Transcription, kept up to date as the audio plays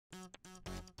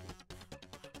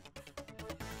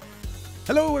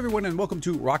Hello everyone and welcome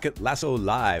to Rocket Lasso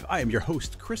Live. I am your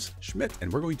host Chris Schmidt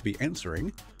and we're going to be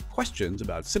answering questions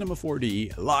about Cinema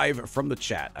 4D live from the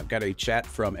chat. I've got a chat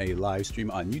from a live stream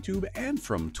on YouTube and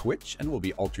from Twitch, and we'll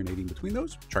be alternating between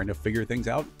those, trying to figure things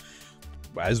out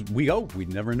as we go. We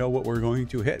never know what we're going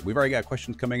to hit. We've already got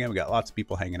questions coming in. We got lots of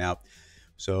people hanging out.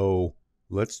 So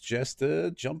let's just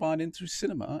jump on into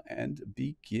cinema and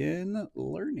begin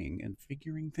learning and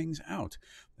figuring things out.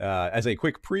 As a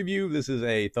quick preview, this is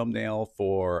a thumbnail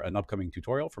for an upcoming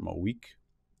tutorial from a week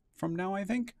from now, I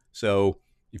think. So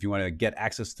if you want to get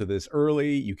access to this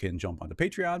early, you can jump onto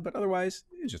Patreon, but otherwise,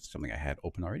 it's just something I had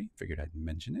open already. Figured I'd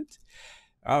mention it.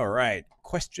 All right,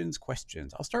 questions.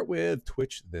 I'll start with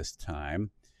Twitch this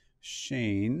time.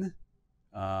 Shane,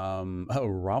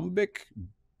 Rhombic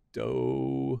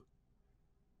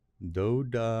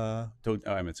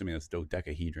I'm assuming that's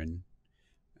dodecahedron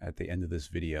at the end of this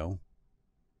video.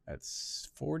 That's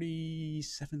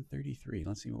 4733.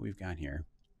 Let's see what we've got here.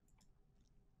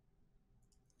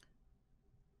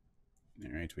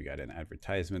 All right, we got an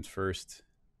advertisement first.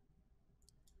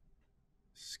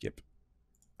 Skip.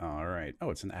 All right. Oh,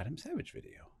 it's an Adam Savage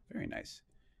video. Very nice.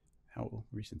 How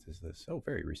recent is this? Oh,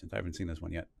 very recent. I haven't seen this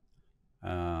one yet.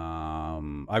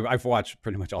 I've watched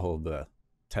pretty much all of the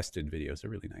tested videos.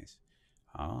 They're really nice.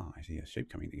 Ah, I see a shape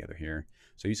coming together here.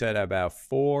 So you said about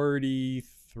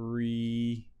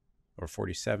 43 or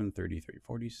 4733.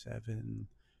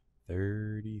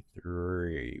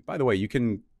 4733. By the way, you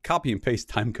can copy and paste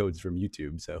time codes from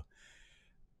YouTube, so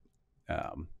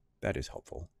that is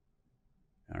helpful.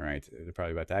 All right, they're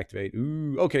probably about to activate.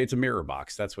 Ooh, okay, it's a mirror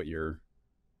box. That's what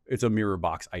it's a mirror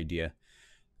box idea.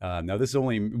 Now this is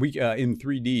only in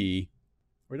 3D.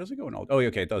 Or does it go in all? Oh,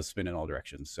 okay, it does spin in all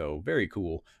directions. So very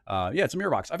cool. Yeah, it's a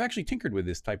mirror box. I've actually tinkered with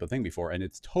this type of thing before, and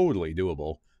it's totally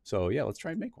doable. So yeah, let's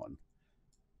try and make one.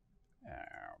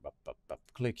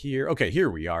 Click here. Okay, here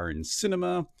we are in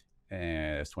Cinema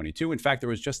S22. In fact, there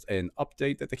was just an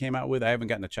update that they came out with. I haven't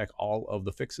gotten to check all of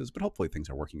the fixes, but hopefully things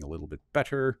are working a little bit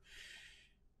better.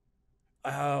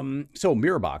 So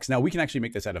mirror box. Now we can actually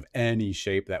make this out of any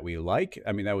shape that we like.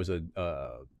 I mean, that was a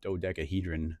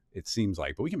dodecahedron, it seems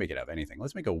like, but we can make it out of anything.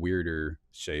 Let's make a weirder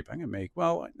shape. I'm gonna make,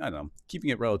 well, I don't know,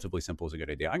 keeping it relatively simple is a good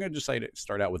idea. I'm gonna just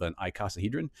start out with an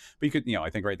icosahedron, but you could,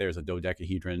 I think right there is a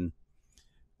dodecahedron.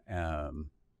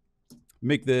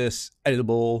 Make this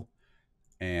editable,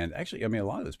 and actually, I mean, a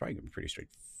lot of this is probably gonna be pretty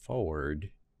straightforward.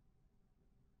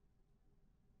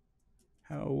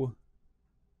 How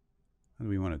do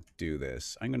we want to do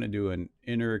this? I'm going to do an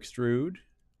inner extrude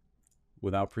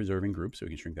without preserving groups, so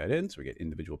we can shrink that in, so we get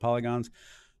individual polygons.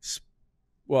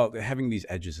 Well, having these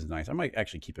edges is nice. I might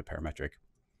actually keep it parametric.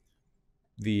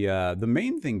 The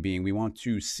main thing being we want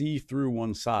to see through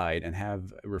one side and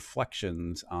have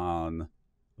reflections on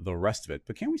the rest of it.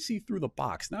 But can we see through the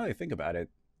box? Now that I think about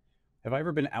it, have I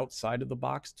ever been outside of the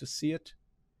box to see it?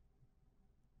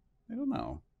 I don't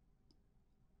know.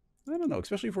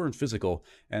 Especially if we're in physical,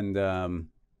 and I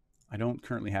don't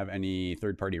currently have any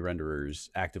third-party renderers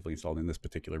actively installed in this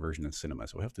particular version of Cinema,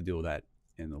 so we'll have to deal with that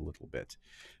in a little bit.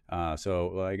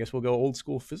 So I guess we'll go old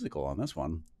school physical on this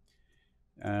one.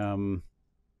 I'm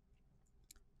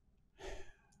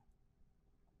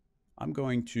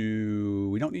going to,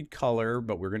 we don't need color,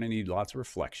 but we're going to need lots of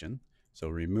reflection. So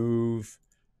remove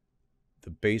the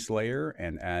base layer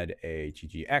and add a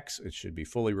GGX. It should be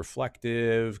fully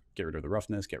reflective. Get rid of the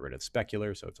roughness, get rid of the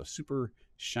specular. So it's a super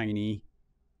shiny,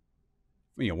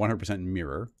 100%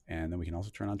 mirror. And then we can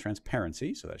also turn on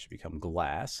transparency. So that should become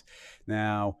glass.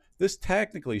 Now, this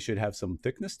technically should have some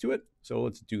thickness to it. So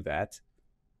let's do that.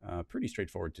 Pretty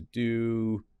straightforward to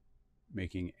do.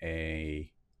 Making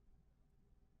a,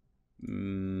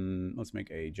 let's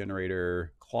make a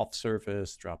generator cloth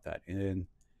surface, drop that in.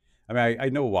 I mean, I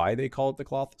know why they call it the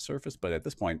cloth surface, but at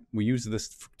this point, we use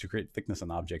this to create thickness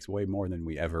on objects way more than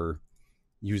we ever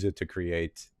use it to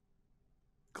create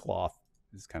cloth.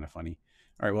 It's kind of funny.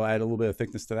 All right, we'll add a little bit of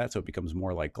thickness to that so it becomes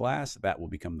more like glass. That will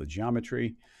become the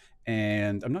geometry.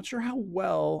 And I'm not sure how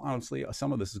well, honestly,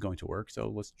 some of this is going to work.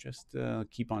 So let's just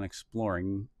keep on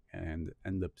exploring and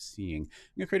end up seeing.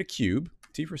 I'm going to create a cube,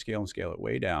 T for scale, and scale it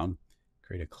way down.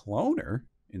 Create a cloner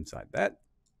inside that.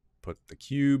 Put the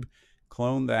cube.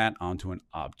 Clone that onto an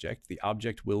object. The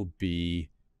object will be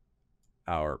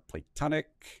our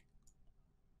platonic.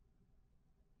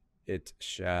 It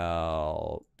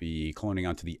shall be cloning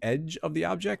onto the edge of the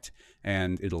object,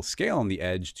 and it'll scale on the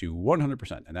edge to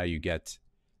 100%. And now you get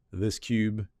this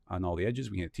cube on all the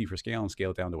edges. We can hit T for scale and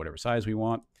scale it down to whatever size we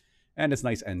want. And it's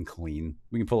nice and clean.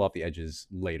 We can pull off the edges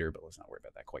later, but let's not worry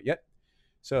about that quite yet.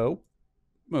 So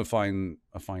I'm going to find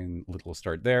a fine little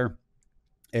start there.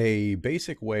 A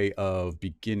basic way of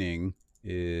beginning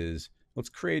is let's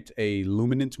create a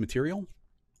luminant material.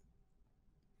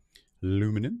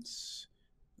 Luminance.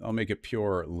 I'll make it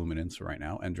pure luminance right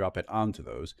now and drop it onto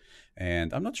those.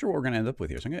 And I'm not sure what we're going to end up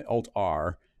with here. So I'm going to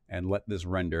Alt-R and let this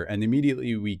render. And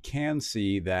immediately we can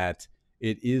see that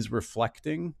it is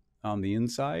reflecting on the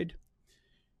inside.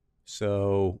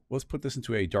 So let's put this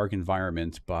into a dark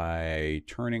environment by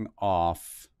turning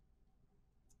off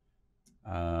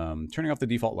the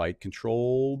default light.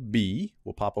 Control B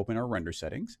will pop open our render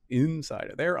settings.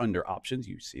 Inside of there, under options,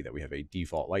 you see that we have a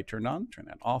default light turned on. Turn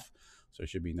that off. So there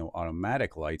should be no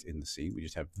automatic light in the scene. We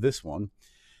just have this one.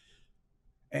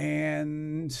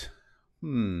 And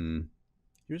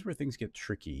here's where things get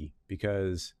tricky,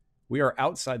 because we are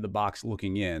outside the box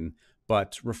looking in,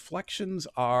 but reflections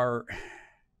are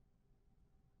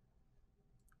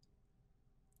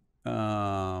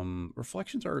a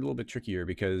little bit trickier,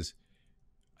 because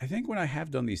I think when I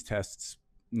have done these tests,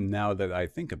 now that I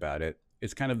think about it,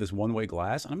 it's kind of this one-way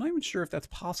glass. And I'm not even sure if that's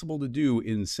possible to do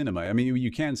in cinema. I mean, you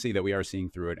can see that we are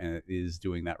seeing through it and it is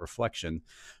doing that reflection,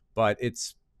 but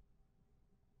it's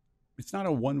not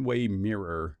a one-way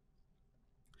mirror.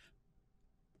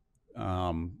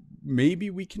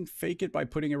 Maybe we can fake it by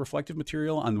putting a reflective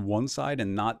material on one side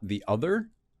and not the other,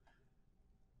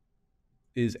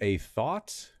 is a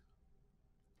thought.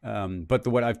 But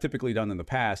what I've typically done in the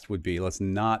past would be,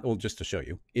 just to show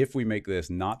you, if we make this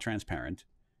not transparent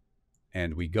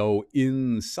and we go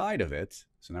inside of it,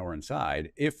 so now we're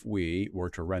inside, if we were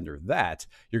to render that,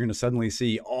 you're going to suddenly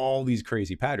see all these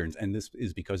crazy patterns. And this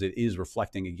is because it is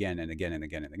reflecting again and again and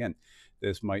again and again.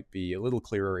 This might be a little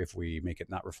clearer if we make it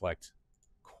not reflect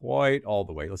quite all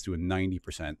the way. Let's do a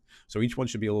 90%. So each one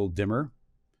should be a little dimmer.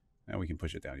 And we can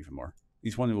push it down even more.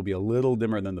 Each one will be a little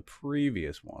dimmer than the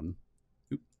previous one.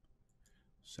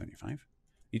 75.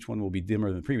 Each one will be dimmer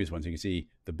than the previous one. So you can see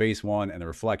the base one and the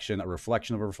reflection, a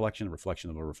reflection of a reflection, a reflection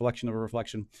of a reflection of a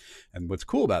reflection. And what's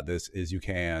cool about this is you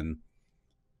can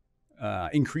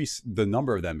increase the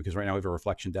number of them, because right now we have a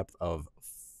reflection depth of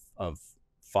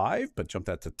 5, but jump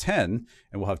that to 10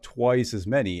 and we'll have twice as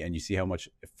many. And you see how much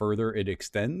further it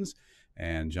extends,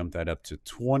 and jump that up to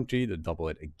 20 to double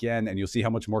it again. And you'll see how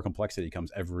much more complexity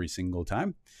comes every single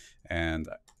time. And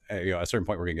at a certain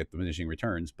point, we're going to get diminishing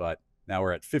returns, but now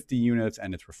we're at 50 units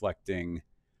and it's reflecting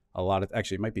a lot of,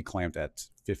 actually it might be clamped at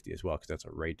 50 as well, because that's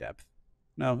a ray depth.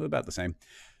 No, about the same.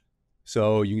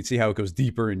 So you can see how it goes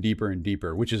deeper and deeper and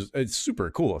deeper, which is a super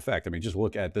cool effect. I mean, just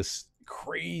look at this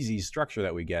crazy structure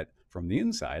that we get from the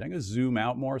inside. I'm going to zoom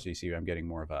out more so you see I'm getting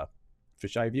more of a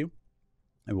fisheye view.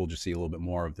 And we'll just see a little bit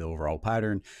more of the overall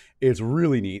pattern. It's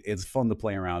really neat. It's fun to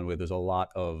play around with. There's a lot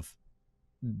of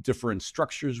different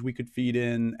structures we could feed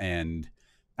in and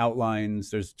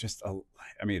outlines. There's just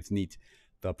it's neat.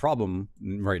 The problem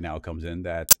right now comes in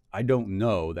that I don't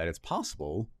know that it's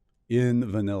possible in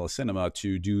vanilla cinema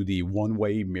to do the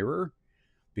one-way mirror,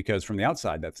 because from the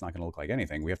outside that's not going to look like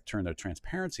anything. We have to turn the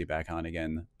transparency back on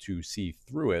again to see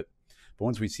through it. But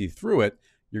once we see through it,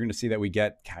 you're going to see that we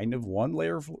get kind of one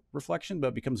layer of reflection, but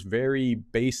it becomes very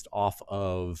based off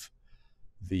of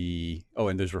the,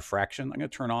 and there's refraction. I'm going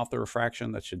to turn off the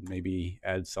refraction. That should maybe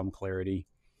add some clarity.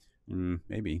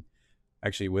 Maybe.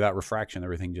 Actually, without refraction,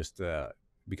 everything just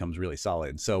becomes really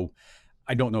solid. So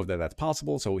I don't know if that's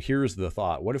possible. So here's the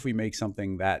thought. What if we make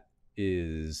something that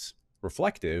is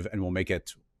reflective, and we'll make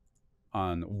it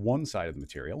on one side of the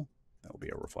material? That will be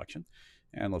a reflection.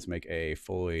 And let's make a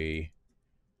fully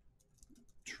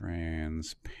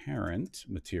transparent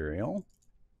material.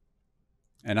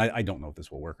 And I don't know if this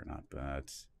will work or not,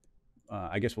 but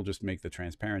I guess we'll just make the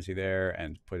transparency there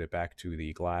and put it back to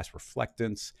the glass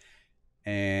reflectance.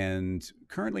 And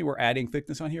currently we're adding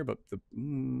thickness on here, but the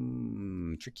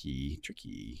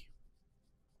tricky.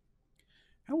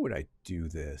 How would I do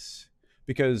this?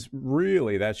 Because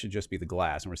really that should just be the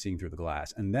glass, and we're seeing through the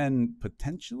glass. And then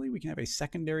potentially we can have a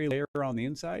secondary layer on the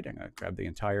inside. I'm going to grab the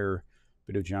entire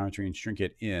bit of geometry and shrink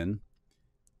it in.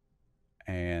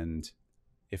 And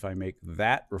if I make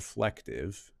that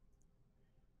reflective,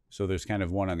 so there's kind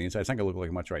of one on the inside. It's not going to look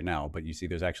like much right now, but you see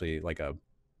there's actually like a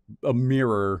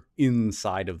mirror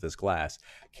inside of this glass.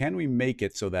 Can we make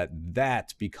it so that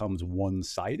that becomes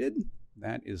one-sided?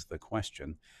 That is the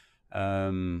question.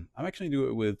 I'm actually going to do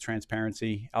it with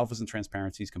transparency. Alphas and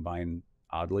transparencies combine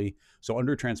oddly. So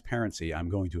under transparency, I'm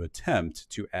going to attempt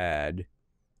to add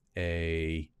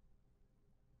a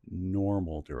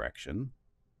normal direction.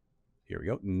 Here we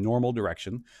go, normal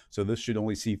direction. So this should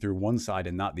only see through one side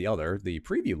and not the other. The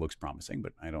preview looks promising,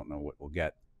 but I don't know what we'll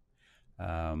get.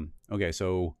 Okay,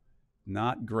 so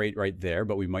not great right there,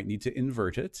 but we might need to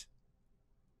invert it.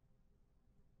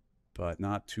 but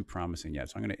not too promising yet.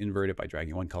 So I'm going to invert it by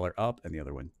dragging one color up and the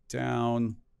other one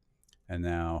down. And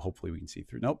now hopefully we can see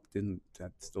through. Nope,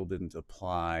 that still didn't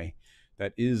apply.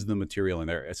 That is the material in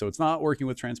there. So it's not working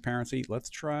with transparency. Let's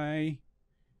try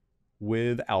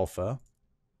with alpha.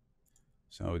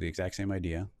 So the exact same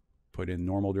idea. Put in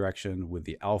normal direction with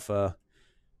the alpha,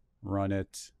 run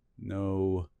it,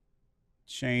 no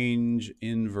change,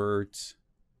 invert.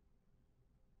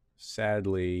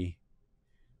 Sadly,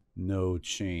 no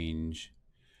change.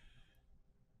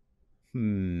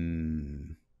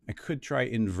 I could try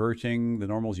inverting the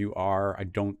normals you are. I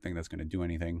don't think that's going to do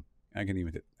anything. I'm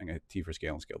going to T for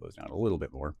scale and scale those down a little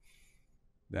bit more.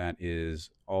 That is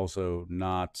also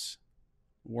not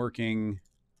working.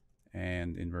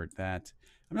 And invert that.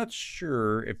 I'm not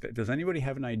sure if does anybody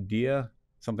have an idea,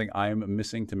 something I'm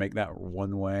missing to make that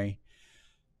one way.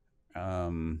 Yeah,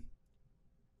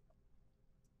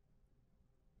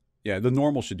 the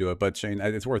normal should do it, but Shane,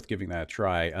 it's worth giving that a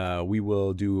try. We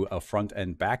will do a front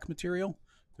and back material.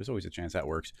 There's always a chance that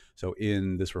works. So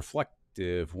in this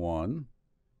reflective one,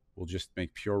 we'll just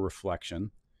make pure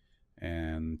reflection,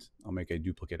 and I'll make a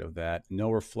duplicate of that.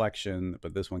 No reflection,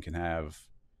 but this one can have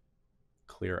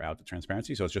clear out the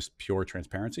transparency. So it's just pure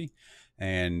transparency.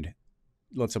 And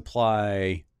let's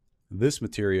apply this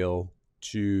material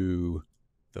to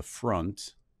the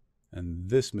front and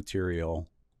this material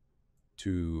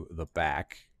to the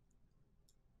back.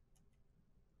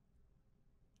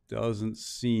 Doesn't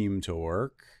seem to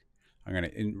work. I'm going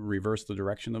to reverse the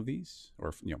direction of these,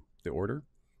 or the order.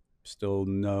 Still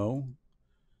no.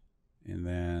 And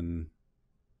then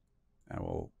I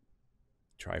will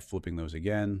try flipping those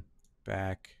again.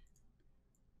 Back.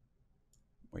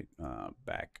 Wait,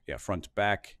 back. Yeah, front,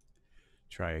 back.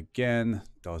 Try again.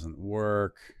 Doesn't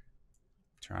work.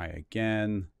 Try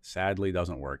again. Sadly,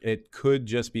 doesn't work. It could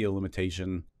just be a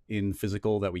limitation in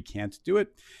physical that we can't do it.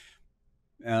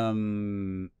 Yeah,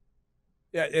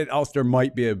 there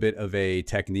might be a bit of a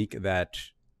technique that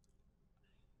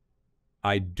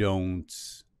I don't.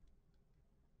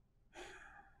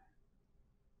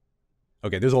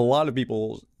 Okay, there's a lot of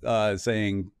people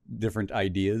saying different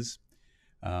ideas.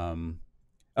 Somebody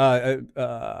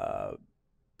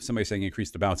saying increase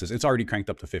the bounces. It's already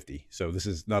cranked up to 50, so this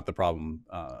is not the problem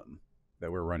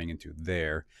that we're running into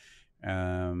there.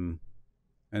 And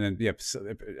then, yep,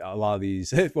 so a lot of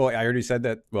these. Well, I already said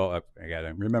that. Well, I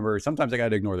gotta remember. Sometimes I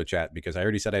gotta ignore the chat because I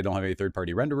already said I don't have any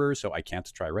third-party renderers, so I can't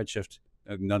try Redshift.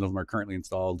 None of them are currently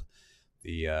installed.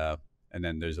 And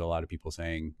then there's a lot of people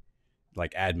saying,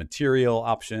 like, add material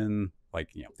option,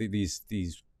 like, these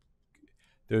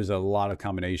there's a lot of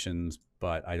combinations,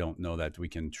 but I don't know that we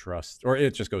can trust, or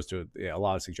it just goes to a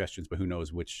lot of suggestions, but who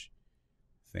knows which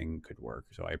thing could work.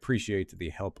 So I appreciate the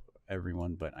help,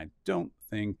 everyone, but I don't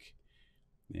think,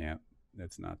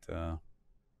 that's not,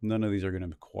 none of these are going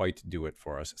to quite do it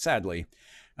for us, sadly.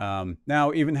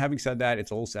 Now, even having said that,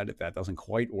 it's a little sad that doesn't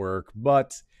quite work,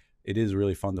 but it is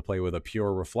really fun to play with a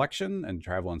pure reflection and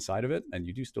travel inside of it. And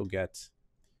you do still get,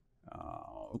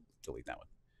 delete that one.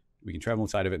 We can travel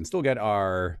inside of it and still get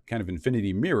our kind of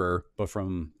infinity mirror, but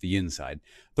from the inside.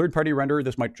 Third-party render,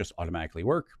 this might just automatically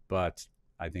work, but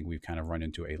I think we've kind of run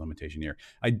into a limitation here.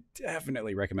 I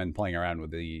definitely recommend playing around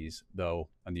with these, though,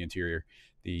 on the interior,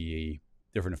 the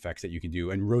different effects that you can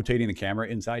do. And rotating the camera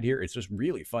inside here, it's just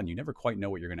really fun. You never quite know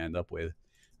what you're going to end up with.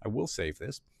 I will save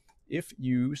this. If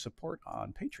you support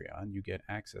on Patreon, you get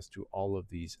access to all of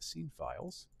these scene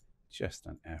files. Just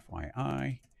an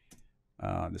FYI.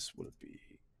 This would be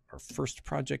our first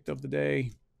project of the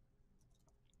day.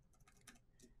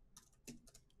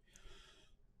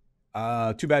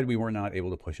 Too bad we were not able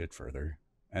to push it further.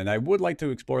 And I would like to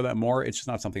explore that more. It's just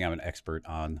not something I'm an expert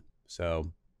on.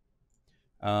 So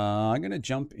I'm going to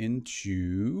jump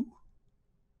into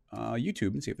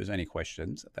YouTube and see if there's any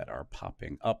questions that are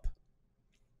popping up.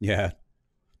 Yeah,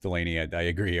 Delaney, I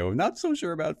agree. I'm not so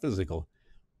sure about physical.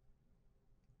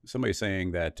 Somebody's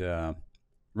saying that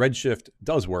Redshift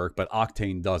does work, but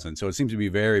Octane doesn't. So it seems to be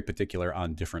very particular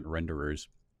on different renderers.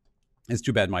 It's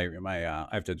too bad I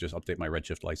have to just update my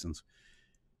Redshift license.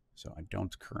 So I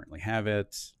don't currently have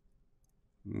it.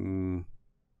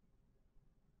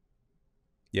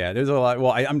 Yeah, there's a lot.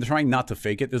 Well, I'm trying not to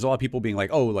fake it. There's a lot of people being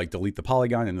like, oh, like delete the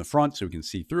polygon in the front so we can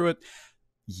see through it.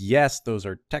 Yes, those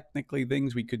are technically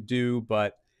things we could do,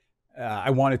 but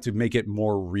I wanted to make it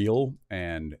more real.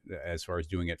 And as far as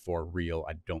doing it for real,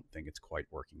 I don't think it's quite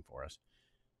working for us.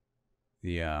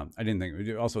 I didn't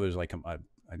think, also there's like, I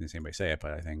didn't see anybody say it,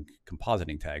 but I think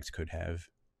compositing tags could have.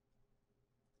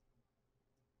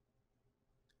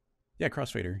 Yeah,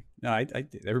 crossfader. No,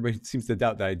 everybody seems to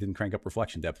doubt that I didn't crank up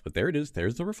reflection depth, but there it is.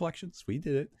 There's the reflections. We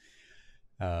did it.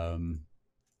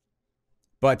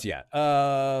 But yeah,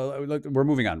 look, we're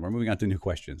moving on. We're moving on to new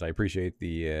questions. I appreciate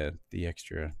the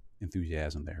extra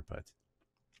enthusiasm there, but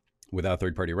without a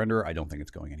third-party renderer, I don't think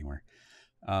it's going anywhere.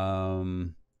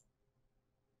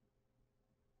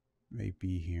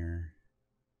 Maybe here.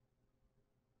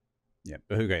 Yeah.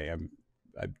 Okay.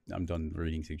 I'm done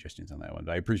reading suggestions on that one.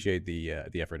 But I appreciate the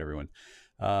effort, everyone.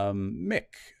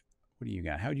 Mick, what do you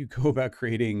got? How do you go about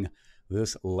creating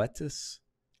this lettuce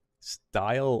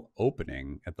style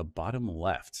opening at the bottom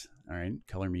left? All right.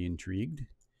 Color me intrigued.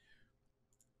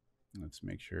 Let's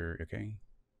make sure. Okay.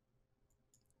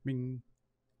 Bing.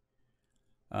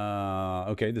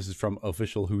 Okay. This is from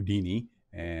official Houdini,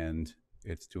 and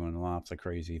it's doing lots of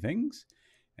crazy things.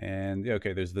 And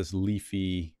okay, there's this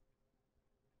leafy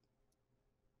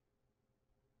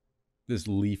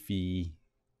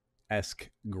esque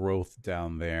growth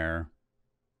down there.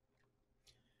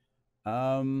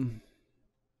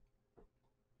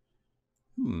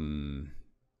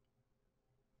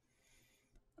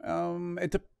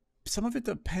 Some of it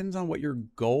depends on what your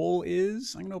goal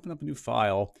is. I'm going to open up a new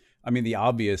file. I mean, the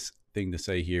obvious thing to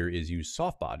say here is use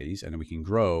Softbodies, and then we can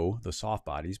grow the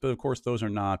Softbodies. But of course, those are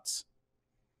not.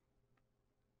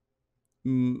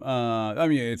 I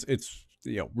mean, it's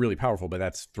really powerful, but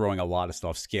that's throwing a lot of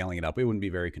stuff, scaling it up. It wouldn't be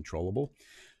very controllable.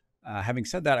 Having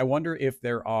said that, I wonder if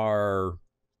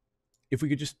we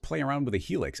could just play around with a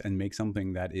helix and make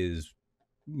something that is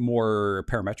more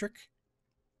parametric.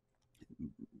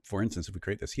 For instance, if we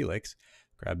create this helix,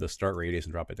 grab the start radius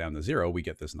and drop it down to 0, we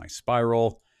get this nice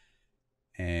spiral.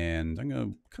 And I'm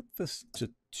going to cut this to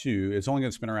 2. It's only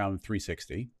going to spin around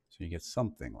 360. So you get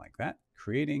something like that.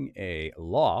 Creating a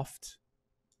loft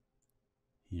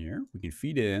here. We can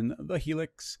feed in the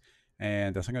helix.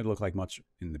 And that's not going to look like much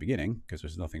in the beginning because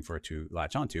there's nothing for it to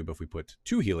latch onto. But if we put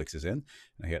 2 helixes in, and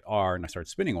I hit R and I start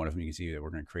spinning one of them, you can see that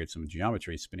we're going to create some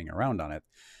geometry spinning around on it.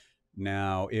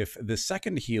 Now, if the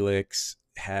second helix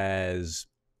has,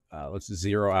 let's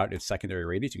zero out its secondary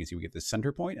radius, you can see we get this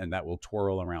center point, and that will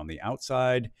twirl around the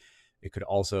outside. It could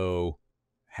also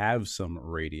have some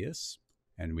radius,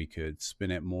 and we could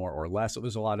spin it more or less. So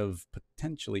there's a lot of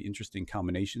potentially interesting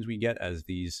combinations we get as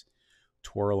these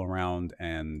twirl around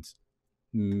and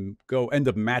end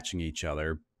up matching each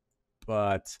other.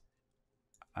 But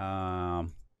I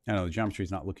don't know, the geometry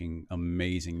is not looking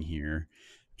amazing here.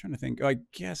 Trying to think, I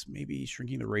guess maybe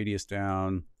shrinking the radius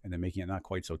down and then making it not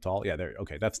quite so tall. Yeah, there.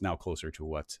 Okay, that's now closer to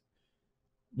what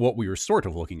we were sort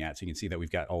of looking at. So you can see that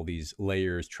we've got all these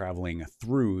layers traveling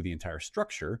through the entire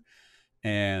structure,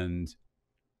 and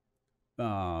the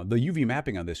UV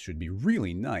mapping on this should be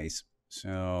really nice.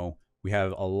 So we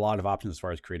have a lot of options as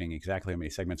far as creating exactly how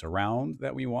many segments around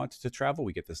that we want to travel.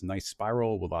 We get this nice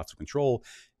spiral with lots of control.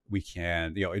 We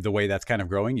can, the way that's kind of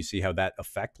growing, you see how that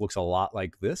effect looks a lot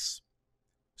like this.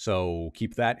 So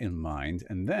keep that in mind.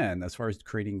 And then as far as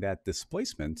creating that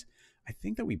displacement, I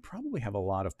think that we probably have a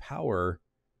lot of power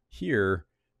here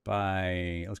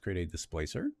by, let's create a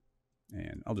displacer.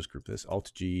 And I'll just group this,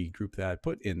 Alt-G, group that,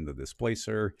 put in the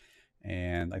displacer.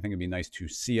 And I think it'd be nice to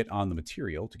see it on the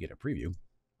material to get a preview.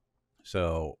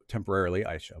 So temporarily,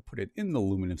 I shall put it in the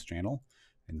luminance channel.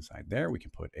 Inside there, we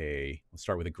can put let's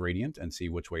start with a gradient and see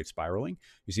which way it's spiraling.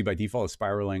 You see by default it's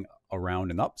spiraling around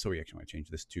and up. So we actually want to change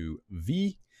this to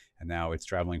V. And now it's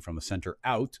traveling from the center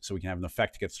out. So we can have an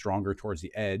effect to get stronger towards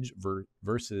the edge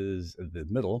versus the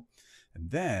middle. And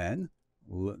then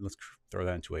let's throw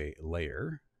that into a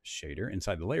layer shader.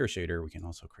 Inside the layer shader, we can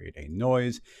also create a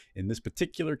noise. In this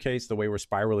particular case, the way we're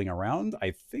spiraling around,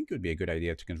 I think it would be a good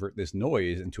idea to convert this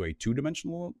noise into a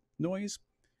 2-dimensional noise.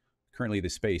 Currently, the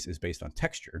space is based on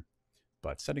texture,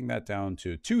 but setting that down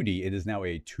to 2D, it is now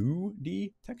a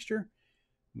 2D texture.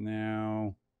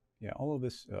 Now, yeah, all of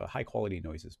this high quality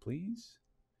noises, please.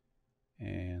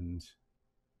 And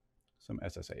some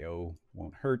SSAO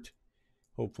won't hurt.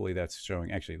 Hopefully that's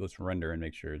showing. Actually, let's render and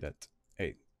make sure that,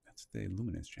 hey, that's the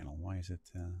luminance channel. Why is it?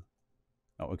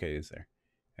 Oh, okay, it's there.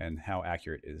 And how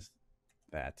accurate is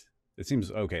that? It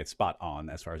seems okay, it's spot on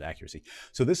as far as accuracy.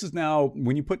 So this is now,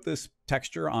 when you put this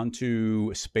texture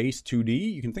onto space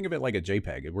 2D, you can think of it like a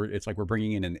JPEG. It's like we're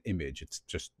bringing in an image. It's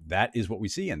just, that is what we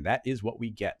see and that is what we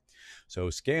get. So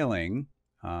scaling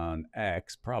on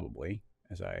X, probably,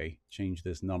 as I change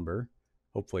this number,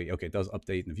 hopefully, okay, it does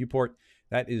update in the viewport.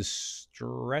 That is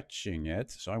stretching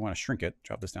it. So I want to shrink it,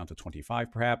 drop this down to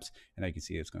 25 perhaps, and I can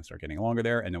see it's going to start getting longer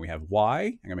there. And then we have Y.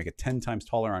 I'm going to make it 10 times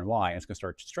taller on Y, and it's going to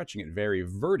start stretching it very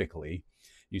vertically.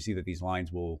 You see that these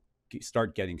lines will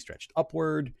start getting stretched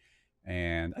upward,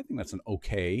 and I think that's an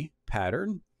okay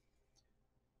pattern.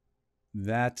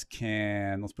 That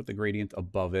can, let's put the gradient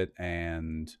above it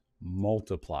and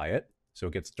multiply it. So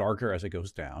it gets darker as it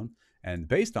goes down. And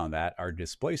based on that, our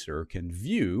displacer can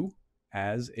view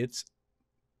as its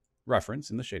reference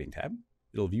in the shading tab.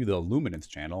 It'll view the luminance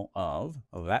channel of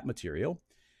that material.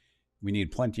 We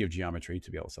need plenty of geometry to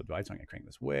be able to subdivide. So I'm going to crank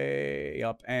this way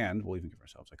up, and we'll even give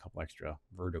ourselves a couple extra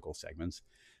vertical segments.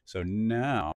 So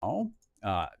now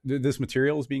this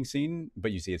material is being seen,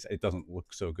 but you see it doesn't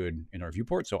look so good in our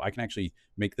viewport. So I can actually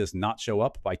make this not show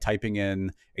up by typing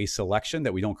in a selection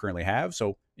that we don't currently have.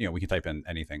 So, we can type in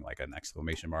anything like an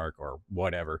exclamation mark or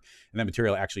whatever, and that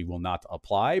material actually will not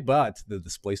apply, but the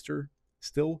displacer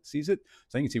still sees it.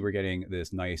 So you can see we're getting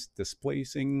this nice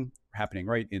displacing happening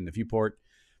right in the viewport.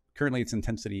 Currently it's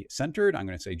intensity centered. I'm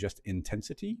going to say just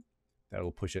intensity.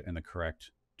 That'll push it in the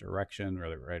correct direction or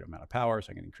the right amount of power.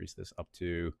 So I can increase this up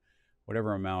to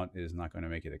whatever amount is not going to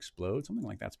make it explode. Something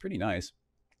like that's pretty nice.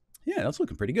 Yeah, that's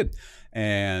looking pretty good.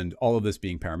 And all of this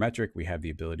being parametric, we have the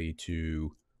ability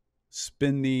to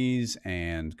spin these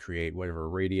and create whatever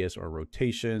radius or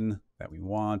rotation that we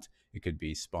want. It could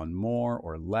be spun more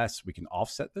or less. We can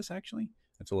offset this actually.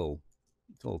 It's a little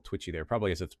twitchy there,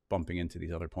 probably as it's bumping into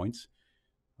these other points.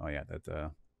 Oh yeah, that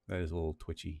is a little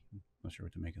twitchy. I'm not sure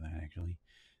what to make of that actually.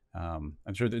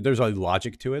 I'm sure there's a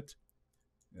logic to it.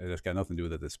 That's got nothing to do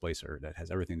with the displacer. That has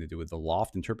everything to do with the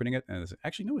loft interpreting it. And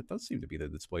actually, no, it does seem to be the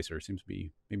displacer. It seems to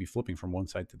be maybe flipping from one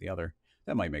side to the other.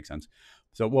 That might make sense.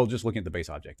 So, well, just looking at the base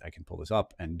object, I can pull this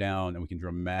up and down, and we can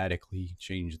dramatically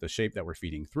change the shape that we're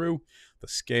feeding through. The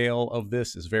scale of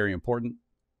this is very important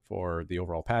for the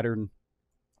overall pattern.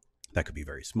 That could be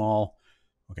very small.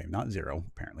 Okay, not 0,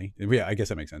 apparently. Yeah, I guess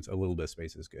that makes sense. A little bit of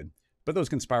space is good. But those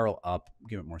can spiral up,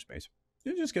 give it more space.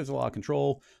 It just gives a lot of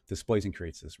control, displays and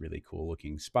creates this really cool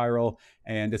looking spiral.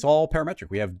 And it's all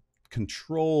parametric. We have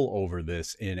control over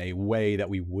this in a way that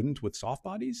we wouldn't with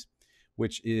Softbodies,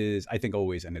 which is, I think,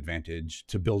 always an advantage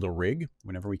to build a rig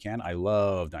whenever we can. I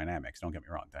love dynamics. Don't get me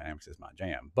wrong. Dynamics is my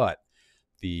jam. But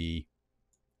the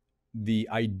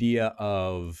idea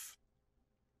of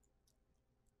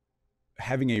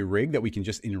having a rig that we can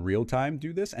just in real time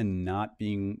do this and not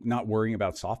worrying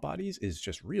about Softbodies is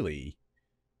just really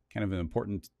kind of an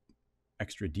important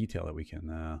extra detail that we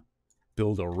can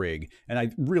build a rig. And I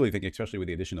really think, especially with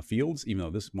the addition of fields, even though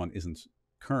this one isn't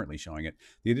currently showing it,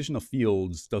 the addition of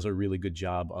fields does a really good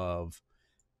job of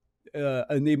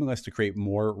enabling us to create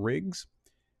more rigs.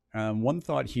 One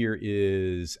thought here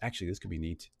is, actually, this could be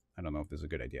neat. I don't know if this is a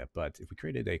good idea, but if we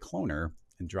created a cloner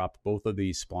and dropped both of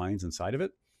these splines inside of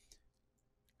it,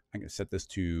 I'm going to set this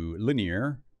to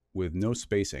linear with no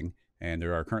spacing, and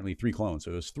there are currently 3 clones,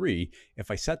 so there's 3.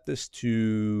 If I set this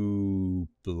to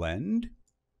blend,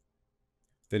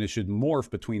 then it should morph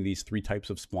between these 3 types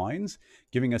of splines,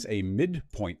 giving us a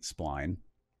midpoint spline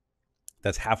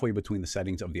that's halfway between the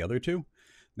settings of the other 2.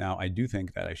 Now, I do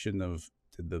think that I shouldn't have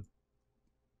did the,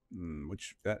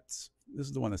 this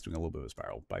is the one that's doing a little bit of a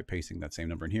spiral. By pasting that same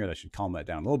number in here, that should calm that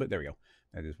down a little bit. There we go.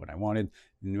 That is what I wanted.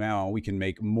 Now we can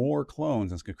make more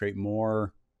clones. It's going to create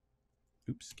more,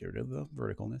 oops, get rid of the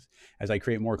verticalness. As I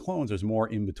create more clones, there's more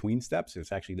in between steps.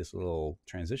 It's actually this little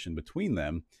transition between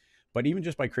them. But even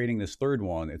just by creating this third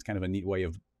one, it's kind of a neat way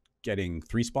of getting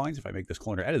 3 splines. If I make this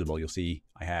cloner editable, you'll see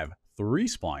I have 3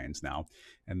 splines now.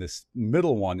 And this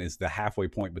middle one is the halfway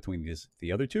point between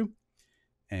the other 2.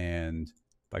 And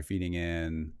by feeding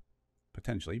in,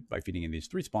 potentially, by feeding in these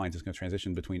 3 splines, it's going to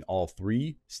transition between all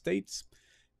 3 states.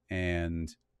 And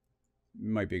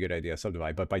might be a good idea to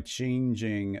subdivide, but by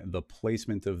changing the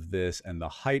placement of this and the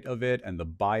height of it and the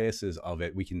biases of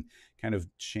it, we can kind of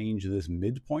change this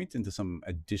midpoint into some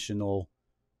additional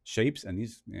shapes. And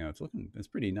these, it's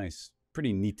pretty nice,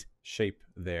 pretty neat shape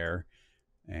there.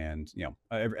 And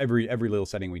every little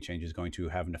setting we change is going to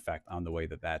have an effect on the way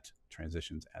that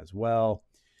transitions as well.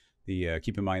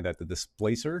 Keep in mind that the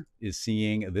displacer is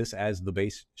seeing this as the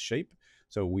base shape,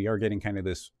 so we are getting kind of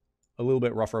this a little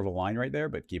bit rougher of a line right there,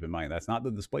 but keep in mind that's not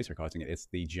the displacer causing it, it's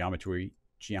the geometry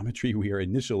we are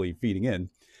initially feeding in.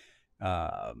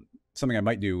 Something I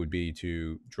might do would be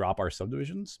to drop our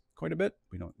subdivisions quite a bit.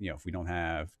 We don't, if we don't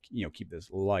have, keep this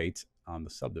light on the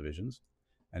subdivisions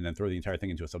and then throw the entire thing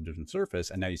into a subdivision surface,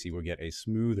 and now you see we'll get a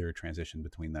smoother transition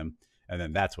between them, and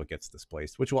then that's what gets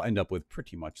displaced, which will end up with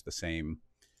pretty much the same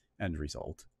end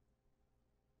result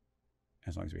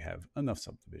as long as we have enough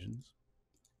subdivisions.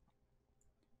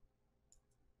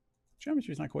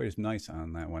 Geometry is not quite as nice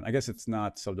on that one. I guess it's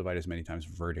not subdivided as many times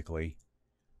vertically,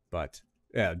 but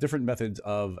yeah, different methods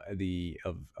of a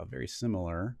very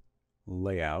similar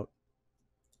layout.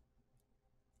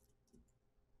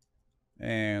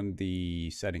 And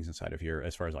the settings inside of here,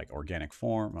 as far as like organic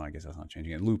form, well, I guess that's not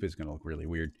changing it. Loop is going to look really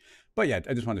weird. But yeah,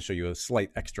 I just wanted to show you a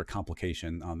slight extra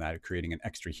complication on that, creating an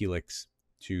extra helix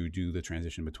to do the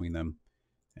transition between them.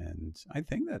 And I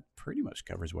think that pretty much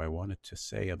covers what I wanted to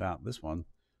say about this one.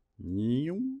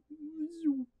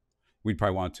 We'd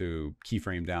probably want to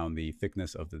keyframe down the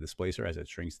thickness of the displacer as it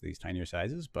shrinks to these tinier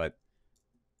sizes, but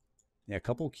yeah, a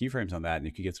couple keyframes on that, and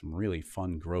you could get some really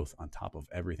fun growth on top of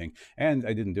everything. And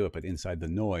I didn't do it, but inside the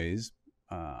noise,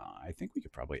 I think we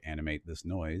could probably animate this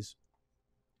noise.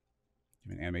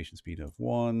 Give an animation speed of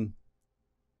 1,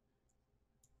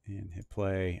 and hit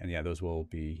play. And yeah, those will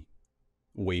be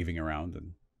waving around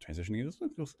and transitioning. It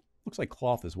looks like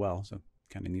cloth as well, so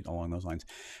kind of neat along those lines.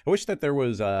 I wish that there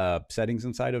was settings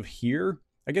inside of here.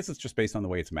 I guess it's just based on the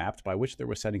way it's mapped, but I wish there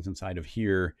was settings inside of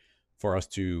here for us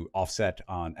to offset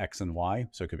on X and Y,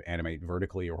 so it could animate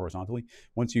vertically or horizontally.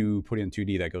 Once you put in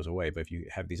 2D, that goes away. But if you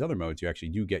have these other modes, you actually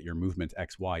do get your movement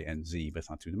X, Y, and Z, but it's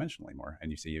not two-dimensional anymore.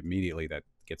 And you see immediately that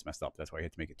gets messed up. That's why I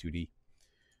had to make it 2D.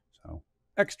 So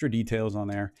extra details on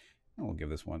there. And we'll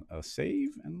give this one a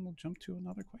save, and we'll jump to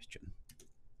another question.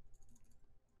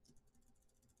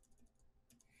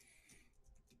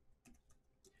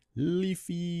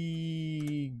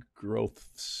 Leafy growth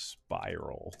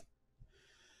spiral.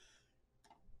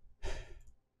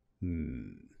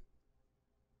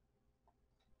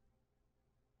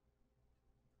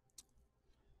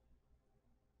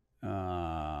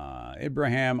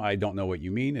 Abraham, I don't know what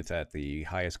you mean. It's at the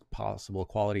highest possible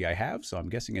quality I have, so I'm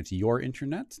guessing it's your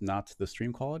internet, not the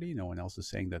stream quality. No one else is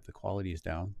saying that the quality is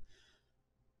down.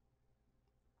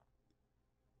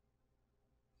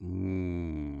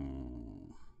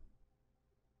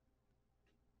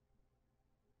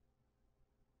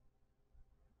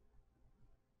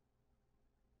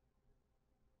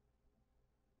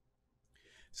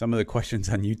 Some of the questions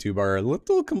on YouTube are a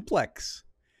little complex.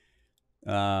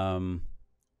 Well,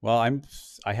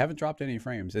 I haven't dropped any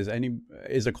frames.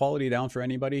 Is the quality down for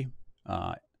anybody?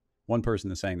 One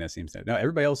person is saying that seems to. No,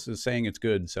 everybody else is saying it's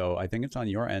good, so I think it's on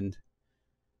your end.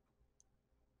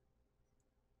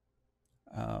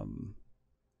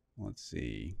 Let's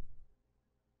see.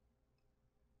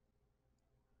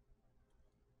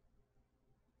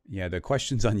 Yeah, the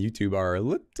questions on YouTube are a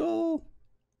little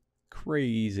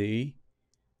crazy.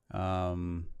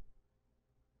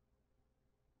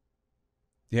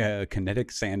 Yeah,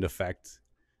 kinetic sand effect.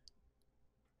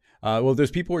 Well,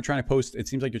 there's people who are trying to post. It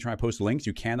seems like you're trying to post links.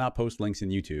 You cannot post links in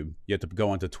YouTube. You have to go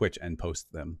onto Twitch and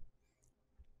post them.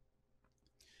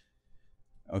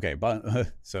 Okay,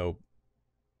 but so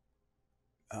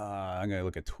I'm going to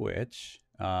look at Twitch.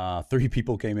 3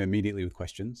 people came in immediately with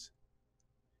questions.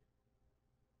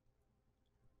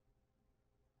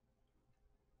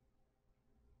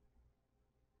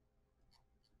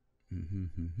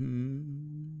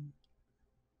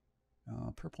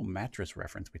 Purple mattress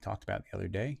reference we talked about the other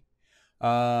day.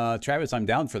 Travis, I'm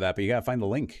down for that, but you gotta find the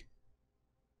link.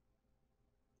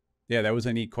 Yeah, that was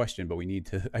a neat question, but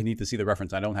I need to see the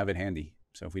reference. I don't have it handy,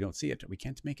 so if we don't see it, we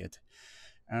can't make it.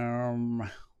 How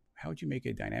would you make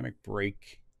a dynamic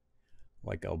break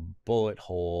like a bullet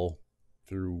hole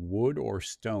through wood or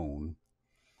stone?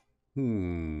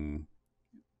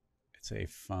 It's a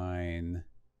fine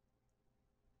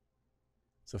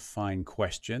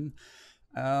question.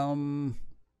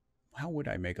 How would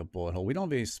I make a bullet hole? We don't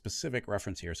have a specific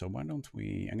reference here, so why don't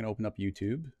we? I'm going to open up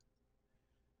YouTube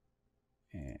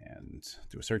and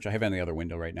do a search. I have it in the other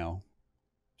window right now,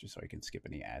 just so I can skip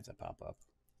any ads that pop up.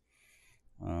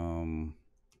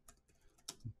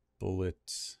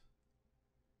 Bullet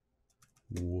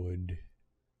wood.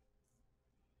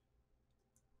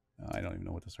 I don't even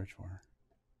know what to search for.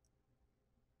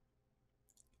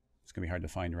 It's going to be hard to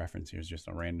find reference. Here's just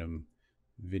a random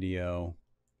video.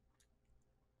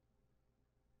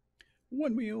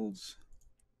 One wheels.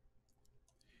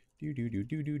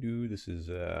 This is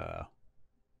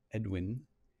Edwin,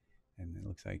 and it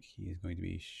looks like he is going to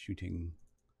be shooting.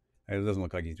 It doesn't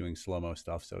look like he's doing slow-mo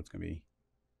stuff, so it's going to be.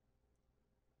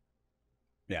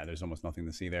 Yeah, there's almost nothing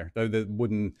to see there. The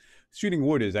wooden shooting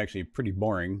wood is actually pretty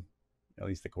boring, at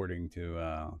least according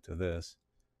to this.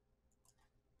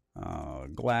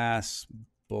 Glass,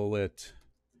 bullet,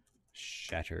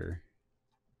 shatter.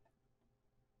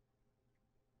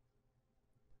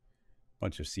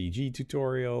 Bunch of CG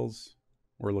tutorials.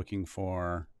 We're looking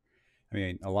for, I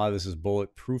mean, a lot of this is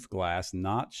bulletproof glass,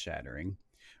 not shattering.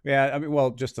 Yeah, I mean, well,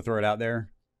 just to throw it out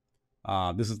there,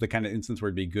 this is the kind of instance where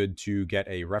it'd be good to get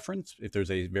a reference. If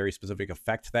there's a very specific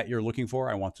effect that you're looking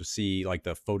for, I want to see like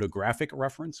the photographic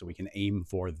reference, so we can aim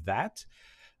for that.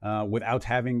 Without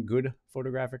having good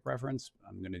photographic reference,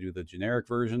 I'm going to do the generic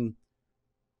version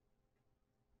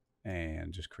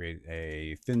and just create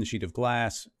a thin sheet of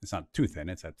glass. It's not too thin,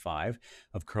 it's at 5.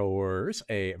 Of course,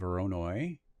 a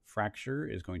Voronoi fracture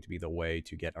is going to be the way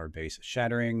to get our base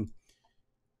shattering.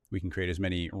 We can create as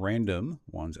many random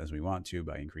ones as we want to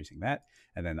by increasing that.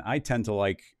 And then I tend to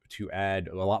like to add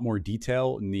a lot more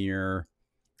detail near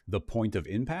the point of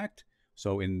impact.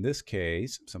 So in this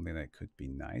case, something that could be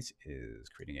nice is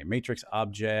creating a matrix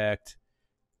object,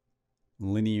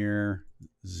 linear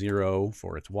 0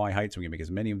 for its Y height. So we can make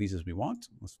as many of these as we want.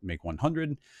 Let's make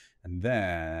 100. And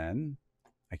then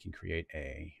I can create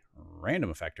a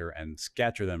random effector and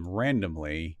scatter them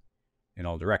randomly in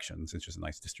all directions. It's just a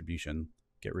nice distribution.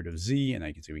 Get rid of Z, and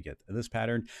I can see we get this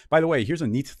pattern. By the way, here's a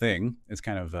neat thing. It's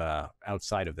kind of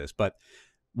outside of this, but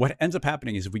what ends up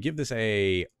happening is if we give this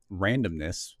a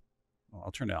randomness, well,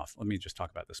 I'll turn it off. Let me just talk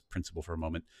about this principle for a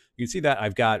moment. You can see that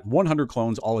I've got 100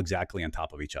 clones all exactly on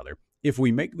top of each other. If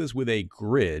we make this with a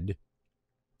grid,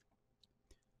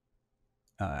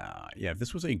 if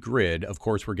this was a grid, of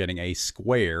course, we're getting a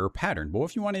square pattern. But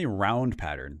if you want a round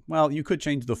pattern, well, you could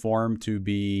change the form to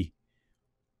be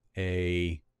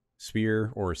a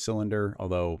sphere or a cylinder,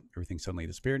 although everything suddenly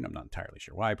disappeared, and I'm not entirely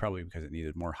sure why. Probably because it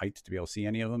needed more height to be able to see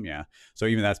any of them. Yeah. So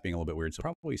even that's being a little bit weird. So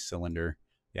probably cylinder.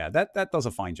 Yeah, that does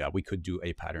a fine job. We could do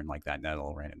a pattern like that, not a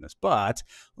little randomness. But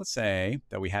let's say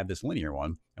that we have this linear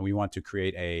one, and we want to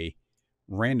create a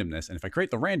randomness. And if I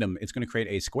create the random, it's going to create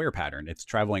a square pattern. It's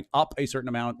traveling up a certain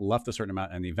amount, left a certain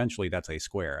amount, and eventually that's a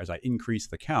square. As I increase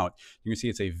the count, you can see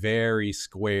it's a very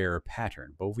square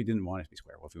pattern. But if we didn't want it to be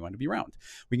square, well, if we want it to be round,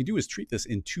 what we can do is treat this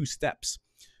in 2 steps.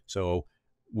 So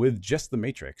with just the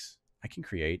matrix, I can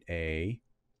create a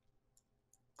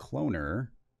cloner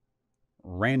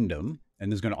random,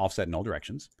 and this is going to offset in all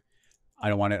directions. I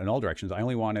don't want it in all directions. I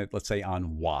only want it, let's say,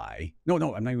 on Y. No, I'm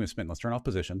not even going to spin. Let's turn off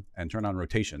position and turn on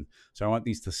rotation. So I want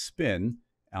these to spin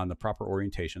on the proper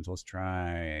orientation. So let's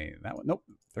try that one. Nope,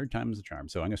 3rd time is the charm.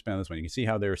 So I'm going to spin on this one. You can see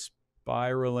how they're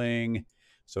spiraling.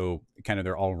 So kind of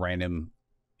they're all random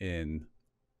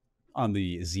on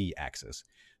the Z axis.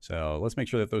 So let's make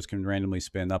sure that those can randomly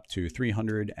spin up to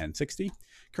 360.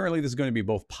 Currently, this is going to be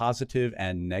both positive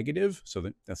and negative. So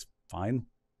that's fine.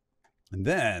 And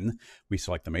then we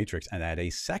select the matrix and add a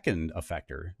second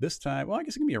effector. This time, well, I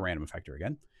guess it can be a random effector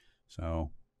again.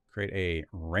 So create a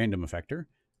random effector,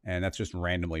 and that's just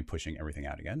randomly pushing everything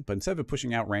out again. But instead of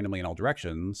pushing out randomly in all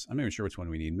directions, I'm not even sure which one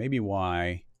we need. Maybe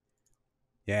Y.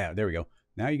 Yeah, there we go.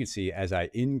 Now you can see as I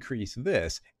increase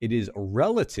this, it is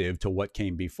relative to what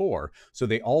came before. So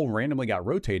they all randomly got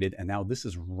rotated, and now this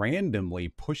is randomly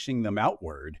pushing them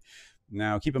outward.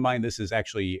 Now keep in mind, this is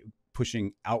actually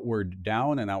pushing outward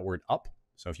down and outward up.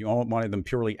 So if you wanted them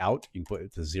purely out, you can put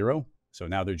it to 0. So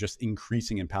now they're just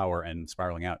increasing in power and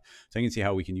spiraling out. So you can see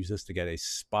how we can use this to get a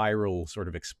spiral sort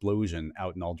of explosion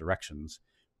out in all directions.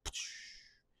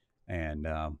 And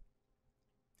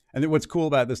then what's cool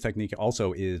about this technique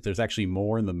also is there's actually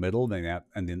more in the middle than that,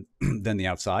 and than the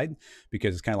outside,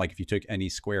 because it's kind of like if you took any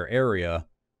square area,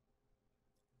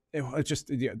 it's just,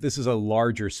 this is a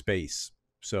larger space,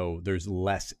 so there's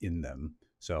less in them.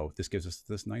 So this gives us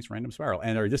this nice random spiral.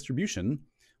 And our distribution,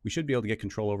 we should be able to get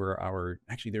control over our,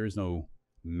 actually there is no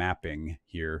mapping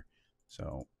here. So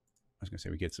I was gonna say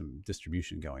we get some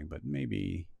distribution going, but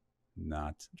maybe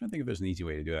not. I'm trying to think if there's an easy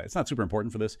way to do that. It's not super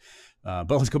important for this, but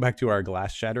let's go back to our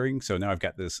glass shattering. So now I've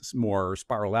got this more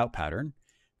spiral out pattern,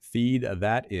 feed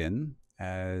that in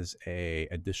as a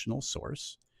additional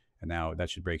source. And now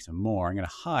that should break some more. I'm gonna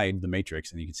hide the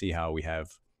matrix, and you can see how we have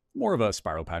more of a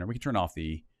spiral pattern. We can turn off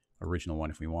the original one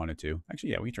if we wanted to.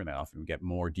 Actually, yeah, we can turn that off and we get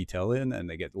more detail in, and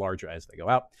they get larger as they go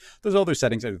out. There's other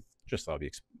settings. I just thought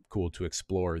it'd be cool to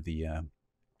explore the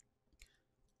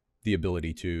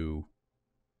ability to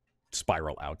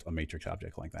spiral out a matrix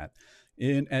object like that.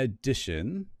 In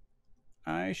addition,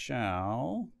 I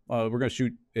shall, we're going to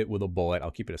shoot it with a bullet.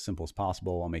 I'll keep it as simple as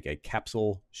possible. I'll make a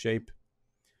capsule shape.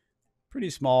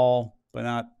 Pretty small, but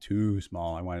not too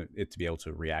small. I want it to be able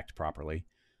to react properly.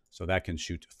 So that can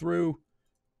shoot through.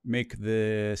 Make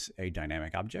this a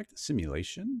dynamic object,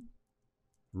 simulation,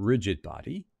 rigid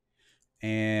body.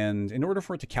 And in order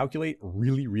for it to calculate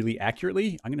really, really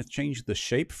accurately, I'm going to change the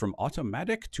shape from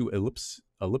automatic to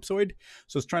ellipsoid.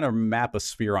 So it's trying to map a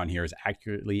sphere on here as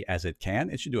accurately as it can.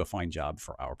 It should do a fine job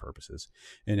for our purposes.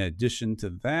 In addition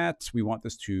to that, we want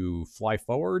this to fly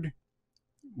forward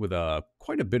with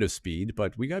quite a bit of speed,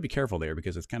 but we got to be careful there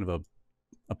because it's kind of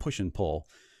a push and pull.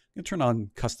 I'm going to turn on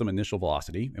custom initial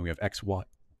velocity, and we have X,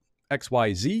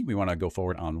 Y, Z. We want to go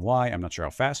forward on Y. I'm not sure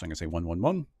how fast, so I'm going to say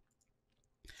 111.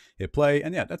 Hit play,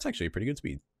 and yeah, that's actually a pretty good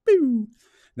speed. Boo!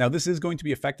 Now, this is going to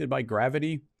be affected by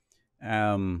gravity.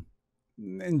 In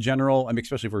general, I mean,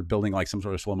 especially if we're building like some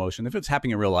sort of slow motion. If it's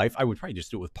happening in real life, I would probably just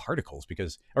do it with particles,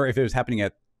 because, or if it was happening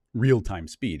at real-time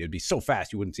speed. It'd be so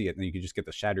fast you wouldn't see it, and then you could just get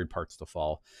the shattered parts to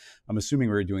fall. I'm assuming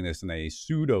we're doing this in a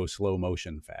pseudo slow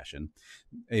motion fashion.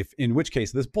 In which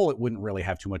case this bullet wouldn't really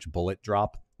have too much bullet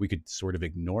drop. We could sort of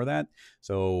ignore that.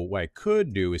 So what I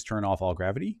could do is turn off all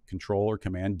gravity, Control or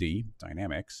Command D,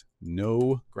 dynamics,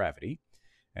 no gravity.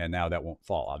 And now that won't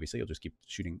fall, obviously. You'll just keep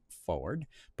shooting forward.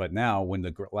 But now when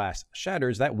the glass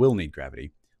shatters, that will need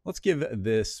gravity. Let's give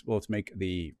this, well, let's make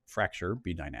the fracture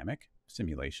be dynamic.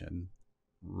 Simulation,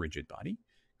 rigid body.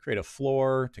 Create a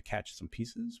floor to catch some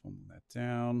pieces. We'll move that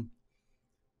down.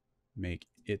 Make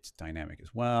it dynamic as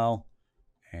well.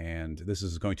 And this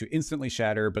is going to instantly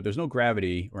shatter, but there's no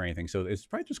gravity or anything. So it's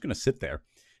probably just going to sit there.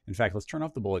 In fact, let's turn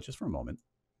off the bullet just for a moment.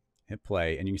 Hit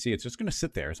play, and you can see it's just going to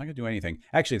sit there. It's not going to do anything.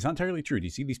 Actually, it's not entirely true. Do you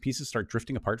see these pieces start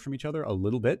drifting apart from each other a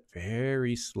little bit,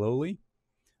 very slowly?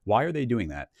 Why are they doing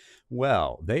that?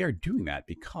 Well, they are doing that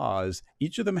because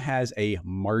each of them has a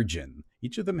margin.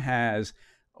 Each of them has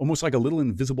almost like a little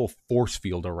invisible force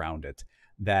field around it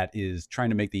that is trying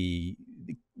to make the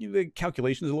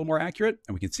calculations a little more accurate.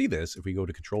 And we can see this if we go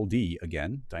to Control D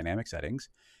again, dynamic settings.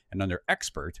 And under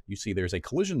expert, you see there's a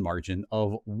collision margin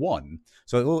of 1.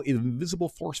 So a little invisible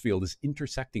force field is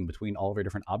intersecting between all of our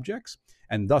different objects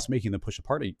and thus making them push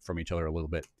apart from each other a little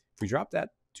bit. If we drop that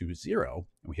to 0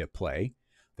 and we hit play,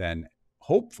 then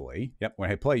hopefully, yep, when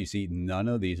I hit play, you see none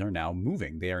of these are now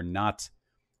moving. They are not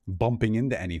bumping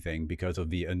into anything because of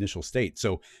the initial state.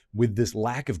 So with this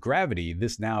lack of gravity,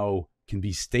 this now can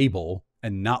be stable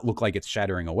and not look like it's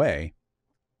shattering away,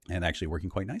 and actually working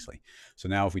quite nicely. So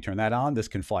now if we turn that on, this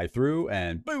can fly through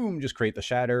and boom, just create the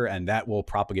shatter, and that will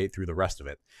propagate through the rest of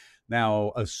it.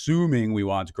 Now, assuming we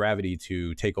want gravity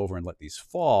to take over and let these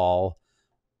fall,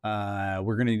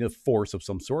 we're going to need a force of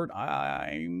some sort.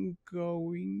 I'm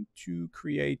going to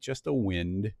create just a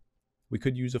wind. We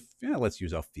could use let's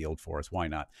use a field force. Why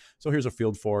not? So here's a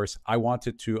field force. I want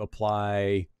it to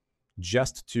apply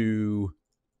just to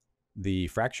the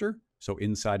fracture. So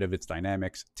inside of its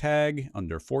dynamics tag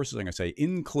under forces, I'm going to say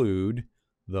include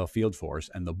the field force,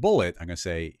 and the bullet, I'm going to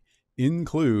say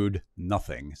include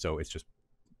nothing. So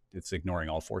it's ignoring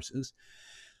all forces.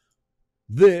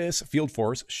 This field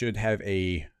force should have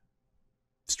a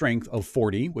strength of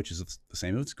 40, which is the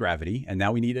same as its gravity. And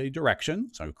now we need a direction.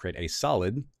 So I'll create a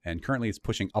solid, and currently it's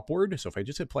pushing upward. So if I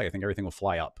just hit play, I think everything will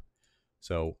fly up.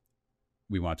 So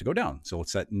we want it to go down. So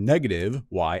let's set negative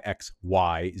y, x,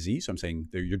 y, z. So I'm saying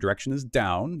your direction is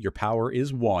down. Your power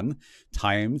is 1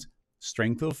 times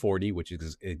strength of 40, which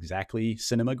is exactly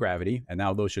cinema gravity. And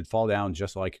now those should fall down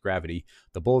just like gravity.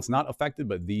 The bullet's not affected,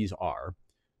 but these are.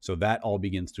 So that all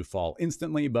begins to fall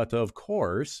instantly. But of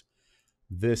course,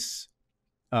 this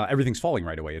everything's falling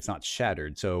right away. It's not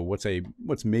shattered. So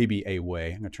what's maybe a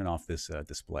way? I'm going to turn off this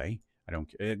display.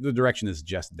 The direction is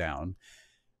just down.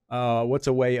 What's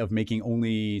a way of making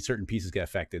only certain pieces get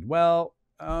affected? Well,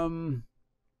 it's going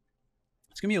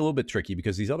to be a little bit tricky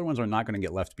because these other ones are not going to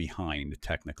get left behind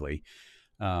technically.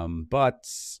 But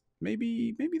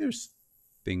maybe there's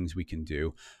things we can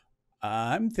do.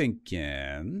 I'm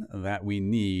thinking that we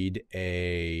need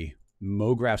a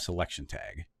MoGraph selection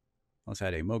tag. Let's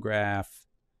add a MoGraph.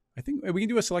 I think we can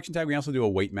do a selection tag. We can also do a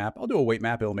weight map. I'll do a weight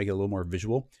map. It'll make it a little more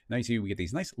visual. Now you see we get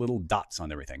these nice little dots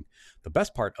on everything. The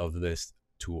best part of this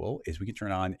tool is we can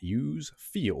turn on use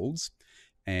fields,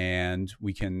 and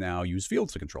we can now use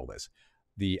fields to control this.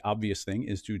 The obvious thing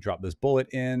is to drop this bullet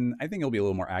in. I think it'll be a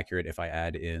little more accurate if I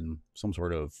add in some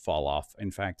sort of fall off. In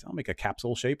fact, I'll make a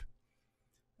capsule shape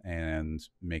and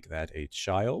make that a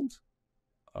child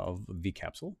of the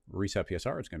capsule. Reset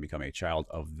PSR, it's going to become a child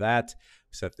of that.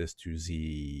 Set this to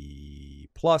Z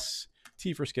plus,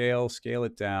 T for scale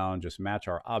it down, just match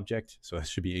our object. So that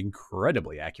should be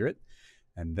incredibly accurate.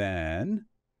 And then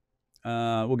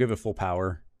we'll give it full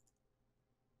power.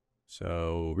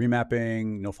 So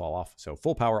remapping, no fall off. So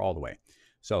full power all the way.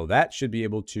 So that should be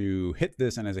able to hit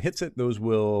this. And as it hits it, those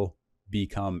will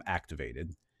become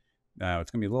activated. Now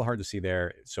it's going to be a little hard to see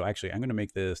there. So actually, I'm going to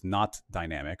make this not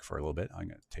dynamic for a little bit. I'm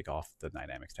going to take off the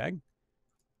dynamics tag.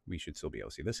 We should still be able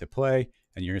to see this. Hit play.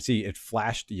 And you're going to see it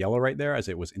flashed yellow right there as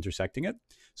it was intersecting it.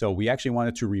 So we actually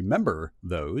wanted to remember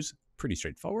those. Pretty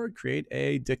straightforward. Create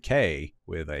a decay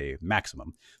with a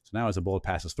maximum. So now as the bullet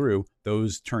passes through,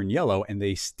 those turn yellow and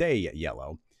they stay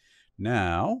yellow.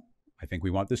 Now, I think we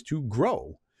want this to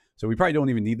grow. So we probably don't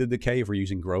even need the decay if we're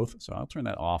using growth. So I'll turn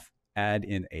that off. Add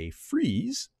in a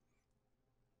freeze.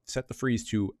 Set the freeze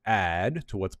to add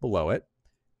to what's below it.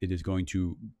 It is going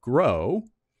to grow.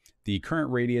 The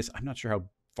current radius, I'm not sure how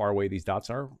far away these dots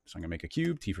are. So I'm going to make a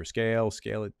cube, T for scale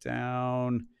it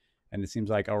down. And it seems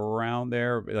like around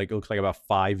there, like it looks like about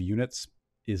 5 units.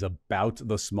 is about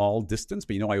the small distance,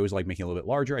 but you know, I always like making it a little bit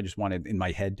larger. I just wanted in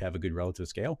my head to have a good relative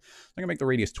scale. I'm gonna make the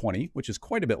radius 20, which is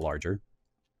quite a bit larger,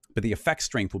 but the effect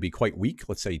strength will be quite weak.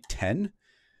 Let's say 10.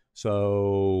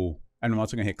 So I'm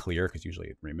also gonna hit clear because usually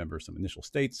it remembers some initial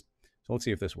states. So let's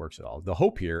see if this works at all. The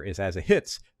hope here is as it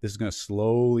hits, this is gonna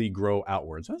slowly grow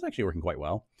outwards. So that's actually working quite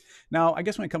well. Now, I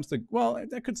guess when it comes to, well,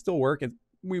 that could still work.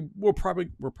 We're probably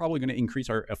going to increase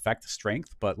our effect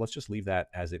strength, but let's just leave that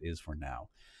as it is for now.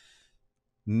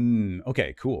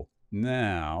 Okay, cool.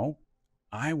 Now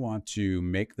I want to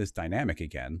make this dynamic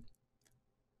again.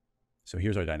 So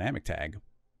here's our dynamic tag,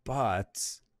 but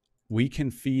we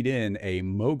can feed in a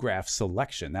MoGraph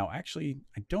selection. Now, actually,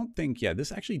 I don't think, yeah,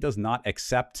 this actually does not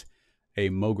accept a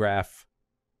MoGraph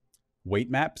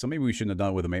weight map. So maybe we shouldn't have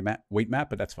done it with a weight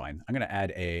map, but that's fine. I'm going to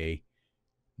add a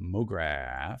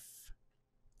MoGraph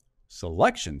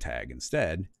selection tag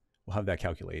instead. We'll have that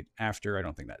calculate after. I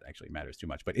don't think that actually matters too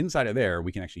much, but inside of there,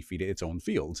 we can actually feed it its own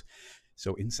fields.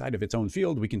 So inside of its own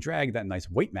field, we can drag that nice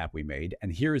weight map we made,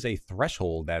 and here's a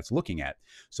threshold that's looking at.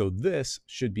 So this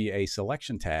should be a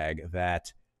selection tag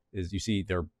that is, you see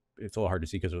there, it's a little hard to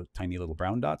see because of tiny little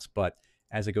brown dots, but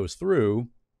as it goes through,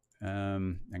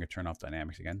 I'm gonna turn off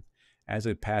dynamics again. As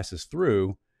it passes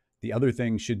through, the other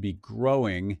thing should be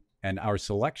growing, and our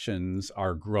selections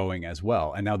are growing as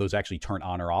well. And now those actually turn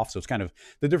on or off. So it's kind of,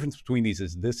 the difference between these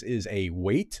is this is a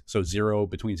weight, so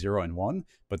between 0 and 1,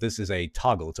 but this is a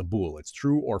toggle, it's a bool, it's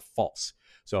true or false.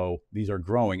 So these are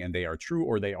growing and they are true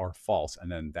or they are false,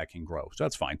 and then that can grow. So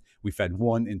that's fine. We fed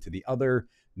one into the other.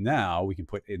 Now we can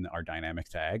put in our dynamic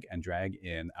tag and drag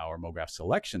in our MoGraph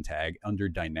selection tag under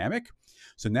dynamic.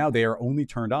 So now they are only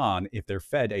turned on if they're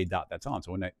fed a dot that's on.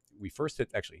 So when we first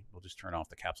hit, actually, we'll just turn off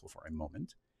the capsule for a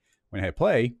moment. When I hit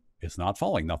play, it's not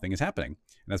falling. Nothing is happening.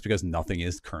 And that's because nothing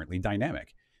is currently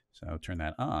dynamic. So turn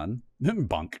that on.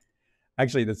 Bunk.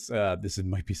 Actually, this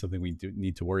might be something we do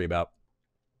need to worry about.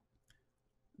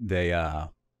 It's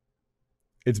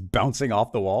bouncing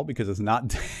off the wall because it's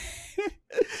not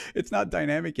it's not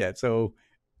dynamic yet. So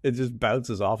it just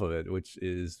bounces off of it, which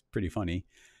is pretty funny.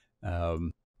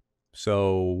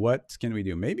 So what can we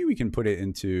do? Maybe we can put it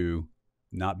into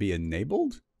not be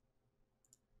enabled.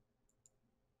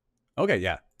 Okay,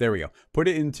 yeah, there we go. Put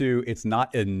it into it's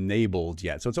not enabled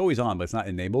yet. So it's always on, but it's not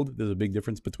enabled. There's a big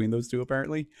difference between those two,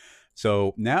 apparently.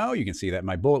 So now you can see that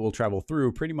my bullet will travel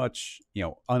through pretty much,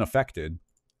 unaffected.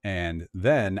 And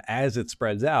then as it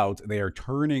spreads out, they are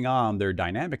turning on their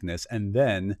dynamicness, and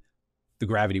then the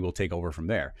gravity will take over from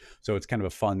there. So it's kind of a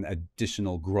fun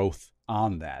additional growth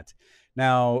on that.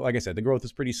 Now, like I said, the growth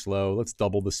is pretty slow. Let's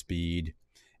double the speed.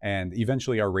 And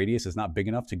eventually our radius is not big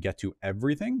enough to get to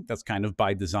everything. That's kind of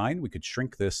by design. We could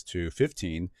shrink this to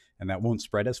 15 and that won't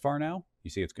spread as far now. You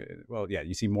see it's good. Well, yeah,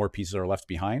 you see more pieces are left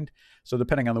behind. So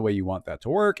depending on the way you want that to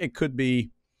work, it could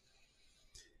be,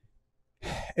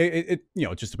 it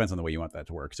just depends on the way you want that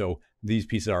to work. So these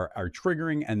pieces are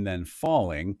triggering and then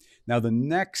falling. Now the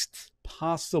next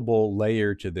possible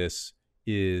layer to this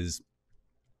is,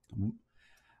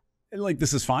 like,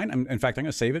 this is fine. In fact, I'm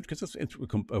going to save it because it's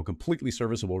a completely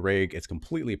serviceable rig. It's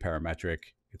completely parametric.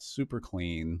 It's super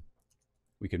clean.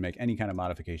 We can make any kind of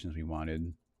modifications we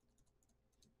wanted.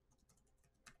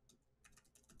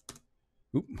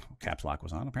 Oop, caps lock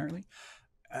was on apparently.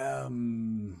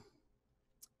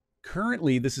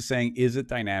 Currently, this is saying, is it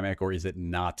dynamic or is it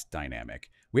not dynamic?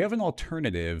 We have an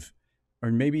alternative, or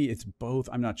maybe it's both.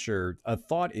 I'm not sure. A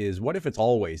thought is, what if it's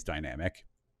always dynamic?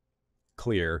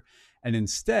 Clear. And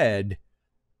instead,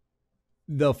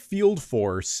 the field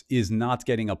force is not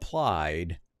getting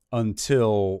applied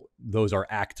until those are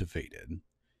activated.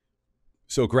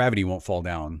 So gravity won't fall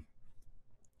down.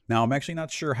 Now, I'm actually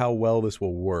not sure how well this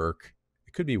will work.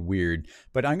 It could be weird,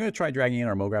 but I'm going to try dragging in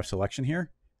our MoGraph selection here,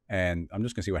 and I'm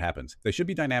just going to see what happens. They should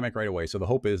be dynamic right away, so the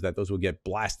hope is that those will get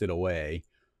blasted away.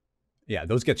 Yeah,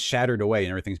 those get shattered away,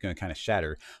 and everything's going to kind of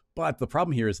shatter. But the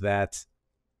problem here is that,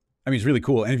 I mean, it's really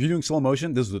cool. And if you're doing slow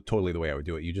motion, this is totally the way I would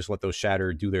do it. You just let those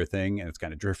shatter, do their thing, and it's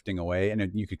kind of drifting away. And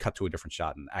then you could cut to a different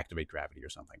shot and activate gravity or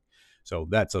something. So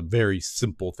that's a very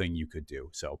simple thing you could do.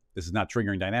 So this is not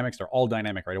triggering dynamics. They're all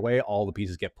dynamic right away. All the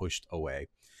pieces get pushed away.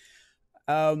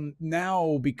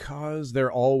 Now, because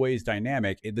they're always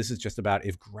dynamic, this is just about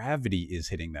if gravity is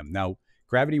hitting them. Now,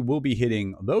 gravity will be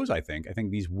hitting those, I think. I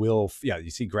think these will, yeah, you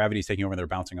see gravity's taking over and they're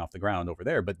bouncing off the ground over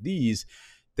there. But these,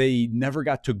 they never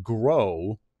got to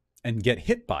grow and get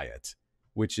hit by it,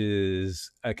 which is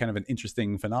a kind of an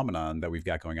interesting phenomenon that we've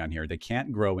got going on here. They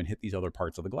can't grow and hit these other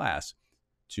parts of the glass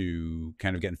to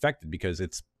kind of get infected because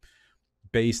it's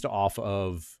based off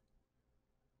of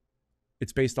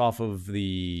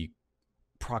the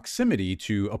proximity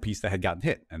to a piece that had gotten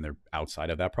hit, and they're outside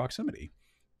of that proximity.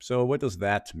 So what does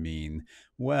that mean?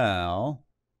 Well,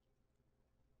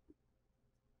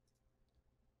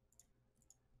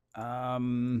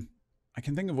 I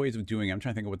can think of ways of doing it. I'm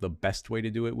trying to think of what the best way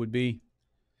to do it would be,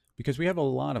 because we have a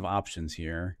lot of options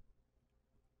here.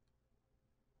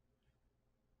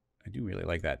 I do really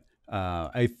like that.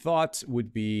 I thought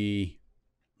would be,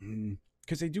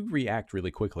 because they do react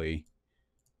really quickly.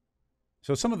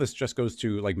 So some of this just goes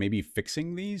to like maybe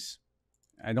fixing these.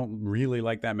 I don't really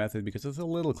like that method because it's a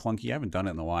little clunky. I haven't done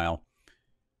it in a while.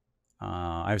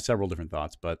 I have several different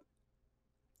thoughts, but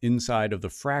inside of the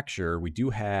fracture, we do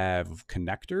have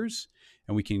connectors,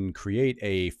 and we can create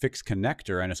a fixed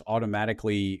connector, and it's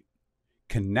automatically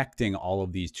connecting all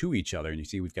of these to each other. And you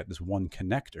see we've got this one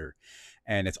connector,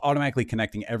 and it's automatically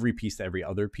connecting every piece to every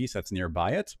other piece that's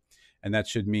nearby it. And that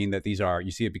should mean that these are, you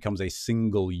see it becomes a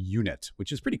single unit,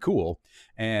 which is pretty cool.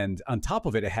 And on top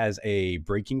of it, it has a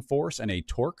braking force and a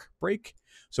torque brake.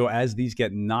 So as these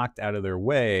get knocked out of their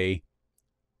way,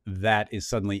 that is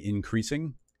suddenly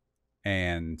increasing,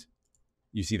 and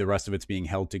you see the rest of it's being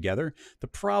held together. The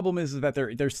problem is that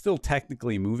they're still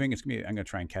technically moving. It's gonna be, I'm gonna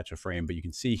try and catch a frame, but you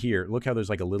can see here, look how there's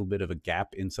like a little bit of a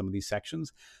gap in some of these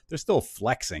sections. They're still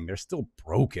flexing, they're still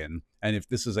broken. And if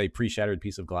this is a pre-shattered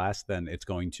piece of glass, then it's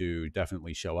going to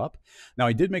definitely show up. Now,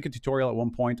 I did make a tutorial at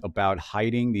one point about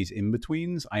hiding these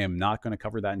in-betweens. I am not gonna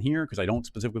cover that in here because I don't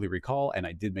specifically recall, and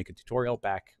I did make a tutorial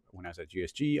back when I was at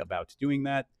GSG about doing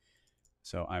that.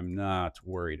 So I'm not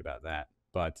worried about that.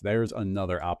 But there's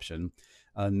another option.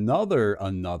 Another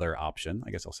option. I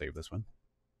guess I'll save this one.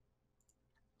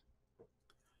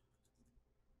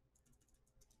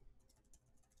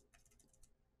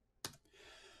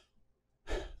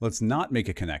 Let's not make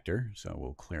a connector, so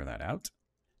we'll clear that out.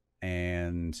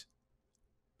 And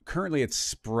currently it's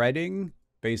spreading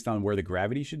based on where the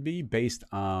gravity should be, based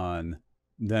on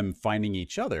them finding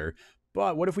each other.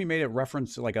 But what if we made it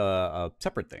reference like a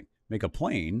separate thing? Make a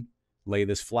plane, lay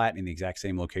this flat in the exact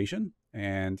same location,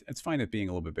 and it's fine it being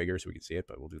a little bit bigger so we can see it,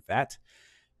 but we'll do that.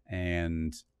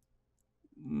 And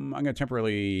I'm going to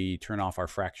temporarily turn off our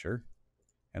fracture,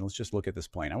 and let's just look at this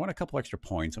plane. I want a couple extra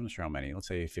points. I'm not sure how many. Let's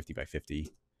say 50 by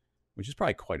 50, which is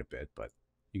probably quite a bit, but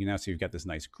you can now see we've got this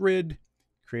nice grid,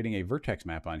 creating a vertex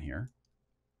map on here.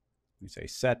 We say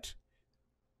set,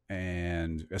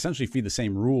 and essentially feed the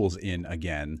same rules in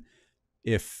again.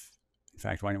 If, in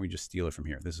fact, why don't we just steal it from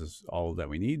here? This is all that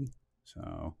we need.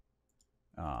 So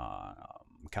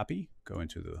copy, go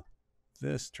into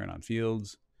this, turn on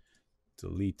fields,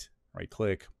 delete, right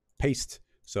click, paste.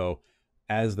 So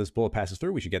as this bullet passes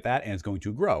through, we should get that, and it's going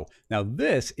to grow. Now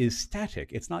this is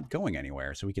static. It's not going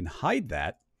anywhere. So we can hide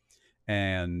that,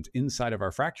 and inside of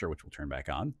our fracture, which we'll turn back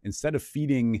on, instead of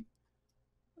feeding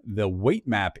the weight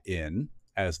map in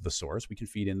as the source, we can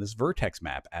feed in this vertex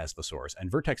map as the source,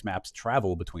 and vertex maps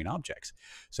travel between objects.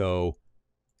 So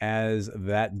as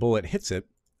that bullet hits it,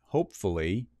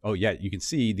 hopefully, oh yeah, you can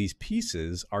see these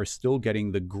pieces are still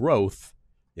getting the growth.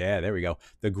 Yeah, there we go.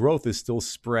 The growth is still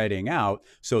spreading out,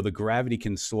 so the gravity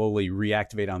can slowly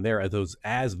reactivate on there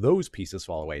as those pieces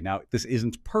fall away. Now, this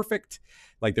isn't perfect.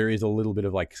 Like, there is a little bit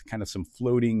of like kind of some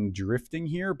floating drifting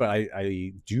here, but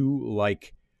I do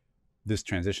like this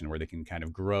transition where they can kind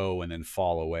of grow and then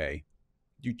fall away.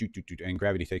 And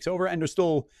gravity takes over, and it's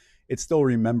still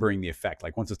remembering the effect.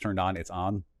 Like, once it's turned on, it's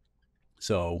on.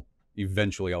 So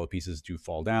eventually all the pieces do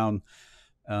fall down.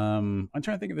 I'm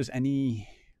trying to think if there's any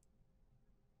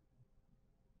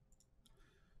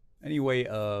way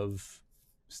of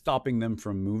stopping them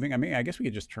from moving. I mean, I guess we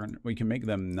could just we can make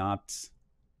them not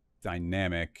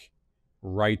dynamic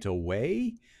right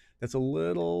away. That's a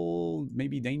little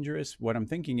maybe dangerous. What I'm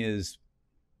thinking is,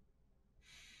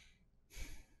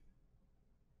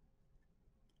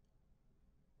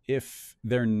 if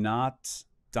they're not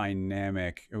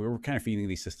dynamic, we're kind of feeding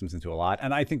these systems into a lot.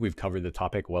 And I think we've covered the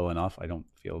topic well enough. I don't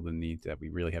feel the need that we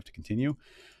really have to continue.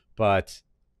 But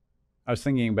I was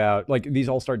thinking about, like, these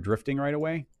all start drifting right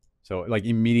away. So like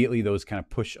immediately those kind of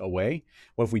push away.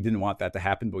 What if we didn't want that to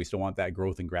happen, but we still want that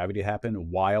growth and gravity to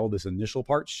happen while this initial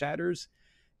part shatters?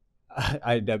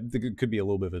 I think it could be a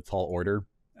little bit of a tall order.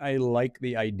 I like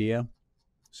the idea,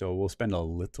 so we'll spend a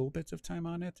little bit of time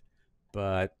on it,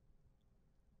 but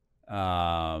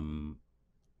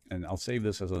and I'll save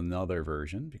this as another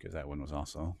version because that one was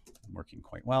also working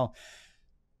quite well.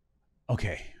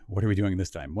 Okay, what are we doing this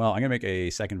time? Well, I'm gonna make a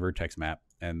second vertex map,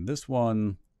 and this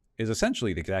one is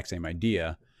essentially the exact same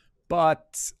idea,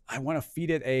 but I want to feed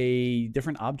it a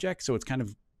different object, so it's kind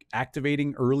of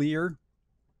activating earlier.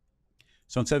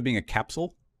 So instead of being a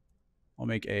capsule, I'll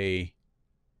make a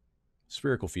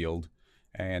spherical field,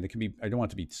 and it can be, I don't want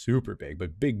it to be super big,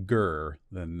 but bigger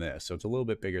than this. So it's a little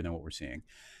bit bigger than what we're seeing.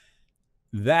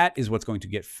 that is what's going to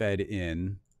get fed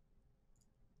in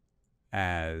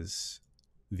as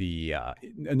the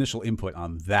initial input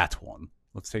on that one.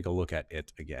 Let's take a look at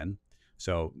it again.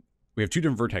 So we have two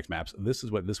different vertex maps. This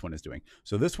is what this one is doing.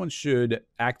 So this one should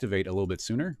activate a little bit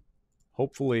sooner.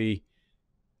 Hopefully,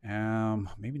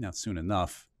 maybe not soon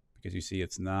enough, because you see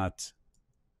it's not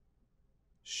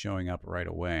showing up right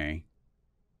away.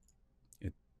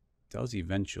 It does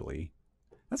eventually.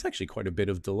 That's actually quite a bit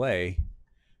of delay.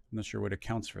 I'm not sure what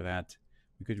accounts for that.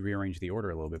 We could rearrange the order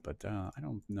a little bit, but I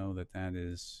don't know that that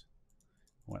is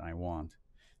what I want.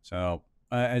 So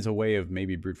as a way of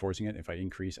maybe brute forcing it, if I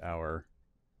increase our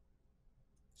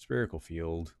spherical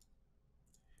field,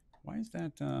 why is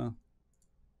that?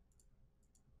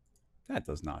 That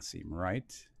does not seem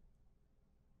right.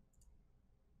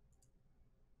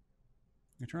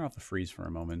 I'm going to turn off the freeze for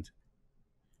a moment.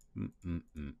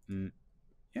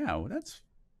 Yeah, well, that's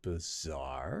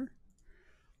bizarre.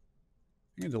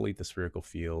 I'm going to delete the spherical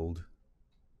field.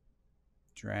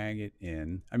 Drag it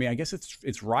in. I mean, I guess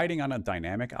it's riding on a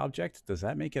dynamic object. Does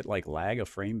that make it like lag a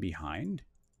frame behind?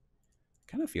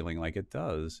 Kind of feeling like it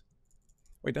does.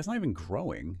 Wait, that's not even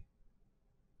growing.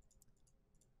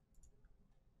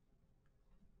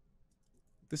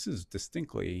 This is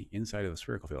distinctly inside of the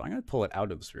spherical field. I'm going to pull it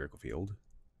out of the spherical field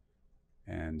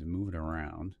and move it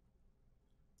around.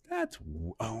 That's,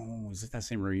 oh, is it that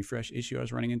same refresh issue I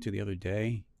was running into the other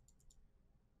day?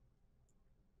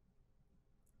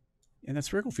 And that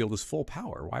spherical field is full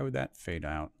power. Why would that fade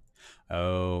out?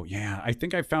 Oh, yeah. I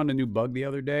think I found a new bug the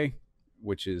other day,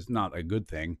 which is not a good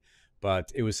thing.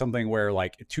 But it was something where,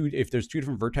 like, if there's two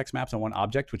different vertex maps on one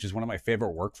object, which is one of my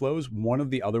favorite workflows, one of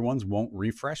the other ones won't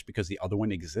refresh because the other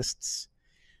one exists.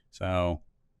 So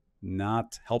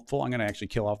not helpful. I'm going to actually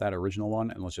kill off that original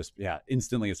one, and let's just, yeah,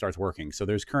 instantly it starts working. So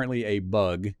there's currently a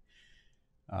bug.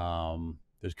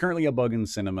 There's currently a bug in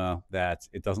Cinema that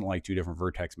it doesn't like two different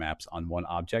vertex maps on one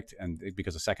object, and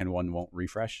because the second one won't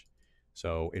refresh.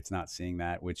 So it's not seeing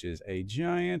that, which is a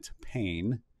giant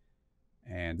pain.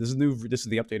 And this is new. This is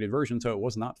the updated version, so it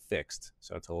was not fixed.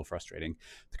 So it's a little frustrating.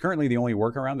 Currently, the only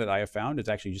workaround that I have found is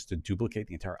actually just to duplicate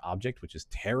the entire object, which is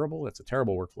terrible. That's a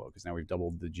terrible workflow because now we've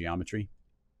doubled the geometry.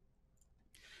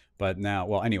 But now,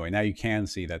 well, anyway, now you can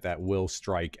see that that will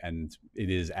strike and it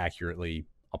is accurately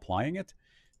applying it,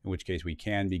 in which case we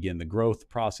can begin the growth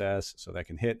process. So that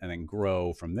can hit and then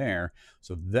grow from there.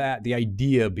 So that the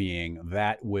idea being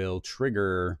that will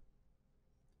trigger...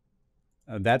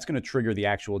 that's going to trigger the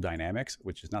actual dynamics,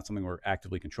 which is not something we're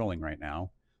actively controlling right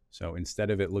now. So instead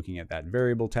of it looking at that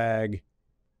variable tag,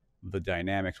 the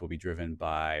dynamics will be driven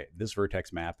by this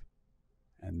vertex map.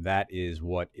 And that is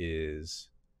what is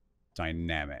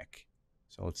dynamic.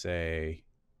 So let's say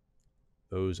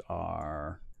those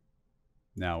are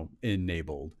now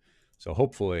enabled. So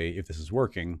hopefully, if this is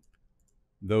working,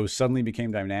 those suddenly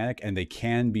became dynamic and they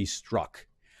can be struck.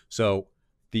 So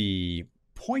the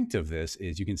point of this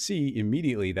is you can see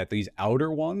immediately that these outer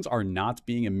ones are not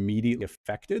being immediately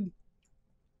affected,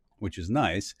 which is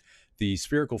nice. The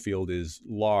spherical field is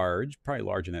large, probably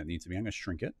larger than it needs to be. I'm going to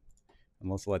shrink it,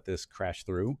 and let's let this crash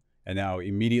through. And now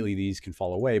immediately these can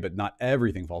fall away, but not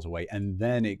everything falls away, and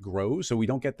then it grows. So we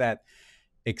don't get that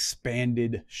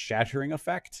expanded shattering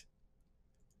effect,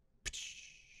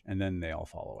 and then they all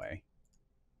fall away.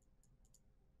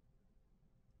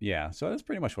 Yeah, so that's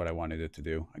pretty much what I wanted it to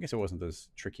do. I guess it wasn't as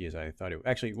tricky as I thought it would.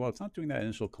 Actually, well, it's not doing that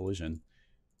initial collision.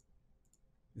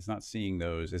 It's not seeing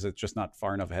those. Is it just not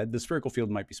far enough ahead? The spherical field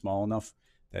might be small enough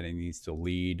that it needs to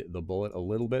lead the bullet a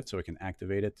little bit so it can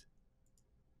activate it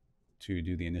to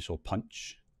do the initial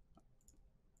punch.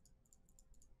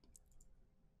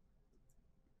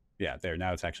 Yeah, there,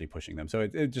 now it's actually pushing them. So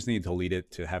it just needed to lead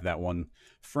it to have that one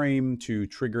frame to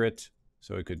trigger it,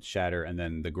 so it could shatter, and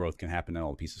then the growth can happen and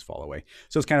all the pieces fall away.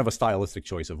 So it's kind of a stylistic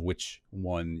choice of which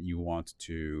one you want it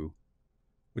to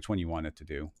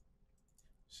do.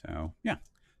 So yeah,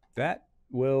 that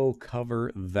will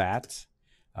cover that.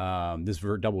 This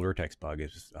double vertex bug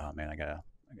is, oh man, I gotta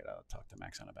talk to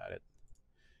Maxon about it.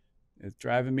 It's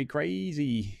driving me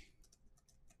crazy.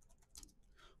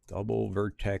 Double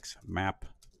vertex map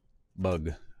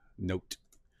bug note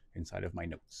inside of my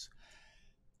notes.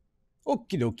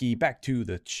 Okie dokie, back to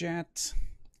the chat.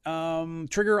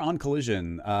 Trigger on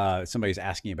collision. Somebody's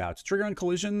asking about trigger on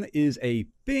collision is a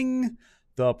thing.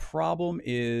 The problem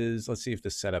is, let's see if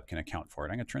the setup can account for it.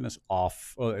 I'm going to turn this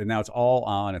off. Oh, now it's all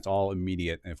on. It's all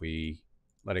immediate. And if we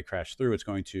let it crash through, it's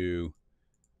going to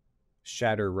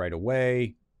shatter right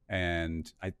away.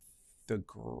 And the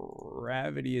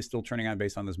gravity is still turning on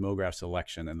based on this MoGraph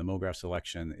selection. And the MoGraph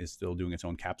selection is still doing its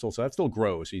own capsule. So that still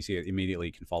grows. So you see it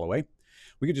immediately can fall away.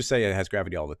 We could just say it has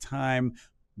gravity all the time.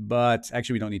 But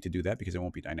actually, we don't need to do that because it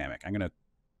won't be dynamic. I'm going to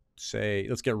say,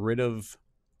 let's get rid of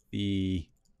the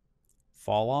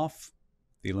fall off,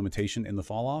 the limitation in the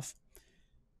fall off.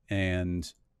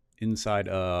 And inside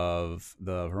of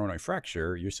the Voronoi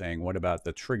fracture, you're saying, what about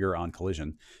the trigger on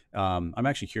collision? I'm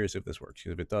actually curious if this works,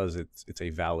 because if it does, it's a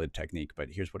valid technique. But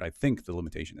here's what I think the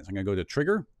limitation is. I'm going to go to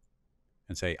trigger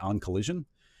and say on collision.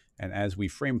 And as we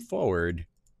frame forward,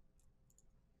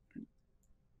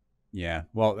 yeah,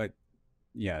 well,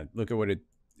 yeah, look at what it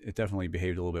definitely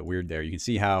behaved a little bit weird there. You can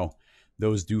see how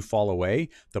those do fall away.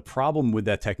 The problem with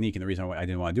that technique, and the reason why I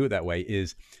didn't want to do it that way,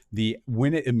 is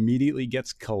when it immediately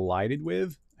gets collided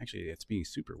with, actually it's being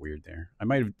super weird there.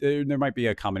 There might be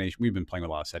a combination. We've been playing with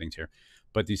a lot of settings here,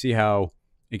 but do you see how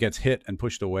it gets hit and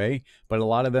pushed away? But a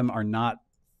lot of them are not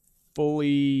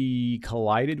fully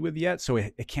collided with yet, so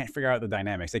it can't figure out the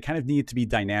dynamics. They kind of need to be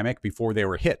dynamic before they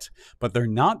were hit, but they're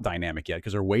not dynamic yet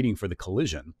because they're waiting for the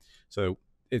collision. So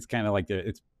it's kind of like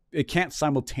it can't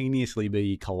simultaneously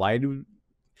be collided.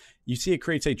 You see it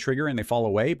creates a trigger and they fall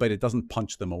away, but it doesn't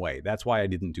punch them away. That's why I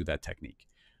didn't do that technique.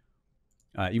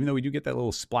 Even though we do get that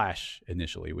little splash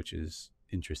initially, which is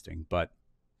interesting, but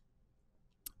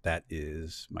that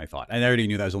is my thought. And I already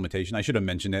knew that was a limitation. I should have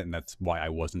mentioned it, and that's why I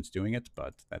wasn't doing it,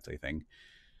 but that's a thing.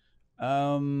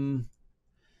 I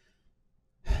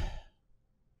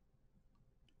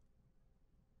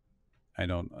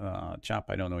don't, Chop,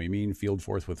 I don't know what you mean. Field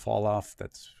force with fall off.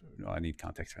 I need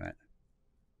context for that.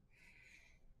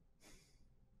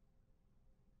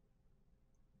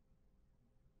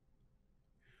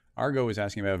 Argo is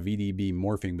asking about VDB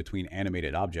morphing between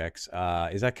animated objects.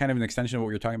 Is that kind of an extension of what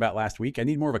we were talking about last week? I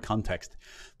need more of a context.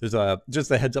 There's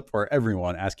just a heads up for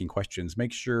everyone asking questions.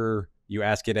 Make sure you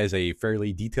ask it as a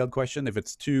fairly detailed question. If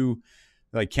it's too,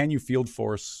 like, can you field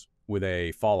force with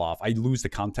a fall off? I lose the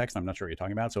context. I'm not sure what you're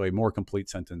talking about. So a more complete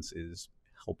sentence is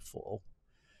helpful.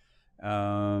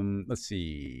 Let's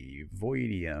see.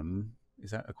 Voidium. Is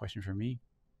that a question for me?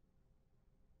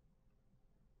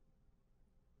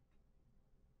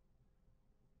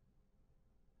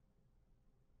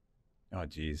 Oh,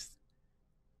 geez.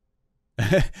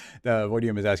 The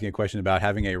Voidium is asking a question about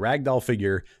having a ragdoll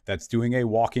figure that's doing a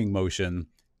walking motion,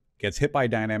 gets hit by a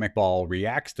dynamic ball,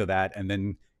 reacts to that, and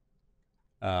then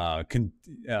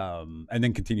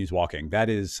continues walking. That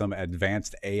is some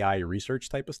advanced AI research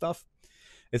type of stuff.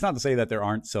 It's not to say that there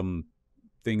aren't some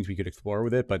things we could explore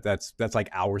with it, but that's like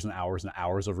hours and hours and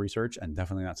hours of research, and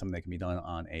definitely not something that can be done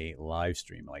on a live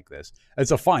stream like this.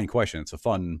 It's a fine question. It's a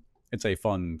fun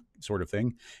sort of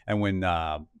thing. And when,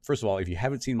 first of all, if you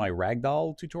haven't seen my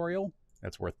ragdoll tutorial,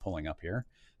 that's worth pulling up here.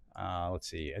 Let's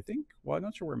see. I'm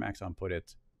not sure where Maxon put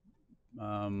it.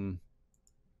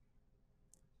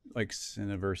 Like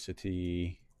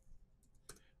Cineversity,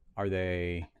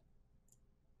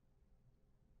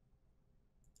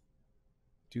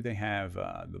 do they have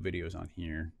the videos on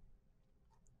here?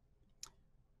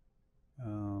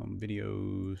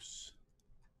 Videos.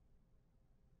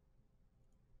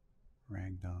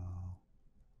 Ragdoll.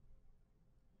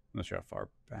 I'm not sure how far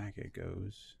back it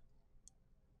goes.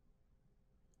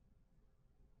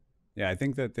 Yeah, I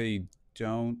think that they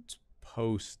don't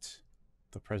post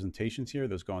the presentations here.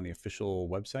 Those go on the official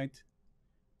website,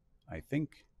 I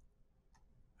think.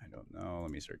 I don't know.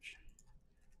 Let me search.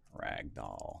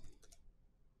 Ragdoll.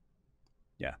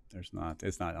 Yeah, it's not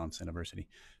on Cineversity.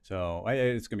 So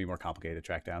it's going to be more complicated to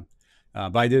track down.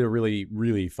 But I did a really,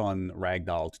 really fun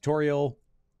ragdoll tutorial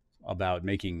about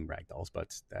making ragdolls,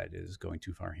 but that is going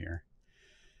too far here.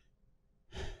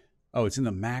 Oh, it's in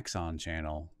the Maxon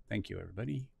channel. Thank you,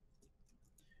 everybody.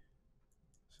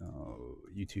 So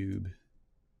YouTube,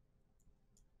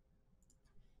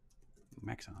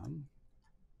 Maxon.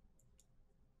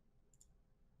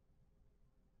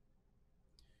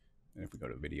 And if we go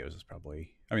to videos, it's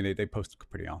probably, I mean, they post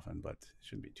pretty often, but it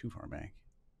shouldn't be too far back.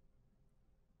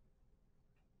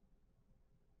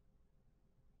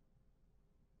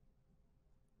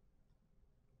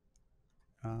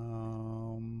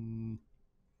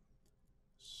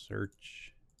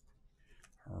 Search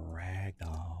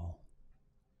ragdoll.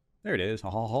 There it is.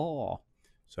 So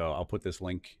I'll put this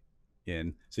link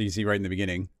in. So you see right in the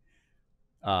beginning,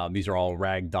 these are all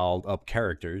ragdolled up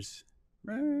characters.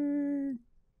 And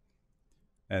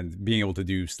being able to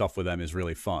do stuff with them is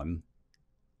really fun.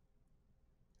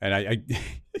 And I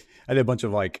I did a bunch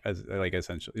of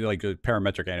essentially like a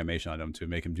parametric animation on them to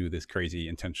make him do this crazy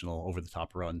intentional over the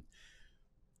top run.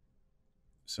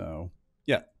 So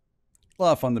yeah, a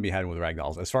lot of fun to be had with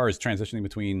ragdolls. As far as transitioning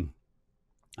between,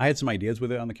 I had some ideas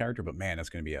with it on the character, but man, that's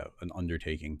going to be an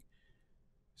undertaking.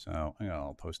 So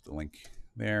I'll post the link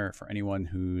there for anyone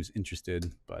who's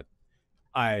interested. But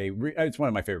It's one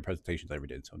of my favorite presentations I ever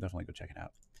did, so definitely go check it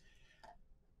out.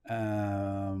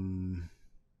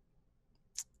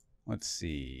 Let's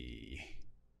see.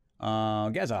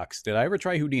 Gazox, did I ever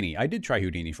try Houdini? I did try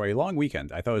Houdini for a long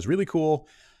weekend. I thought it was really cool.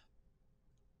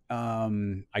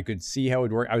 I could see how it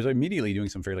would work. I was immediately doing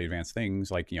some fairly advanced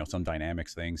things, like, some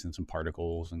dynamics things and some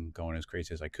particles and going as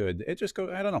crazy as I could. It just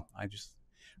I don't know.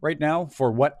 Right now,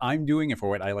 for what I'm doing and for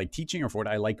what I like teaching or for what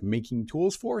I like making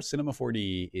tools for, Cinema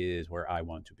 4D is where I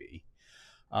want to be.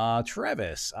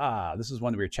 Travis, this is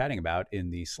one that we were chatting about in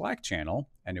the Slack channel,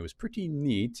 and it was pretty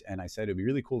neat, and I said it'd be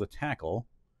really cool to tackle.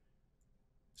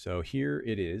 So here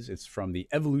it is. It's from The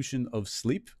Evolution of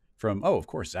Sleep from, of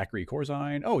course, Zachary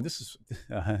Corzine. Oh, this is,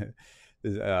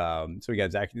 so we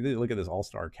got Zachary, look at this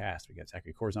all-star cast. We got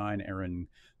Zachary Corzine, Aaron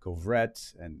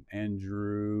Covret, and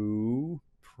Andrew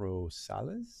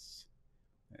Prosales,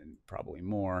 and probably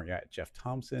more. Yeah, Jeff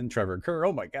Thompson, Trevor Kerr.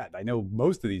 Oh my God, I know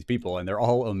most of these people, and they're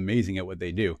all amazing at what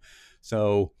they do.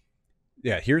 So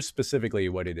yeah, here's specifically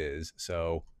what it is.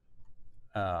 So,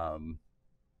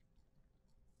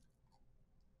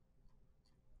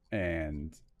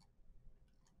 and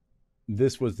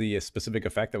this was the specific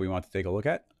effect that we want to take a look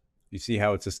at. You see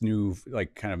how it's this new,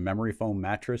 like, kind of memory foam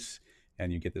mattress,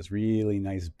 and you get this really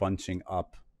nice bunching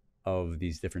up of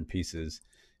these different pieces.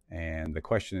 And the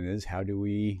question is, how do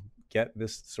we get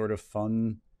this sort of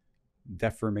fun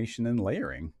deformation and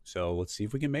layering? So let's see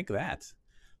if we can make that.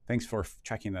 Thanks for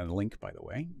tracking that link, by the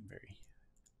way. Very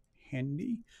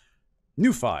handy.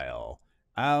 New file.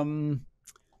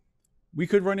 We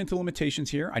could run into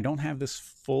limitations here. I don't have this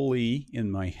fully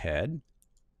in my head,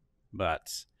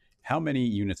 but how many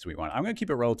units do we want? I'm going to keep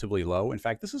it relatively low. In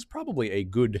fact, this is probably a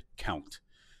good count.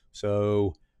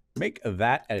 So make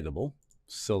that editable,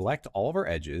 select all of our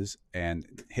edges, and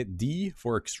hit D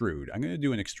for extrude. I'm going to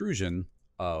do an extrusion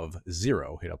of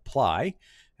 0. Hit apply,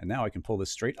 and now I can pull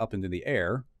this straight up into the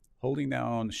air. Holding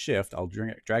down shift, I'll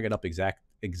drag it up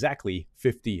exactly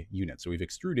 50 units. So we've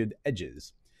extruded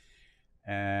edges.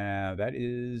 That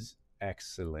is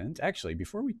excellent. Actually,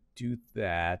 before we do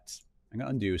that, I'm going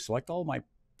to undo, select all my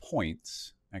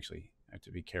points. Actually, I have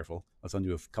to be careful. Let's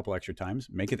undo a couple extra times.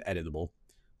 Make it editable.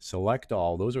 Select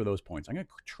all. Those are those points. I'm going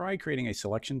to try creating a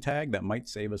selection tag that might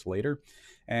save us later.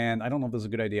 And I don't know if this is a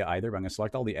good idea either, but I'm going to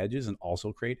select all the edges and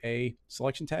also create a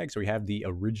selection tag so we have the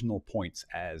original points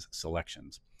as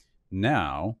selections.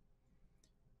 Now,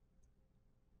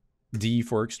 D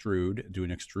for extrude, do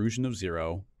an extrusion of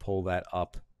 0, pull that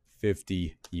up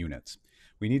 50 units.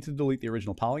 We need to delete the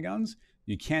original polygons.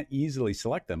 You can't easily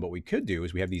select them. What we could do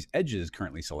is we have these edges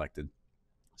currently selected.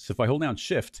 So if I hold down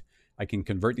shift, I can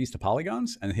convert these to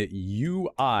polygons and hit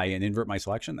UI and invert my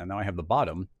selection. And now I have the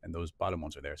bottom, and those bottom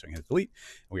ones are there. So I can hit delete,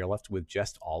 and we are left with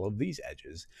just all of these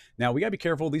edges. Now we gotta be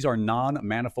careful. These are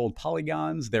non-manifold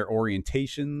polygons. Their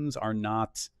orientations are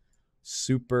not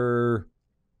super,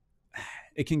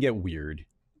 it can get weird,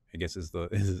 I guess is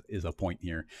a point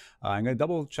here. I'm going to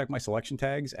double check my selection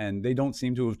tags, and they don't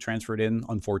seem to have transferred in.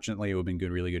 Unfortunately, it would have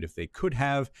been really good if they could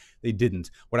have. They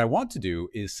didn't. What I want to do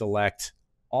is select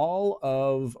all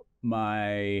of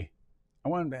my, I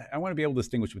want to be able to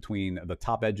distinguish between the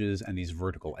top edges and these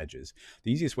vertical edges.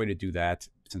 The easiest way to do that,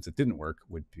 since it didn't work,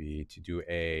 would be to do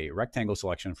a rectangle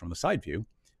selection from the side view,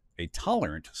 a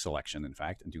tolerant selection, in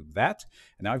fact, and do that.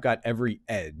 And now I've got every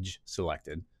edge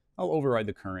selected. I'll override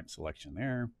the current selection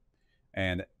there.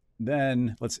 And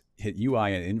then let's hit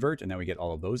UI and invert, and now we get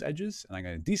all of those edges. And I'm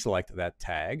going to deselect that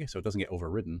tag so it doesn't get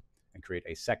overridden and create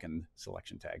a second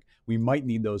selection tag. We might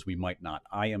need those, we might not.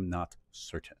 I am not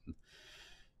certain.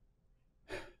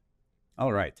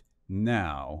 All right,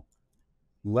 now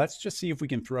let's just see if we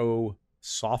can throw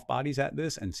soft bodies at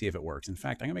this and see if it works. In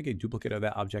fact, I'm gonna make a duplicate of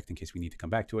that object in case we need to come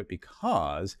back to it,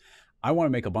 because I want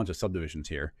to make a bunch of subdivisions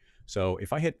here. So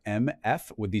if I hit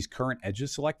MF with these current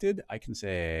edges selected, I can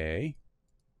say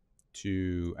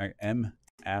to MF,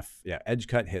 yeah, edge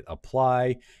cut, hit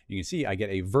apply. You can see I get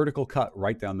a vertical cut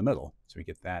right down the middle. So we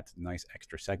get that nice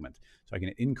extra segment. So I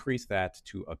can increase that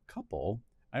to a couple.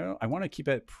 I want to keep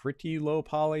it pretty low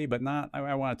poly, but not,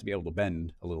 I want it to be able to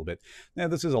bend a little bit. Now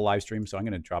this is a live stream, so I'm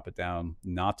going to drop it down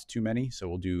not too many. So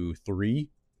we'll do 3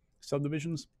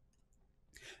 subdivisions.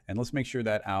 And let's make sure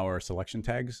that our selection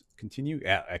tags continue.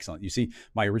 Yeah, excellent. You see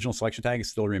my original selection tag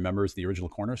still remembers the original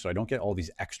corner, so I don't get all these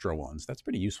extra ones. That's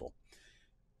pretty useful.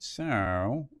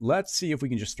 So let's see if we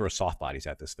can just throw soft bodies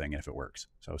at this thing and if it works.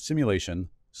 So simulation,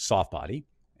 soft body,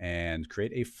 and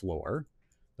create a floor.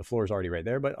 The floor is already right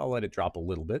there, but I'll let it drop a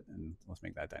little bit, and let's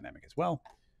make that dynamic as well.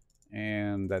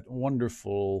 And that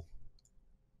wonderful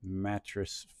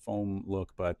mattress foam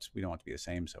look, but we don't want it to be the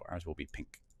same, so ours will be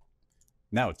pink.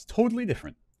 Now it's totally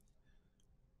different.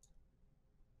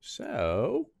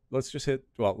 So let's just hit,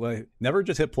 well, never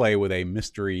just hit play with a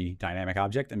mystery dynamic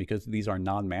object. And because these are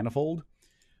non-manifold,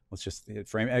 let's just hit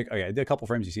frame. Okay, I did a couple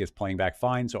frames. You see it's playing back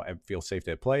fine, so I feel safe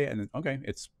to hit play. And then, okay,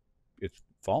 it's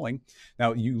falling.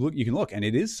 Now you can look, and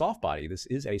it is soft body. This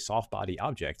is a soft body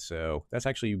object, so that's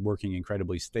actually working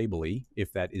incredibly stably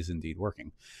if that is indeed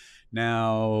working.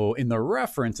 Now in the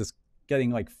reference, it's getting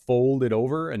like folded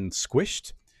over and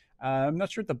squished. I'm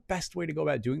not sure what the best way to go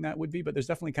about doing that would be, but there's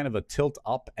definitely kind of a tilt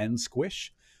up and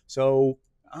squish. So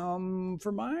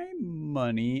for my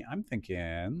money, I'm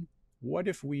thinking, what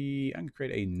if I'm going to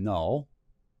create a null,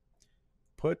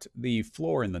 put the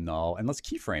floor in the null, and let's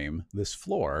keyframe this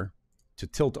floor to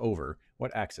tilt over.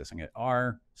 What axis? I'm going to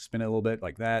R, spin it a little bit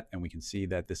like that, and we can see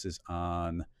that this is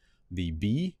on the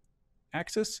B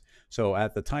axis. So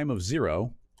at the time of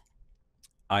 0,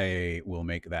 I will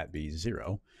make that be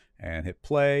 0 and hit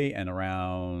play, and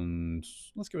around,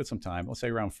 let's give it some time, let's say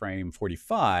around frame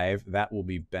 45, that will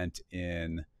be bent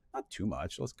in, not too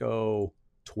much, let's go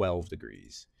 12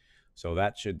 degrees. So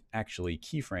that should actually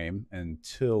keyframe and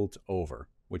tilt over,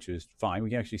 which is fine. We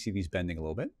can actually see these bending a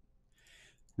little bit.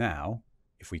 Now,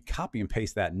 if we copy and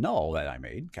paste that null that I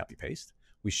made, copy paste,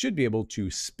 we should be able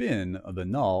to spin the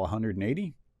null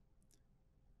 180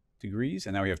 degrees,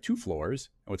 and now we have 2 floors.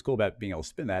 And what's cool about being able to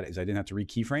spin that is I didn't have to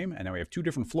re-keyframe, and now we have 2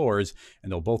 different floors,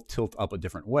 and they'll both tilt up a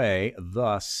different way,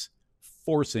 thus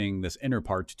forcing this inner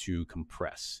part to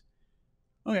compress.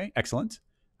 Okay, excellent.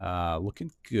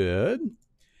 Looking good.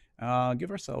 Give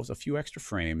ourselves a few extra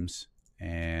frames,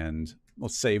 and we'll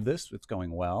save this. It's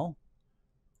going well.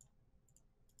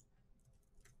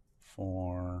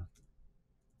 I'm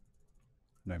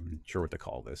not even sure what to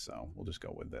call this, so we'll just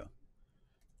go with the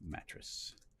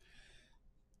mattress.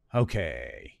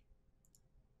 Okay,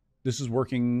 this is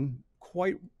working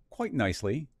quite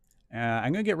nicely.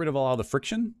 I'm going to get rid of a lot of the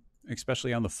friction,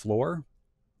 especially on the floor,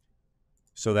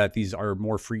 so that these are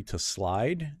more free to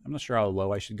slide. I'm not sure how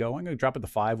low I should go. I'm going to drop it to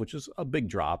 5, which is a big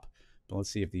drop, but let's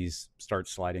see if these start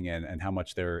sliding in and how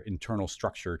much their internal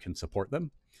structure can support them.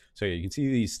 So you can see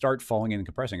these start falling in and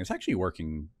compressing. It's actually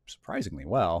working surprisingly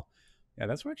well. Yeah,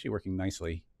 that's actually working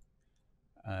nicely.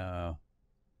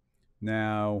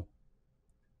 Now,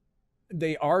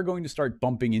 they are going to start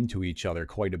bumping into each other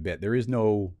quite a bit. There is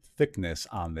no thickness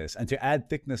on this. And to add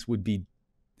thickness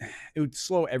it would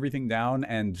slow everything down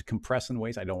and compress in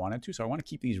ways I don't want it to. So I want to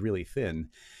keep these really thin.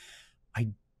 I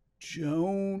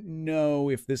don't know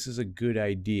if this is a good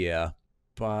idea,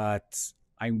 but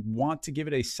I want to give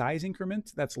it a size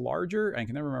increment that's larger. I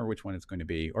can never remember which one it's going to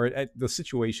be, or at the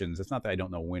situations. It's not that I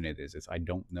don't know when it is. It's I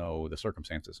don't know the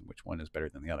circumstances in which one is better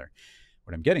than the other.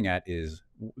 What I'm getting at is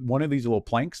one of these little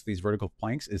planks, these vertical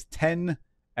planks, is 10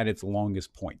 at its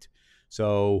longest point.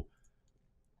 So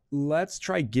let's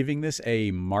try giving this a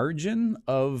margin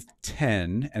of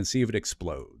 10 and see if it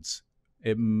explodes.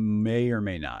 It may or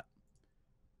may not.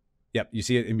 Yep, you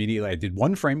see it immediately. I did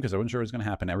 1 frame because I wasn't sure what was going to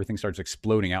happen. Everything starts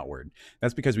exploding outward.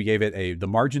 That's because we gave it the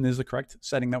margin is the correct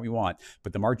setting that we want,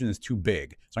 but the margin is too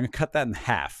big. So I'm going to cut that in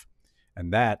half.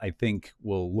 And that, I think,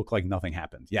 will look like nothing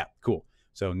happened. Yeah, cool.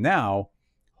 So now,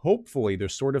 hopefully,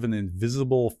 there's sort of an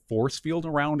invisible force field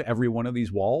around every one of these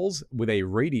walls with a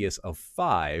radius of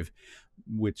 5,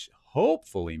 which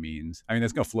hopefully means, I mean,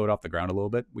 it's going to float off the ground a little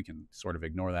bit. We can sort of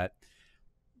ignore that.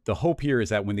 The hope here is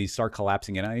that when these start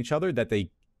collapsing in on each other, that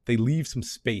they leave some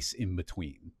space in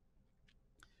between.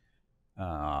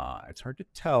 It's hard to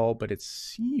tell, but it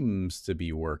seems to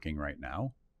be working right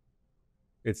now.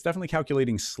 It's definitely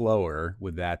calculating slower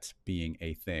with that being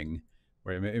a thing.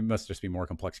 Where it must just be more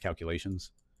complex calculations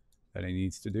that it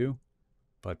needs to do.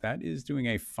 But that is doing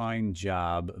a fine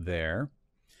job there.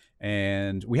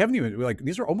 And we haven't even, like,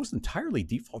 these are almost entirely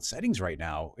default settings right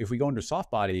now. If we go under soft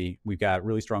body, we've got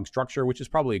really strong structure, which is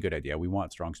probably a good idea. We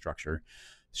want strong structure.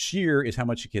 Shear is how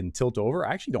much it can tilt over.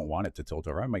 I actually don't want it to tilt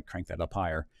over. I might crank that up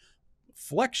higher.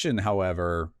 Flexion,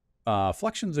 however,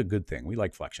 flexion's a good thing. We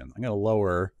like flexion. I'm going to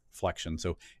lower flexion,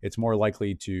 so it's more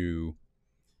likely to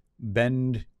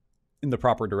bend in the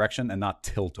proper direction and not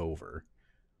tilt over.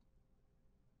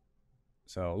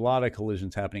 So a lot of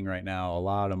collisions happening right now, a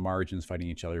lot of margins fighting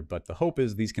each other, but the hope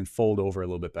is these can fold over a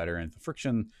little bit better and the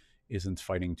friction isn't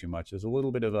fighting too much. There's a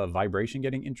little bit of a vibration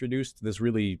getting introduced. This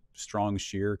really strong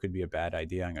shear could be a bad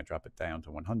idea. I'm going to drop it down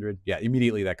to 100. Yeah,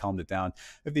 immediately that calmed it down.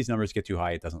 If these numbers get too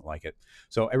high, it doesn't like it.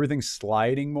 So everything's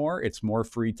sliding more. It's more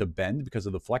free to bend because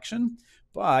of the flexion,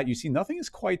 but you see nothing is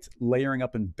quite layering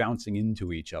up and bouncing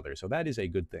into each other. So that is a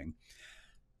good thing.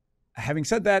 Having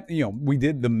said that, you know, we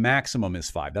did the maximum is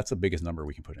 5. That's the biggest number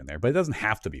we can put in there, but it doesn't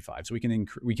have to be 5. So we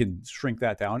can shrink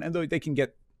that down, and they can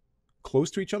get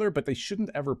close to each other, but they shouldn't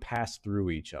ever pass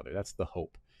through each other. That's the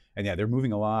hope. And yeah, they're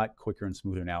moving a lot quicker and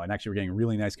smoother now. And actually, we're getting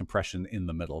really nice compression in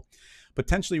the middle.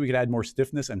 Potentially, we could add more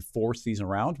stiffness and force these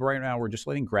around. But right now, we're just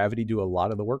letting gravity do a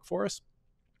lot of the work for us.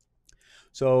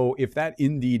 So if that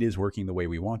indeed is working the way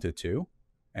we want it to,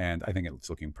 and I think it's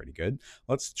looking pretty good,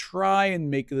 let's try and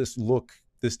make this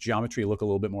geometry look a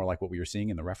little bit more like what we were seeing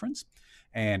in the reference.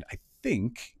 And I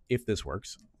think if this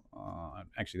works,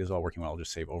 actually this is all working well, I'll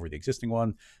just save over the existing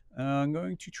one. I'm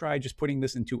going to try just putting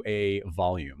this into a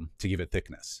volume to give it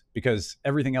thickness, because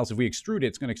everything else, if we extrude it,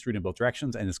 it's going to extrude in both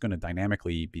directions and it's going to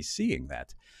dynamically be seeing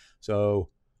that. So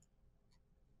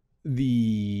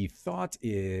the thought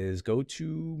is go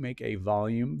to make a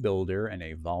volume builder and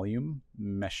a volume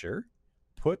mesher,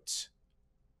 put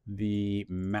the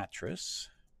mattress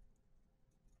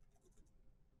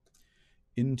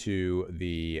into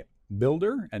the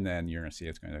builder, and then you're going to see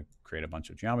it's going to create a bunch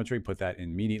of geometry. Put that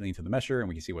immediately into the mesher, and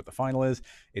we can see what the final is.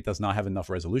 It does not have enough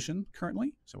resolution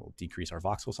currently, so we'll decrease our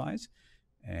voxel size.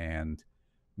 And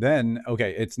then,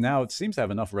 okay, it seems to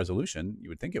have enough resolution. You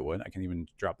would think it would. I can even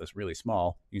drop this really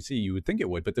small. You can see you would think it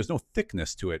would, but there's no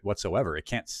thickness to it whatsoever. It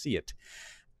can't see it.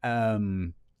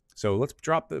 So let's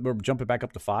jump it back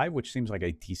up to 5, which seems like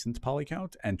a decent poly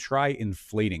count, and try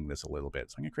inflating this a little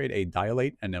bit. So I'm going to create a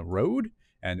dilate and erode,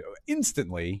 and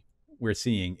instantly we're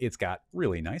seeing it's got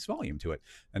really nice volume to it.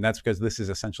 And that's because this is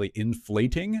essentially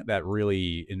inflating that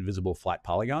really invisible flat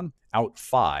polygon out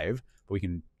 5, but we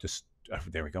can just,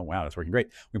 there we go. Wow, that's working great.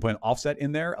 We put an offset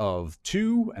in there of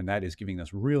 2, and that is giving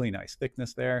us really nice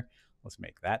thickness there. Let's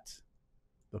make that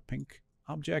the pink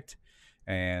object.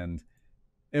 And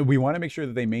we want to make sure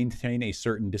that they maintain a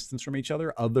certain distance from each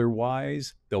other.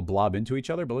 Otherwise, they'll blob into each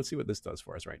other. But let's see what this does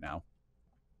for us right now.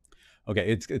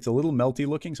 Okay, it's a little melty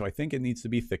looking, so I think it needs to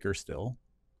be thicker still.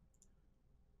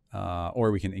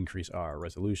 Or we can increase our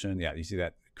resolution. Yeah, you see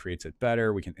that creates it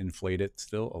better. We can inflate it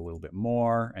still a little bit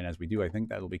more. And as we do, I think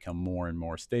that'll become more and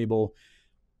more stable.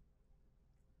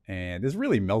 And it's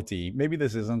really melty. Maybe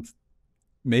this isn't,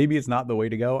 maybe it's not the way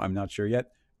to go. I'm not sure yet.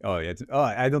 Oh, yeah,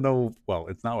 I don't know. Well,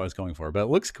 it's not what I was going for, but it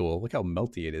looks cool. Look how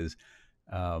melty it is.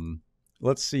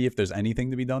 Let's see if there's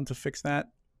anything to be done to fix that,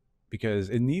 because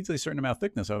it needs a certain amount of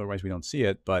thickness. Otherwise, we don't see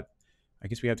it. But I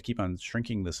guess we have to keep on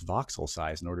shrinking this voxel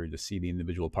size in order to see the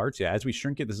individual parts. Yeah, as we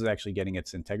shrink it, this is actually getting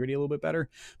its integrity a little bit better,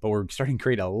 but we're starting to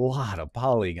create a lot of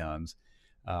polygons.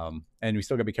 And we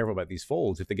still got to be careful about these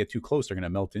folds. If they get too close, they're going to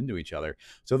melt into each other.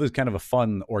 So this is kind of a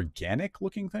fun, organic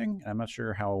looking thing. I'm not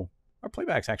sure how, our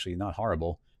playback's actually not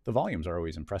horrible. The volumes are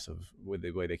always impressive with the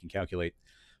way they can calculate,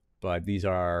 but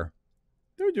they're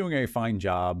doing a fine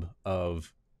job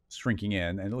of shrinking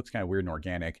in, and it looks kind of weird and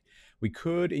organic. We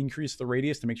could increase the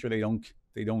radius to make sure they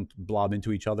don't blob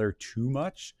into each other too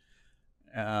much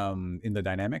in the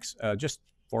dynamics. Just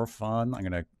for fun, I'm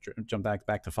going to jump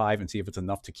back to 5 and see if it's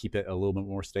enough to keep it a little bit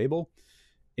more stable.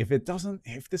 If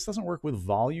this doesn't work with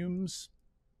volumes,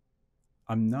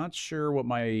 I'm not sure what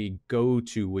my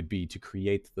go-to would be to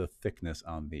create the thickness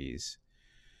on these.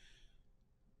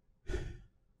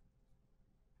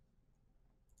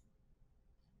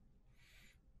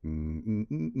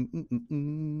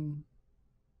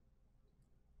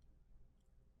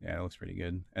 Yeah, it looks pretty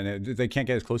good. And they can't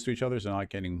get as close to each other, so they're not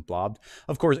getting blobbed.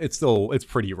 Of course, it's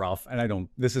pretty rough, and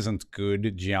this isn't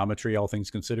good geometry, all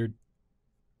things considered.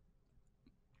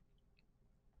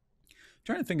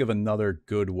 Trying to think of another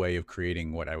good way of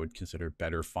creating what I would consider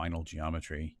better final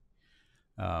geometry.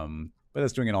 But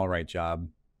that's doing an all right job.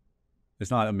 It's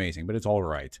not amazing, but it's all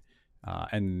right.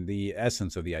 And the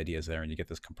essence of the idea is there, and you get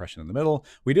this compression in the middle.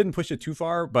 We didn't push it too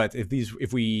far, but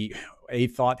a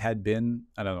thought had been,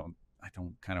 I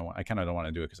kind of don't want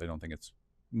to do it because I don't think it's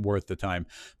worth the time.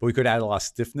 But we could add a lot of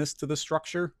stiffness to the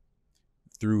structure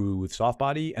through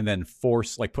Softbody, and then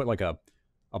put like a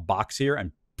box here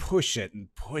and push it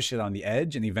on the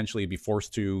edge, and eventually be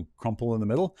forced to crumple in the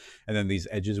middle, and then these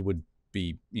edges would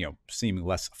be, seem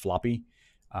less floppy.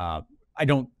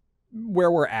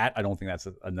 Where we're at, I don't think that's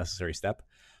a necessary step.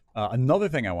 Another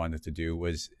thing I wanted to do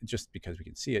was, just because we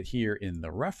can see it here in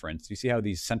the reference, you see how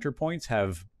these center points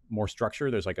have more structure?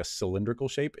 There's like a cylindrical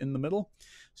shape in the middle.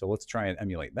 So let's try and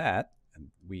emulate that.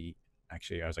 And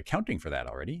I was accounting for that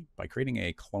already by creating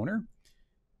a cloner,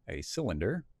 a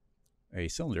cylinder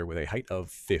with a height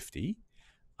of 50.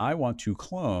 I want to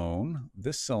clone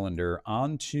this cylinder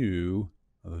onto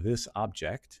this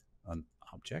object, an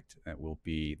object that will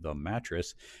be the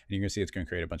mattress. And you're gonna see it's gonna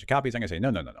create a bunch of copies. I'm gonna say,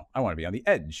 no. I wanna be on the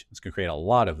edge. It's gonna create a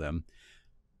lot of them.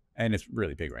 And it's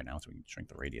really big right now, so we can shrink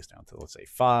the radius down to, let's say,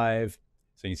 5.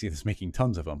 So you can see this making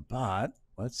tons of them. But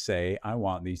let's say I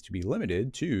want these to be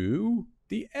limited to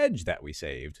the edge that we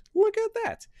saved. Look look at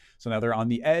that. So now they're on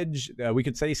the edge. We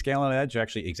could say scale on edge,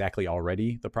 actually exactly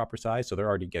already the proper size. So they're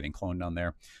already getting cloned on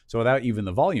there. So without even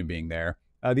the volume being there,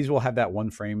 these will have that 1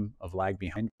 frame of lag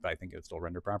behind, but I think it'll still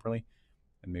render properly.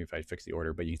 And maybe if I fix the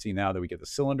order, but you can see now that we get the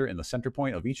cylinder in the center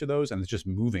point of each of those, and it's just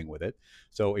moving with it.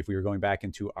 So if we were going back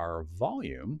into our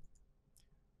volume,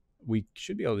 we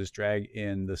should be able to just drag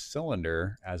in the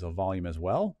cylinder as a volume as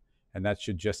well. And that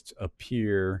should just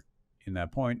appear in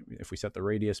that point. If we set the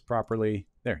radius properly,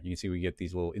 there, you can see we get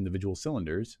these little individual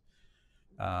cylinders.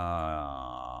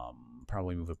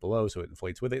 Probably move it below so it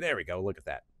inflates with it. There we go, look at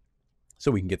that. So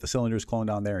we can get the cylinders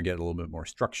cloned on there and get a little bit more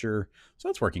structure. So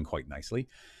that's working quite nicely.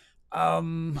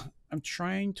 I'm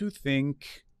trying to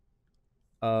think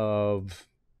of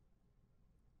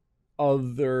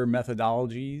other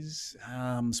methodologies,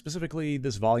 specifically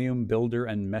this volume builder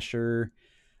and mesher.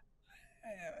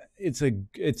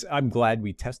 I'm glad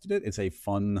we tested it. It's a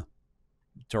fun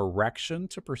direction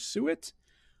to pursue it,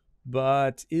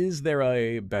 but is there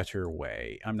a better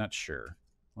way? I'm not sure.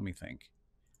 Let me think.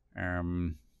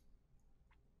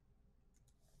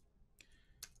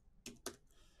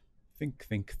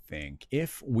 Think.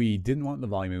 If we didn't want the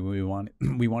volume,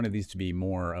 we wanted these to be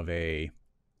more of a,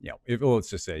 let's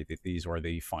just say that these are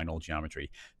the final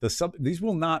geometry. These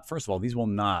will not, first of all, these will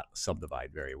not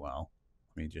subdivide very well.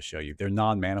 Let me just show you. They're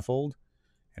non-manifold,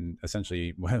 and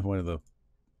essentially one of the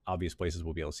obvious places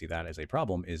we'll be able to see that as a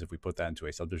problem is if we put that into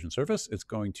a subdivision surface, it's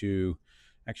going to,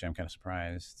 actually I'm kind of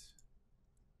surprised.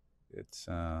 It's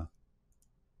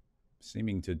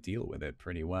seeming to deal with it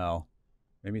pretty well.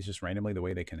 Maybe it's just randomly the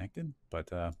way they connected, but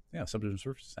yeah, subdivision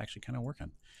surface is actually kind of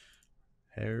working.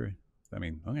 Here, I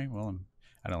mean, okay, well,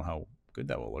 I don't know how good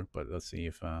that will work, but let's see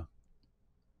if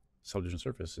subdivision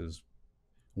surface is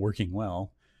working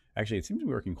well. Actually, it seems to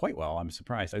be working quite well. I'm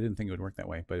surprised. I didn't think it would work that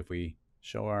way, but if we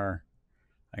show our,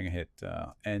 I can hit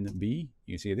NB,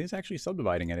 you can see it is actually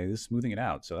subdividing it. It is smoothing it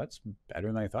out, so that's better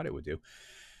than I thought it would do.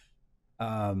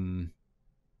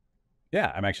 Yeah,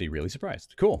 I'm actually really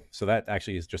surprised. Cool. So that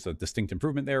actually is just a distinct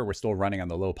improvement there. We're still running on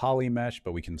the low poly mesh,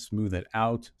 but we can smooth it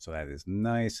out. So that is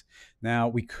nice. Now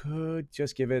we could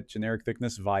just give it generic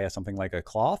thickness via something like a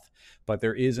cloth, but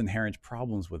there is inherent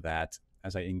problems with that.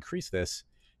 As I increase this,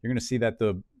 you're going to see that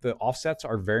the offsets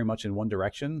are very much in one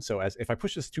direction. So if I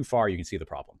push this too far, you can see the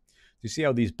problem. Do you see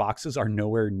how these boxes are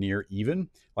nowhere near even?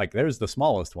 Like there's the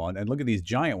smallest one, and look at these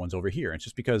giant ones over here. It's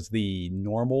just because the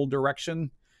normal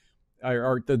direction,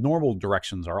 the normal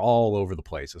directions are all over the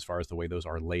place as far as the way those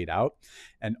are laid out.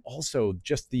 And also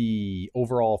just the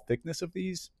overall thickness of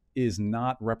these is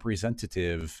not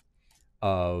representative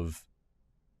of,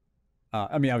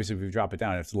 I mean, obviously if we drop it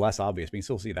down, it's less obvious, but you can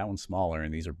still see that one's smaller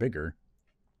and these are bigger.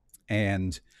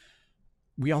 And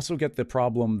we also get the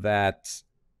problem that,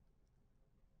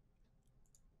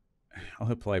 I'll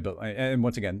hit play, but, and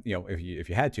once again, if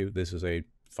you had to, this is a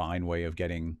fine way of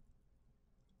getting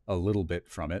a little bit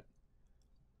from it.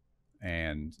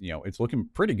 And, it's looking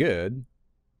pretty good,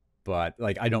 but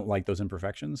like, I don't like those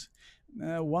imperfections.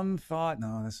 One thought,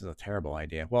 no, this is a terrible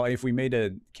idea. Well, if we made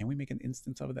can we make an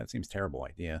instance of it? That seems terrible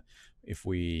idea.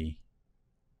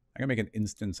 I can make an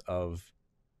instance of,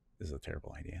 this is a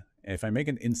terrible idea. If I make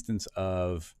an instance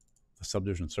of the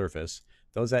subdivision surface,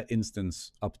 does that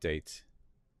instance update?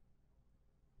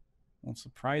 Well,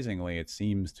 surprisingly, it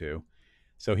seems to.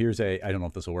 So here's I don't know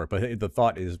if this will work, but the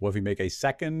thought is, what if we make a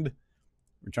second,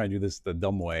 we're trying to do this the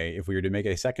dumb way. If we were to make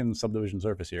a second subdivision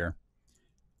surface here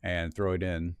and throw it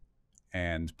in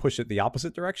and push it the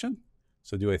opposite direction,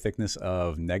 so do a thickness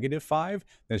of -5,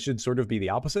 then it should sort of be the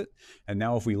opposite. And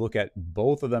now if we look at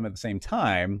both of them at the same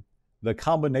time, the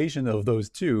combination of those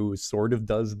two sort of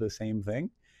does the same thing.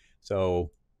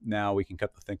 So now we can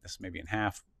cut the thickness maybe in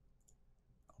half,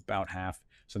 about half.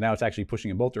 So now it's actually pushing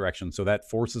in both directions. So that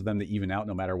forces them to even out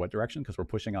no matter what direction, because we're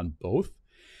pushing on both.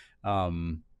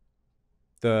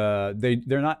 They're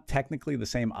not technically the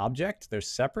same object. They're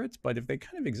separate, but if they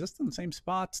kind of exist in the same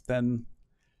spots, then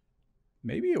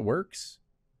maybe it works.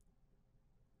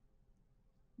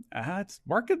 It's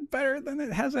working better than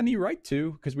it has any right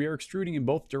to, because we are extruding in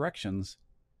both directions.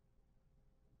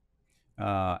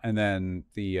 And then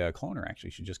the cloner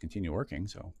actually should just continue working.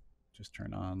 So just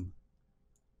turn on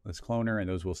this cloner, and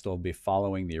those will still be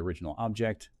following the original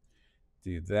object.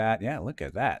 Do that. Yeah, look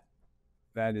at that.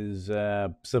 That is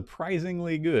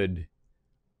surprisingly good.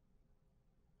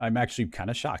 I'm actually kind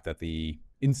of shocked that the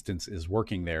instance is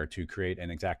working there to create an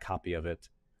exact copy of it.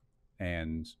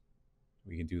 And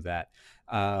we can do that.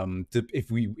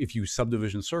 If you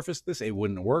subdivision surface this, it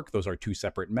wouldn't work. Those are two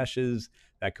separate meshes.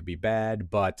 That could be bad.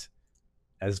 But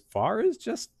as far as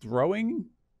just throwing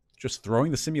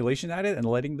the simulation at it and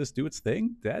letting this do its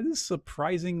thing, that is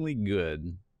surprisingly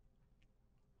good.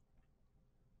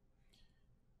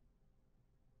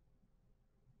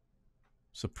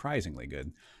 surprisingly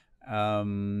good.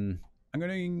 I'm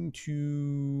going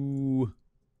to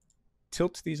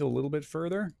tilt these a little bit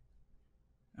further.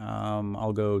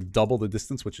 I'll go double the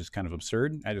distance, which is kind of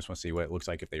absurd. I just want to see what it looks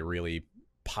like if they really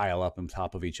pile up on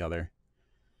top of each other.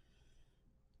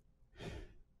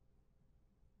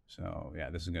 So yeah,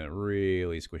 this is going to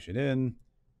really squish it in,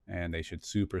 and they should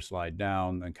super slide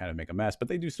down and kind of make a mess, but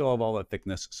they do still have all that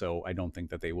thickness, so I don't think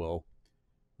that they will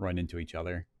run into each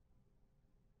other.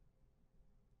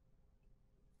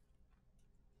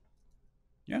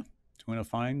 Yeah, doing a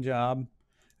fine job.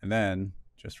 And then,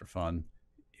 just for fun,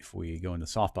 if we go into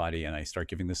soft body and I start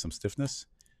giving this some stiffness,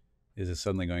 is it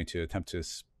suddenly going to attempt to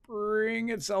spring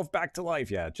itself back to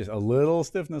life? Yeah, just a little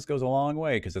stiffness goes a long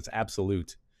way because it's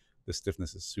absolute. The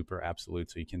stiffness is super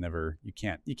absolute, so you can't ever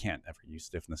use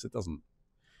stiffness.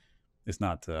 It's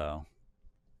not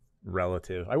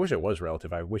relative. I wish it was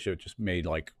relative. I wish it just made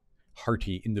like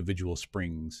hearty individual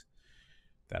springs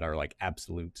that are like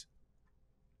absolute,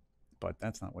 but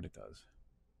that's not what it does.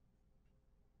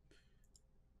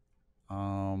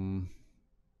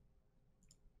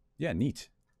 Yeah, neat.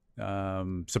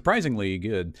 Surprisingly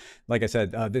good. Like I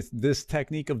said, this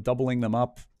technique of doubling them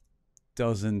up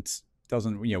doesn't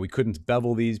we couldn't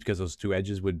bevel these because those two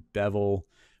edges would bevel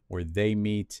where they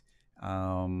meet.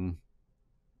 We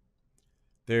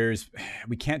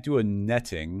can't do a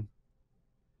netting.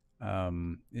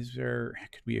 Could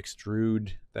we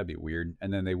extrude? That'd be weird.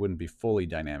 And then they wouldn't be fully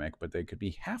dynamic, but they could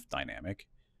be half dynamic.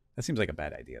 That seems like a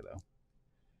bad idea though.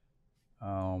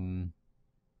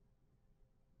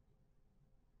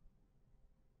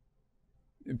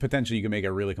 Potentially you can make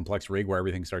a really complex rig where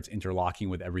everything starts interlocking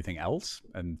with everything else,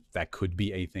 and that could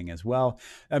be a thing as well.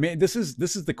 I mean, this is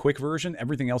the quick version.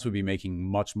 Everything else would be making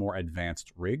much more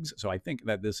advanced rigs, so I think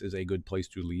that this is a good place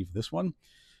to leave this one.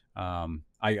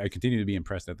 I continue to be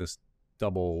impressed at this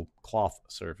double cloth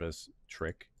surface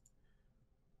trick.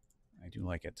 I do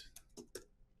like it.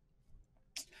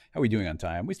 How are we doing on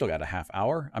time? We still got a half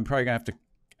hour. I'm probably gonna have to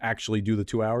actually do the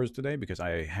 2 hours today because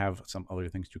I have some other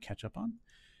things to catch up on.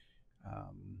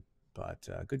 But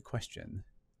good question.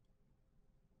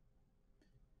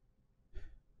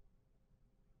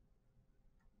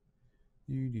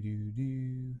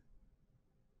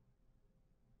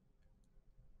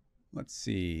 Let's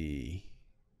see.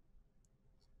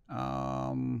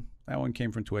 That one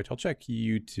came from Twitch. I'll check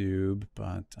YouTube,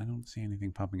 but I don't see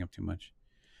anything popping up too much.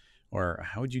 Or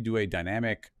how would you do a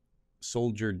dynamic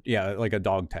soldier? Yeah, like a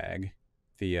dog tag.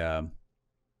 The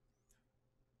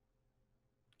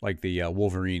like the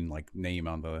Wolverine like name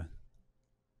on the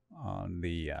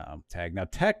tag. Now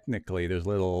technically there's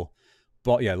little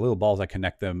balls that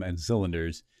connect them and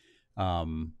cylinders.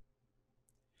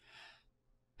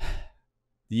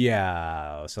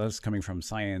 Yeah, so that's coming from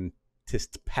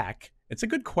Scientist Pack. It's a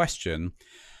good question.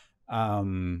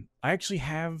 I actually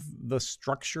have the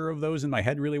structure of those in my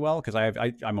head really well because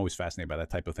I'm always fascinated by that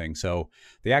type of thing. So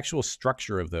the actual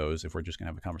structure of those, if we're just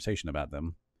gonna have a conversation about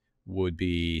them, would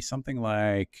be something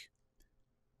like,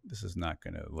 this is not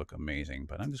gonna look amazing,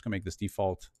 but I'm just gonna make this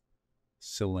default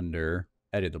cylinder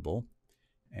editable.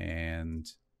 And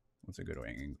what's a good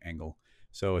angle?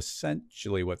 So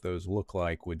essentially what those look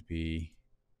like would be,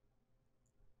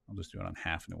 I'll just do it on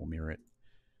half and it will mirror it.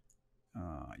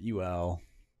 UL,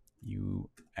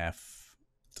 UF,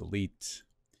 delete,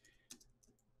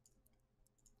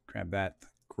 grab that,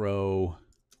 grow,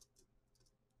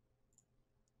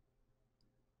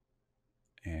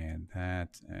 and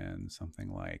that, and something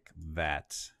like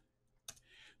that.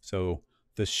 So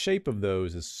the shape of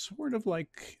those is sort of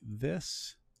like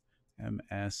this,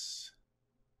 MS.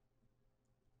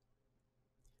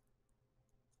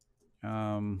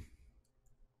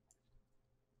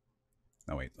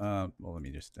 No, wait. Well, let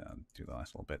me just do the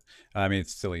last little bit. I mean,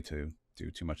 it's silly to do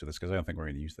too much of this because I don't think we're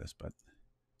going to use this, but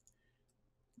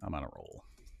I'm on a roll.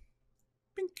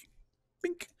 Bink,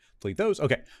 bink. Delete those.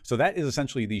 Okay, so that is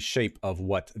essentially the shape of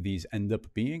what these end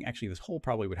up being. Actually, this hole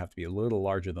probably would have to be a little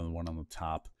larger than the one on the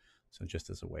top. So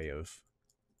just as a way of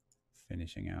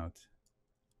finishing out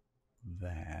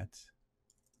that.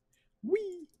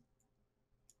 Whee!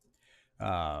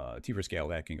 T for scale,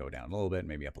 that can go down a little bit,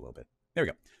 maybe up a little bit. There we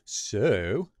go.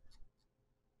 So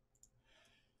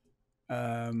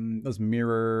let's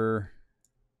mirror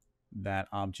that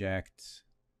object.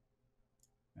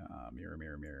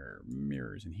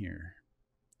 Mirrors in here.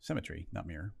 Symmetry, not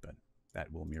mirror, but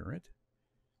that will mirror it.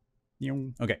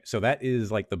 Okay, so that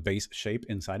is like the base shape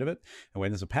inside of it. And what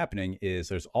ends up happening is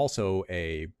there's also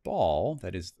a ball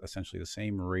that is essentially the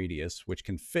same radius, which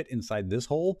can fit inside this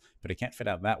hole, but it can't fit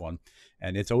out that one.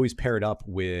 And it's always paired up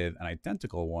with an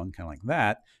identical one, kind of like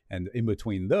that. And in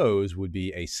between those would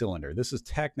be a cylinder. This is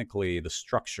technically the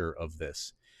structure of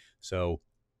this. So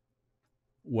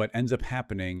what ends up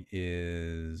happening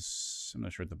is, I'm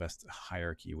not sure what the best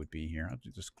hierarchy would be here. I'll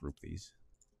just group these.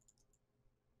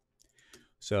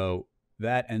 So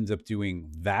that ends up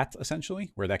doing that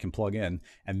essentially, where that can plug in.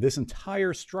 And this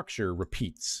entire structure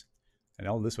repeats. And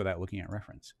all this without looking at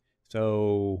reference.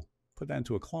 So put that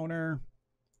into a cloner.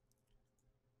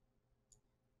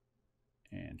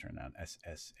 And turn on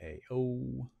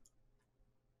SSAO.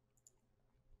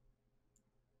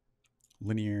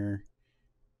 Linear.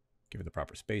 Give it the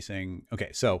proper spacing. Okay,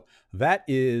 so that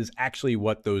is actually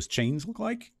what those chains look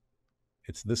like.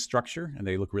 It's this structure, and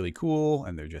they look really cool,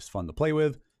 and they're just fun to play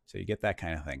with. So you get that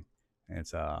kind of thing. And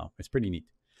it's pretty neat.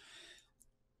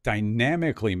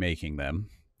 Dynamically making them,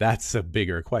 that's a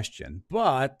bigger question.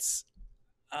 But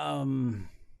I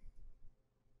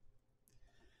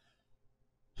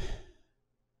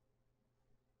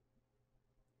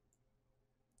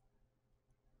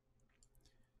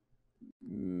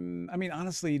mean,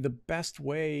 honestly, the best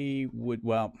way would,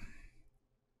 well,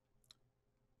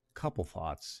 couple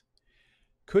thoughts.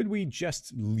 Could we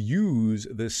just use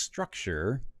this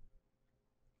structure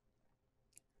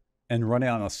and run it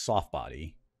on a soft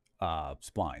body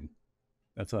spline?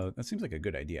 That seems like a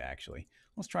good idea, actually.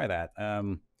 Let's try that.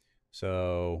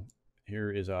 So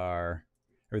here is our,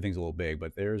 everything's a little big,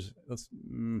 but there's, it's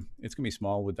gonna be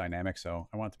small with dynamics, so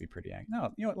I want it to be pretty accurate.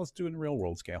 No, you know what, let's do it in real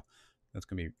world scale. That's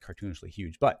gonna be cartoonishly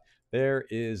huge, but there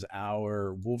is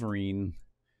our Wolverine.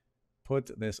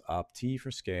 Put this up, T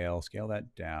for scale, scale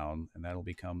that down, and that'll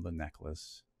become the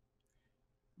necklace.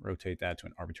 Rotate that to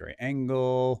an arbitrary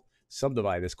angle.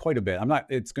 Subdivide this quite a bit. I'm not,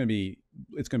 it's gonna be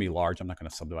large. I'm not gonna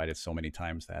subdivide it so many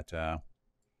times that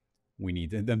we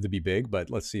need them to be big, but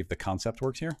let's see if the concept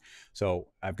works here. So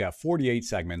I've got 48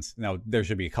 segments. Now there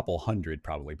should be a couple hundred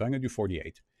probably, but I'm gonna do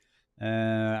 48.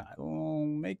 I'll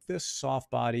make this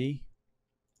soft body,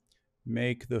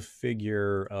 make the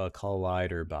figure a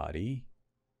collider body,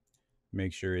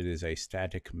 make sure it is a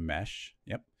static mesh.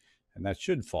 Yep, and that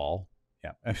should fall.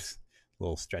 Yeah, a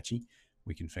little stretchy.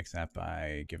 We can fix that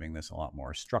by giving this a lot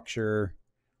more structure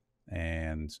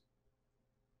and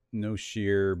no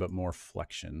shear, but more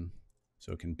flexion.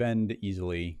 So it can bend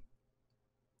easily.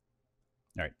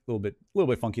 All right, a little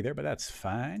bit funky there, but that's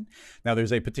fine. Now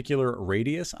there's a particular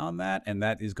radius on that, and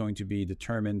that is going to be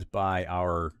determined by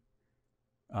our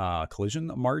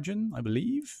collision margin, I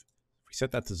believe. If we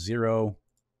set that to 0,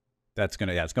 that's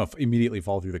gonna, yeah, it's gonna immediately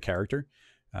fall through the character.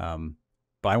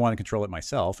 But I want to control it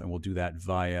myself, and we'll do that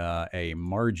via a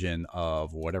margin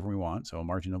of whatever we want. So a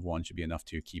margin of 1 should be enough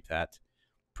to keep that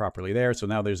properly there. So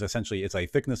now there's essentially, it's a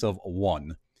thickness of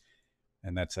 1.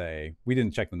 And that's a, we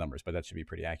didn't check the numbers, but that should be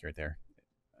pretty accurate there.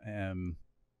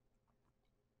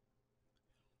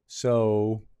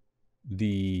 So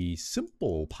the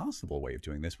simple possible way of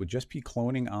doing this would just be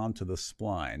cloning onto the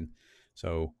spline.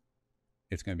 So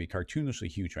it's going to be cartoonishly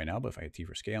huge right now, but if I hit T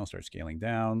for scale and start scaling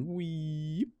down,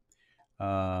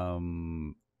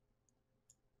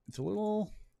 it's a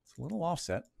little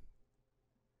offset.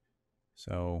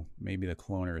 So maybe the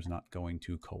cloner is not going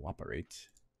to cooperate.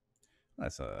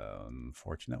 That's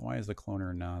unfortunate. Why is the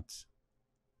cloner not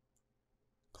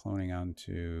cloning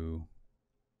onto,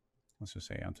 let's just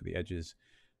say onto the edges?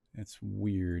 It's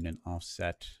weird and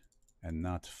offset and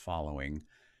not following.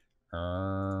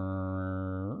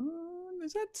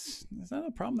 Is that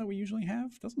a problem that we usually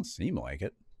have? Doesn't seem like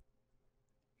it.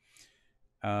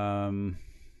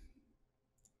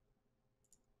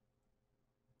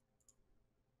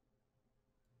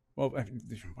 Well,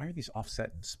 why are these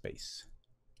offset in space?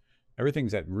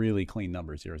 Everything's at really clean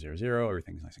numbers, 0, 0, 0.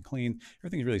 Everything's nice and clean.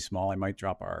 Everything's really small. I might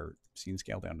drop our scene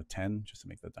scale down to 10 just to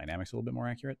make the dynamics a little bit more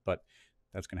accurate, but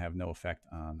that's going to have no effect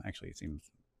on, actually, it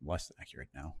seems less accurate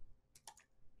now.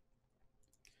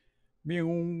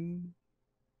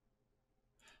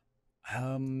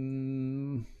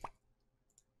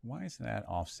 Why is that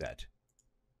offset?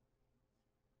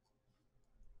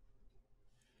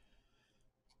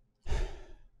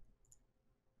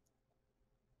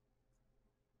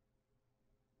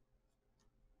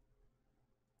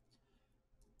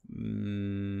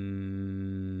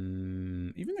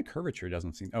 Even the curvature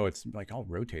doesn't seem, oh, it's like all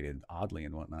rotated oddly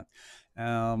and whatnot.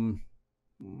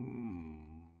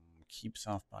 Keep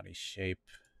soft body shape.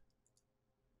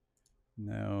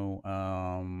 No.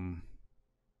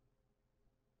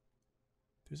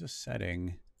 There's a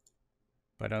setting,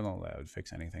 but I don't know that would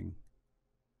fix anything.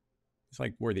 It's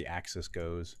like where the axis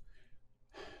goes.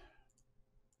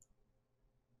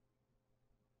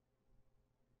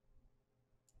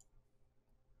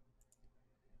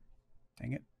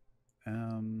 Dang it.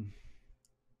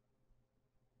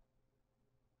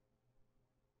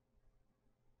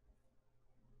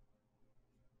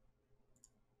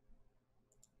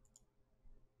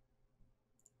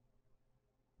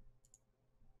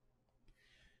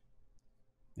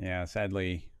 Yeah,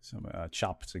 sadly, some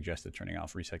Chop suggested turning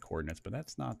off reset coordinates, but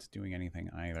that's not doing anything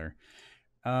either.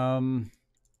 I'm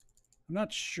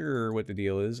not sure what the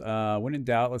deal is. When in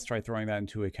doubt, let's try throwing that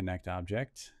into a connect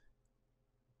object.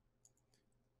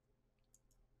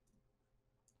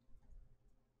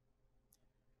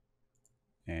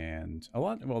 And a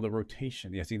lot, well, the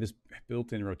rotation. Yeah, see this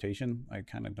built-in rotation? I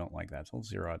kind of don't like that. So let's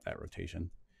zero out that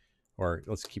rotation. Or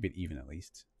let's keep it even at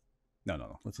least.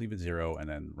 No. Let's leave it 0 and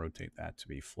then rotate that to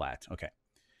be flat. Okay.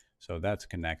 So that's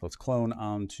connect. Let's clone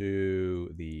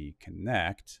onto the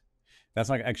connect. That's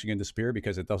not actually going to disappear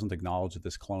because it doesn't acknowledge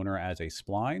this cloner as a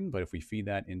spline. But if we feed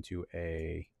that into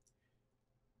a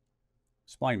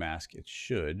spline mask, it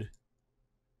should,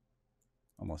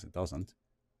 unless it doesn't.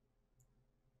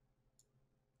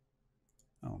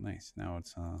 Oh, nice. Now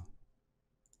it's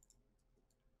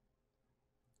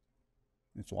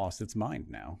lost its mind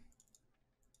now.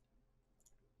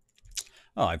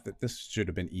 Oh, this should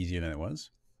have been easier than it was.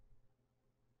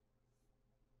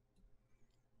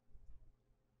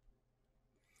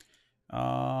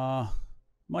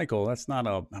 Michael, that's not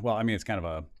a, well, I mean, it's kind of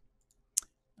a,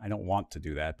 I don't want to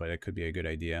do that, but it could be a good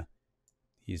idea.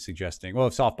 He's suggesting, well,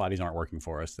 if Softbodies aren't working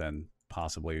for us, then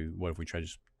possibly, what if we try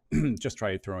just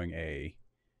try throwing a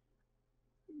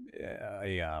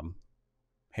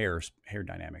hair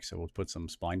dynamics. So we'll put some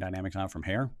spline dynamics on from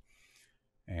hair,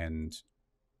 and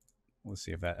let's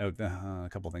see if that, a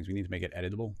couple of things. We need to make it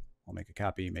editable. I'll make a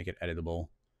copy, make it editable.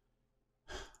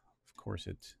 Of course,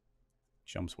 it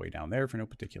jumps way down there for no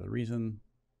particular reason.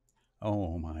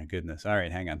 Oh my goodness. All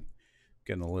right, hang on.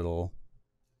 Getting a little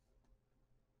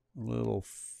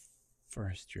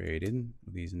frustrated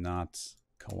with these not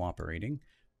cooperating.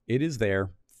 It is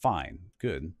there. Fine.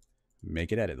 Good.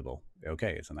 Make it editable.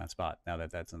 Okay, it's in that spot. Now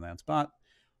that that's in that spot,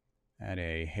 add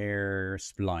a hair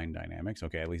spline dynamics.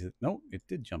 Okay, at least it, no, it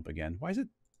did jump again. Why is it?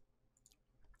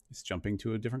 It's jumping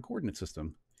to a different coordinate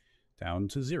system. Down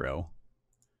to 0.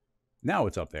 Now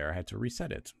it's up there. I had to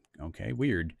reset it. Okay,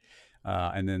 weird.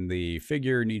 And then the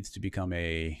figure needs to become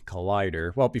a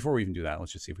collider. Well, before we even do that,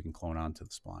 let's just see if we can clone onto the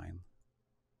spline.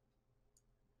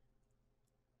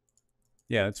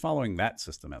 Yeah, it's following that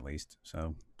system at least.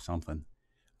 So something.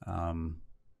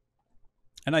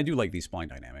 And I do like these spline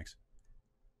dynamics.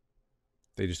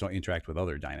 They just don't interact with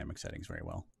other dynamic settings very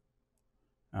well.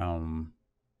 Oh,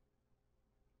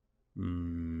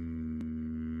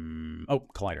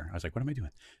 collider. I was like, what am I doing?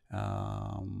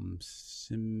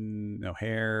 No,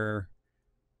 hair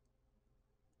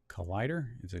collider.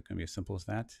 Is it going to be as simple as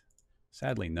that?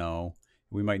 Sadly, no.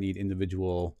 We might need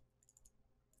individual.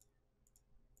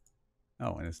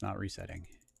 Oh, and it's not resetting.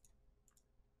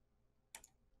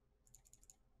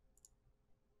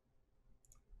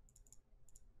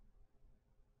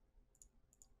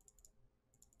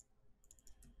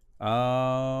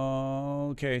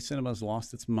 Okay, Cinema's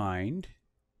lost its mind.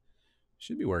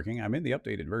 Should be working. I'm in the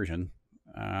updated version.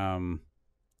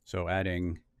 So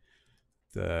adding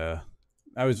the,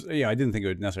 I didn't think it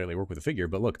would necessarily work with the figure,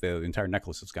 but look, the entire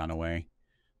necklace has gone away.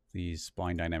 These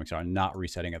spline dynamics are not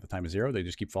resetting at the time of 0. They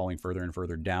just keep falling further and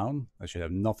further down. That should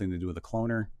have nothing to do with the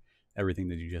cloner. Everything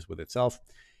to do just with itself.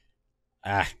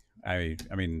 I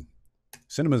mean,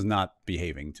 Cinema's not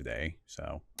behaving today,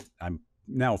 so I'm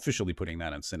now officially putting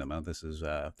that on Cinema. This is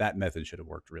that method should have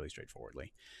worked really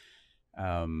straightforwardly.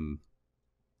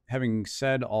 Having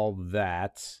said all of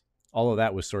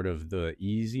that was sort of the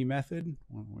easy method.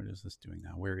 What is this doing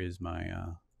now? Where is my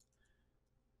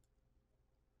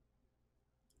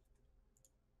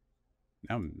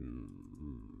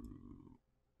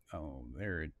oh,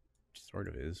 there it sort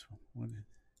of is. What?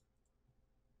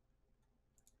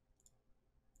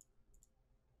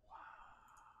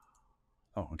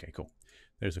 Oh, okay, cool.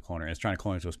 There's a cloner. It's trying to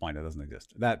clone it to a spline that doesn't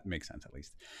exist. That makes sense, at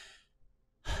least.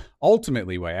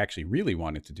 Ultimately, what I actually really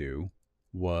wanted to do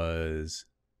was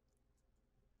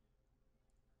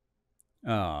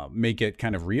make it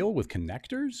kind of real with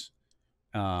connectors.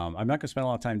 I'm not going to spend a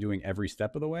lot of time doing every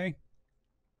step of the way,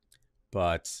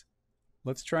 but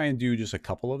let's try and do just a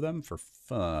couple of them for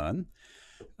fun.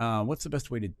 What's the best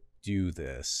way to do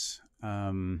this?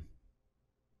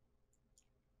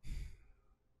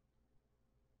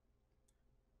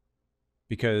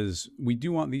 Because we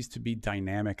do want these to be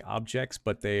dynamic objects,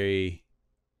 but they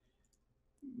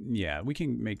yeah, we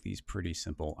can make these pretty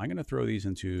simple. I'm going to throw these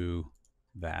into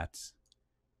that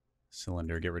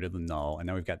cylinder, get rid of the null, and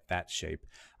now we've got that shape.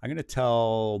 I'm going to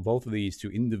tell both of these to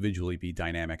individually be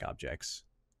dynamic objects.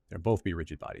 They'll both be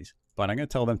rigid bodies, but I'm going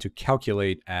to tell them to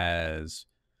calculate as,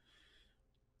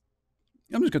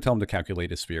 I'm just going to tell them to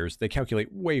calculate as spheres. They calculate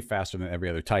way faster than every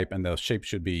other type, and the shape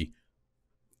should be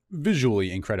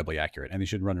visually incredibly accurate, and they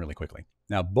should run really quickly.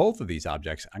 Now, both of these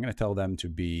objects, I'm going to tell them to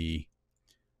be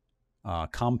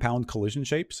compound collision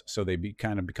shapes, so they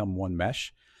kind of become one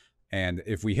mesh. And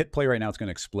if we hit play right now, it's going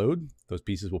to explode. Those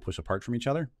pieces will push apart from each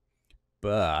other.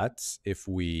 But if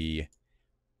we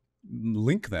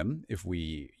link them, if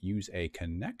we use a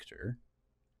connector,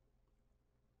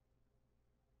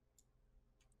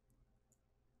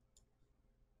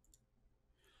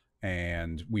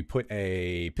 and we put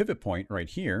a pivot point right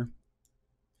here,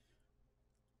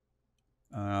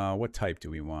 what type do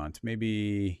we want?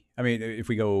 Maybe, I mean, if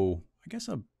we go, I guess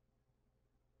a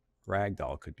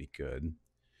ragdoll could be good.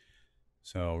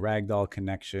 So ragdoll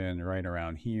connection right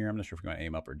around here. I'm not sure if we're going to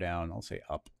aim up or down. I'll say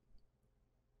up.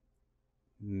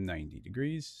 90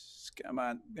 degrees. Come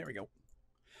on. There we go.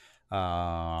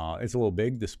 It's a little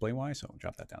big display-wise, so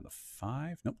drop that down to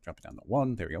 5. Nope, drop it down to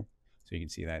 1. There we go. So you can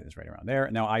see that is right around there.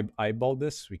 Now I eyeballed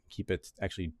this. We can keep it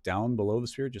actually down below the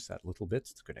sphere, just that little bit.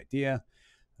 It's a good idea.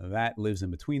 That lives in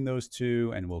between those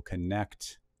two, and we'll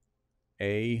connect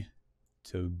A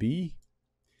to B.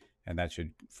 And that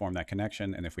should form that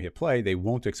connection. And if we hit play, they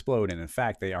won't explode. And in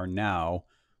fact, they are now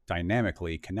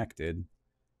dynamically connected,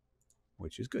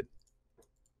 which is good.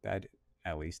 That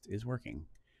at least is working.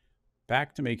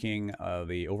 Back to making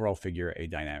the overall figure a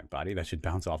dynamic body. That should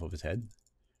bounce off of his head.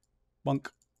 Bunk.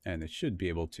 And it should be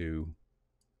able to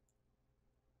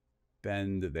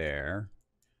bend there.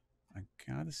 I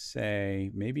gotta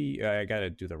say, maybe I gotta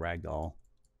do the ragdoll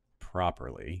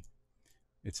properly.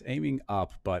 It's aiming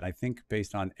up, but I think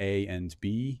based on A and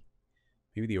B,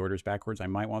 maybe the order's backwards. I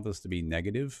might want this to be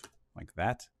negative, like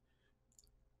that.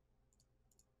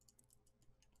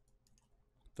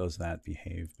 Does that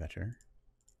behave better?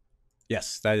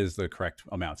 Yes, that is the correct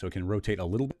amount. So it can rotate a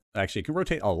little bit. Actually, it can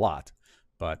rotate a lot,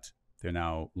 but they're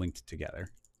now linked together.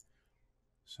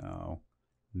 So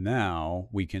now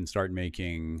we can start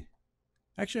making,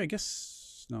 actually, I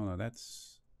guess, no,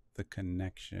 that's the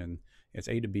connection. It's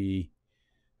A to B.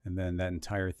 And then that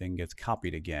entire thing gets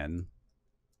copied again.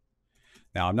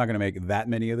 Now, I'm not going to make that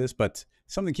many of this, but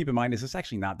something to keep in mind is it's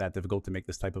actually not that difficult to make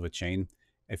this type of a chain.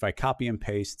 If I copy and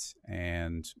paste,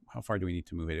 and how far do we need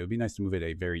to move it? It would be nice to move it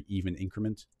a very even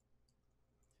increment.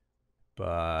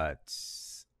 But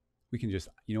we can just,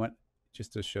 you know what?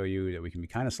 Just to show you that we can be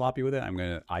kind of sloppy with it, I'm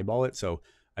going to eyeball it. So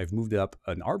I've moved it up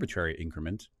an arbitrary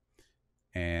increment.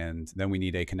 And then we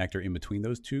need a connector in between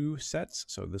those two sets.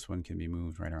 So this one can be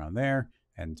moved right around there.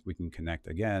 And we can connect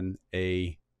again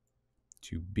A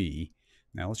to B.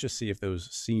 Now let's just see if those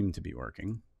seem to be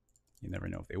working. You never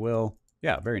know if they will.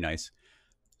 Yeah, very nice.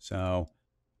 So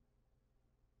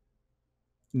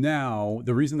now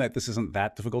the reason that this isn't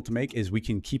that difficult to make is we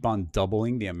can keep on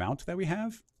doubling the amount that we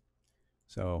have.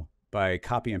 So by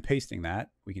copy and pasting that,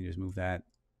 we can just move that.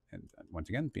 And once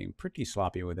again, being pretty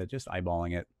sloppy with it, just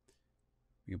eyeballing it.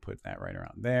 We can put that right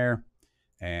around there.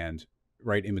 And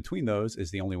right in between those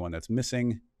is the only one that's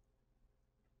missing.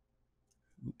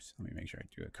 Oops, let me make sure I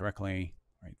do it correctly.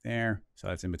 Right there. So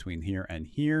that's in between here and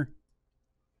here.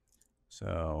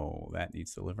 So that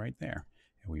needs to live right there.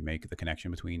 And we make the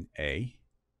connection between A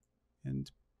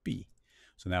and B.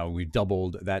 So now we've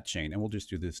doubled that chain, and we'll just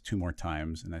do this 2 more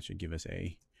times, and that should give us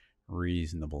a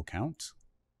reasonable count.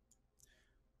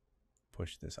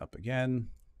 Push this up again.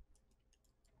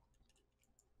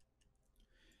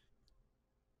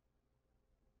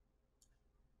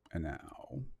 And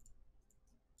now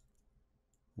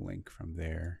link from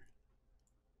there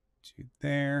to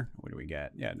there. What do we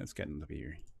get? Yeah, that's getting to be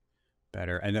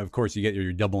better. And of course, you get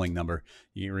your doubling number.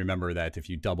 You remember that if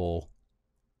you double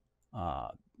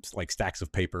like stacks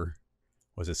of paper,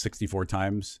 was it 64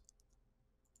 times?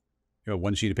 You know,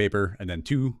 1 sheet of paper, and then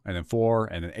 2, and then 4,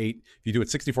 and then 8. If you do it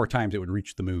 64 times, it would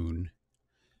reach the moon.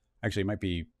 Actually, it might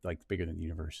be like bigger than the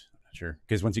universe. I'm not sure.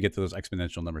 Because once you get to those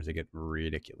exponential numbers, they get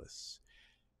ridiculous.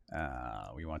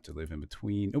 We want to live in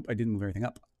between. Oh, I didn't move everything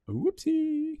up.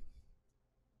 Whoopsie.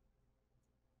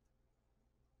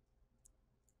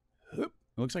 It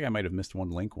looks like I might have missed one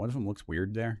link. One of them looks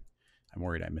weird there. I'm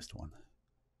worried I missed one.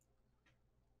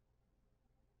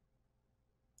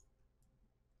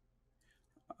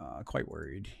 Quite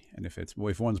worried. And if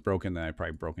one's broken, then I've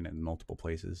probably broken it in multiple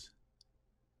places.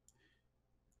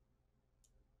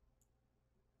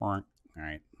 All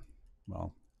right.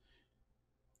 Well,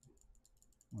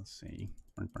 let's see.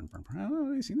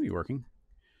 Oh, they seem to be working.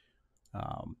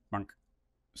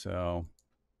 So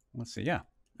let's see. Yeah,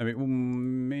 I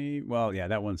mean, well, yeah,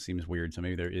 that one seems weird. So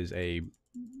maybe there is a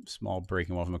small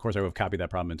breaking off. And of course, I would have copied that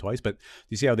problem in twice. But do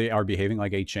you see how they are behaving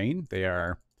like a chain? They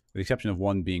are, with the exception of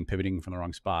one being pivoting from the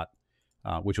wrong spot,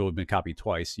 which will have been copied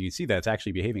twice. You can see that it's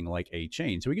actually behaving like a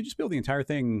chain. So we can just build the entire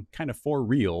thing kind of for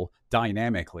real,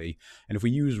 dynamically. And if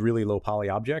we use really low poly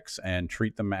objects and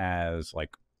treat them as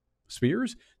like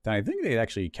spheres, then I think they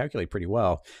actually calculate pretty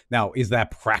well. Now, is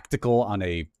that practical on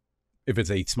a, if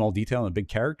it's a small detail and a big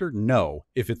character? No.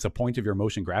 If it's a point of your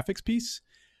motion graphics piece,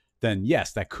 then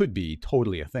yes, that could be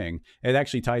totally a thing. It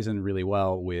actually ties in really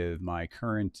well with my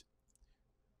current,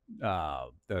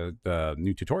 the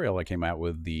new tutorial I came out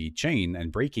with, the chain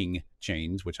and breaking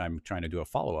chains, which I'm trying to do a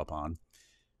follow-up on.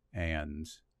 And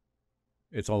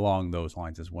it's along those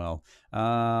lines as well.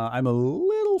 I'm a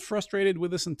little frustrated with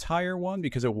this entire one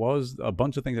because it was a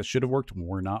bunch of things that should have worked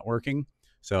were not working.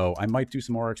 So I might do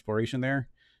some more exploration there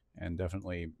and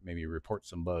definitely maybe report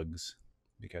some bugs,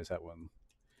 because that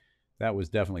was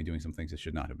definitely doing some things it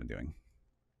should not have been doing.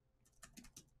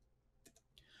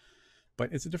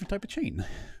 But it's a different type of chain,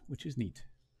 which is neat.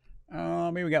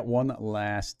 Maybe we got one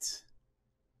last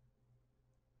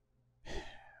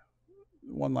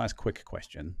quick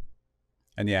question.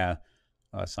 And yeah,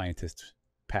 Scientist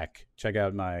Peck, check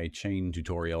out my chain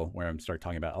tutorial where I'm start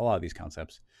talking about a lot of these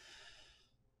concepts.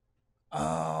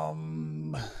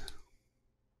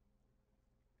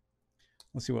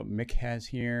 Let's see what Mick has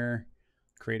here.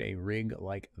 Create a rig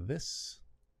like this.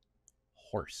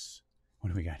 Horse. What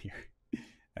do we got here?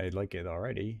 I like it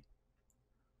already.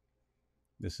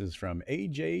 This is from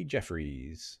AJ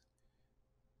Jeffries.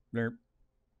 Blurp.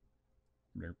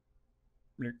 Blurp.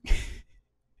 Blurp.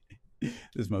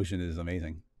 This motion is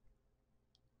amazing.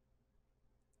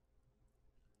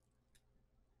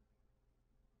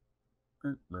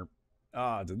 Blurp. Blurp.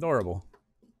 Oh, it's adorable.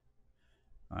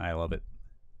 I love it.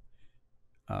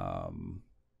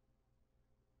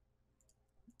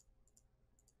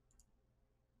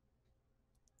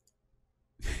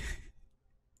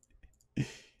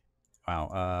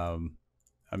 Wow.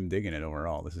 I'm digging it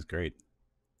overall. This is great.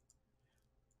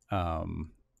 Yeah,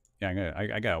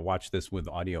 I gotta watch this with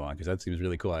audio on because that seems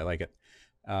really cool. I like it.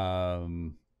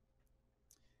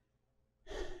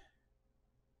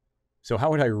 So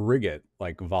how would I rig it?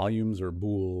 Like volumes or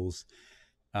bools?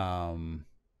 How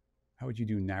would you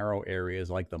do narrow areas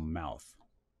like the mouth?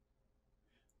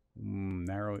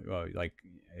 Narrow, like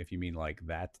if you mean like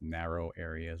that, narrow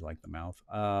areas like the mouth.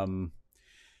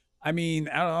 I mean,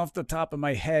 off the top of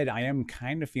my head, I am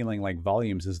kind of feeling like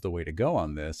volumes is the way to go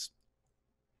on this.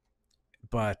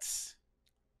 But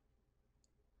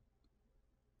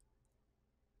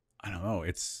I don't know.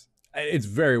 It's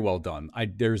very well done.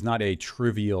 There's not a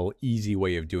trivial, easy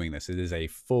way of doing this. It is a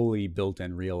fully built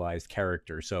and realized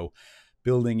character. So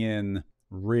building in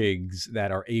rigs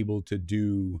that are able to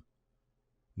do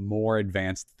more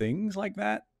advanced things like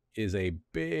that is a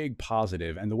big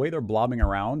positive. And the way they're blobbing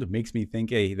around makes me think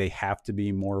they have to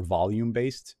be more volume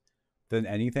based than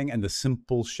anything. And the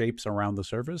simple shapes around the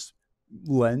surface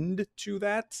lend to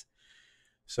that.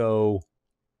 So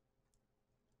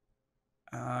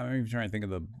I'm trying to think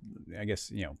of I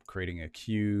guess, creating a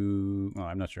queue. Oh,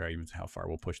 I'm not sure even how far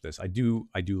we'll push this. I do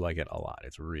like it a lot.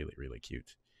 It's really, really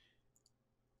cute.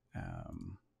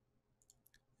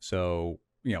 So,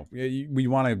 we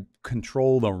want to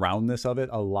control the roundness of it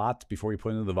a lot before we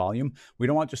put into the volume. We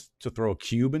don't want just to throw a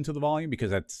cube into the volume because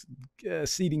that's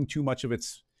ceding too much of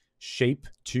its shape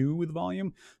to with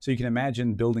volume. So you can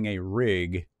imagine building a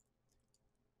rig,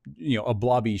 a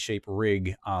blobby shape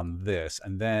rig on this,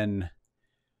 and then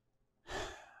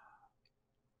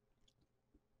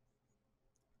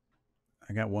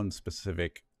I got one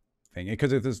specific thing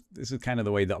because this is kind of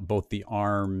the way that both the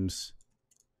arms.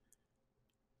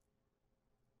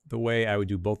 The way I would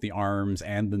do both the arms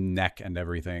and the neck and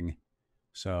everything.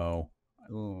 So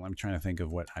I'm trying to think of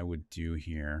what I would do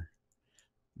here.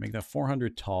 Make that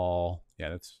 400 tall. Yeah,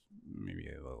 that's maybe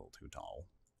a little too tall.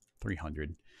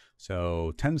 300.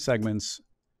 So 10 segments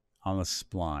on the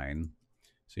spline.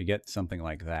 So you get something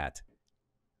like that.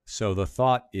 So the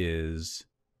thought is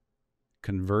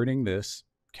converting this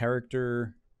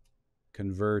character,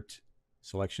 convert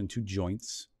selection to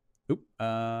joints. Oop.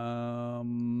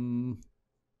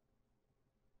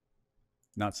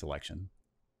 Not selection.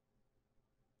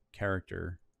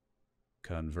 Character,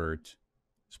 convert,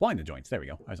 spline to joints. There we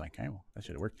go. I was like, okay, well, that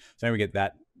should have worked. So now we get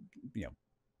that,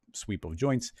 sweep of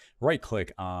joints. Right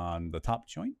click on the top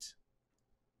joint,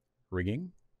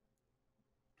 rigging,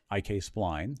 IK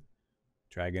spline,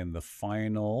 drag in the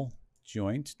final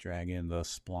joint, drag in the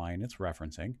spline it's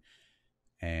referencing,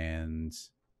 And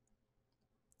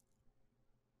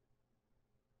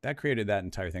that created that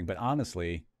entire thing. But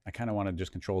honestly, I kind of want to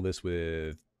just control this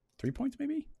with 3 points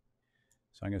maybe.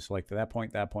 So I'm going to select that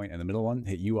point, and the middle one,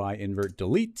 hit UI, invert,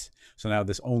 delete. So now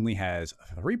this only has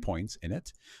 3 points in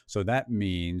it. So that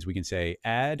means we can say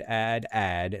add,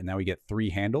 and now we get 3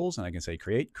 handles. And I can say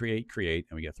create, and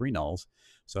we get 3 nulls.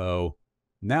 So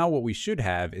now what we should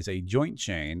have is a joint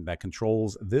chain that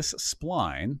controls this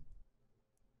spline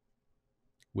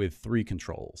with 3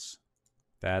 controls.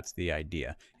 That's the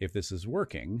idea. If this is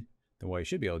working, then what I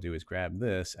should be able to do is grab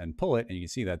this and pull it, and you can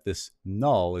see that this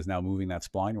null is now moving that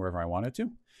spline wherever I want it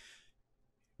to,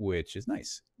 which is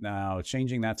nice. Now,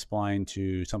 changing that spline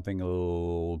to something a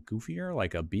little goofier,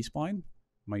 like a B-spline,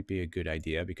 might be a good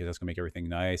idea, because that's going to make everything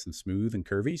nice and smooth and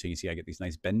curvy. So you can see I get these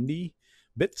nice bendy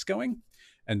bits going,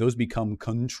 and those become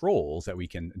controls that we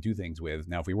can do things with.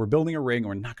 Now, if we were building a rig,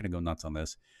 we're not going to go nuts on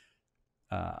this.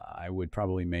 I would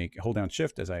probably hold down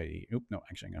Shift as I'm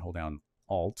going to hold down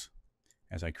Alt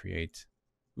as I create.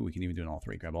 We can even do it in all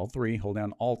 3. Grab all 3, hold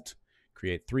down Alt,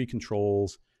 create 3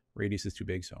 controls. Radius is too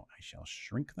big, so I shall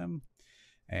shrink them.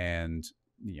 And,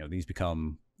 these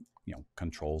become,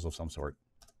 controls of some sort.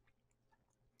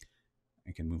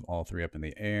 I can move all 3 up in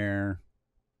the air.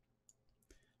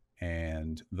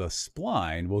 And the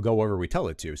spline will go wherever we tell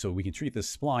it to. So we can treat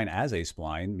this spline as a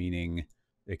spline, meaning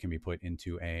it can be put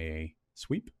into a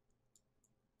sweep.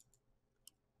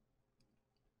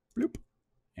 Bloop.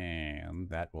 And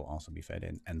that will also be fed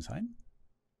in inside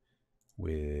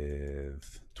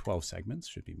with 12 segments.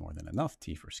 Should be more than enough.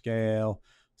 T for scale,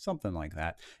 something like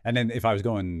that. And then if I was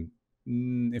going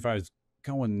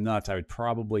nuts, I would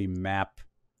probably map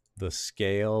the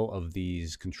scale of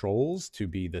these controls to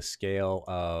be the scale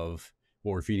of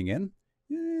what we're feeding in.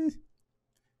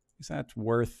 Is that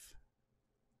worth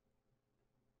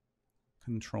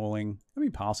controlling? I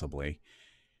mean, possibly.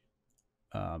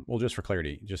 Well, just for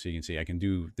clarity, just so you can see, I can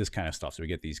do this kind of stuff. So we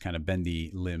get these kind of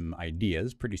bendy limb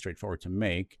ideas, pretty straightforward to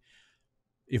make.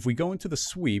 If we go into the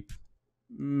sweep,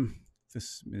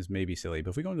 this is maybe silly,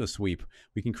 but if we go into the sweep,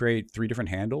 we can create 3 different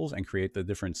handles and create the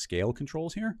different scale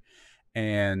controls here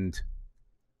and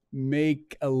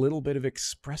make a little bit of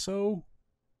espresso.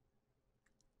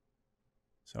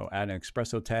 So add an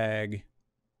espresso tag.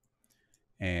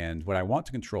 And what I want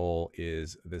to control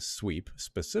is this sweep.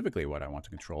 Specifically, what I want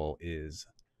to control is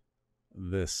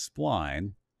this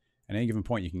spline. At any given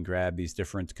point, you can grab these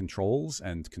different controls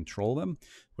and control them.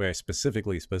 What I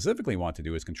specifically want to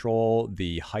do is control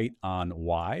the height on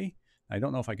Y. I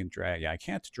don't know if I can drag. Yeah, I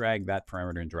can't drag that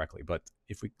parameter in directly. But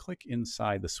if we click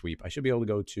inside the sweep, I should be able to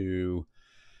go to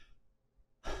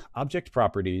Object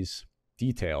Properties,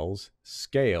 Details,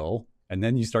 Scale, and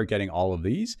then you start getting all of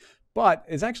these. But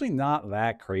it's actually not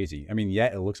that crazy. I mean, yeah,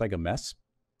 it looks like a mess.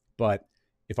 But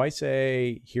if I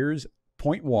say, here's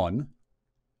 0.1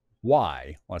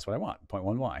 Y, well, that's what I want,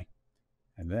 0.1 Y.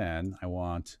 And then I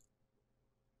want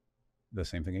the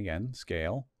same thing again,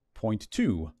 scale,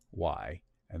 0.2 Y.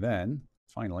 And then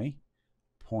finally,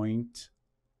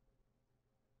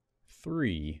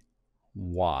 0.3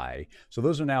 Y. So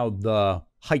those are now the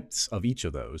heights of each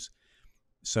of those.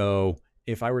 So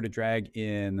if I were to drag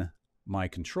in my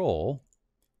control,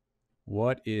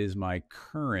 what is my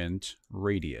current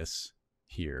radius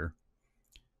here?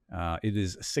 It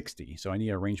is 60. So I need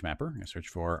a range mapper. I'm going to search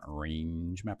for a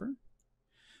range mapper.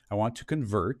 I want to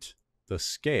convert the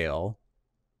scale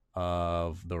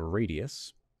of the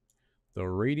radius. The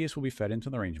radius will be fed into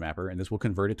the range mapper, and this will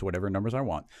convert it to whatever numbers I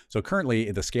want. So currently,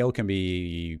 the scale can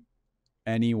be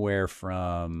anywhere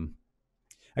from,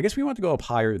 I guess we want to go up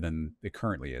higher than it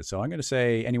currently is. So I'm going to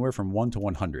say anywhere from 1 to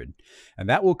 100. And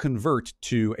that will convert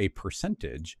to a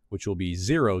percentage, which will be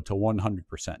 0 to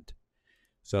 100%.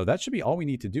 So that should be all we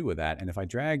need to do with that. And if I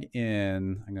drag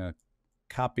in, I'm going to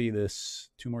copy this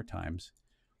 2 more times,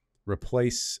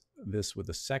 replace this with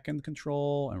the second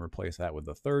control, and replace that with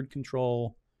the third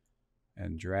control,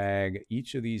 and drag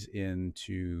each of these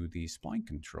into the spline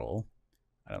control.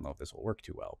 I don't know if this will work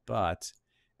too well, but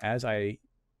as okay,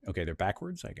 they're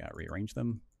backwards. I got to rearrange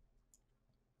them.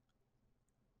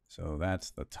 So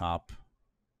that's the top,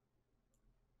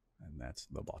 and that's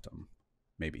the bottom,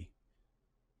 maybe.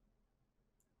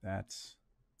 That's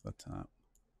the top,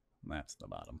 and that's the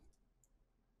bottom.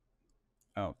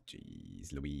 Oh,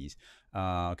 geez, Louise.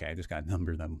 Okay, I just got to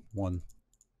number them. 1,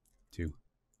 2,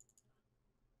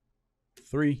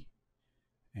 3,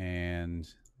 and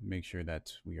make sure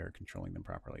that we are controlling them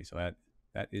properly. So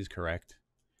that is correct.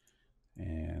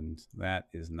 And that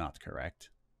is not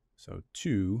correct. So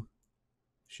 2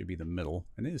 should be the middle,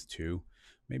 and it is 2.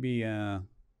 Maybe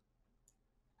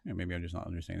maybe I'm just not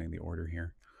understanding the order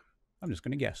here. I'm just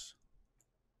going to guess.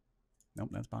 Nope,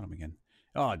 that's bottom again.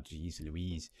 Oh, geez,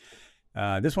 Louise.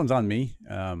 This one's on me.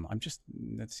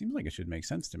 That seems like it should make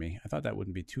sense to me. I thought that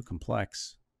wouldn't be too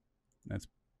complex. That's,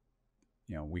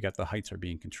 we got the heights are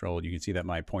being controlled. You can see that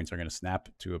my points are going to snap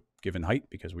to a given height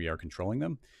because we are controlling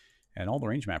them. And all the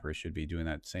range mappers should be doing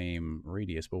that same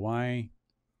radius. But why?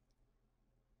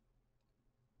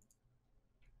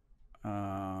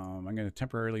 I'm going to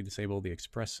temporarily disable the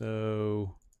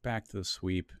espresso, back to the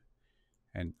sweep,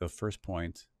 and the first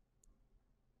point,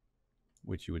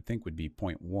 which you would think would be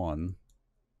 0.1.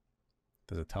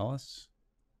 Does it tell us?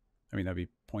 I mean, that'd be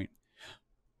point.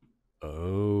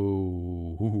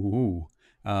 Oh,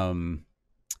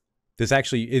 this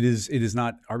actually, it is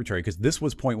not arbitrary because this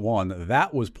was 0.1,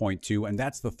 that was 0.2, and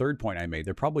that's the third point I made.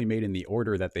 They're probably made in the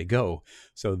order that they go.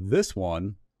 So this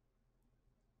one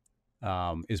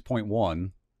is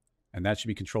 0.1, and that should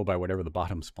be controlled by whatever the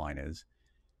bottom spline is.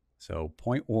 So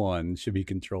 0.1 should be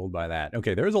controlled by that.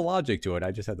 Okay, there's a logic to it.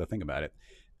 I just had to think about it.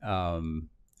 And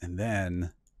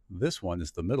then this one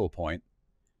is the middle point,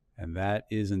 and that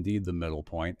is indeed the middle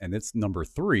point, and it's number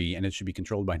 3, and it should be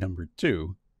controlled by number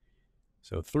 2.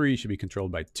 So 3 should be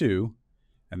controlled by 2,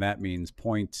 and that means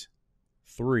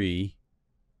 0.3.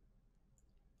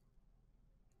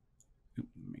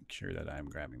 Make sure that I'm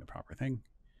grabbing the proper thing.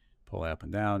 Pull it up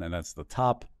and down, and that's the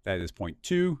top. That is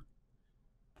 0.2.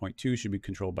 0.2 should be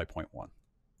controlled by 0.1.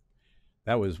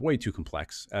 That was way too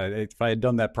complex. If I had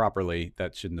done that properly,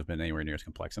 that shouldn't have been anywhere near as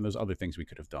complex. And there's other things we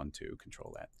could have done to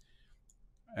control that.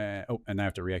 And I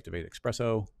have to reactivate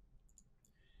Espresso.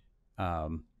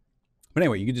 But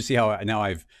anyway, you can just see how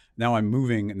now I'm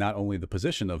moving not only the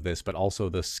position of this, but also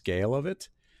the scale of it.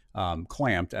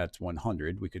 Clamped at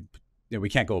 100. We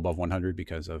can't go above 100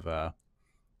 because of the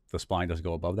spline doesn't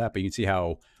go above that. But you can see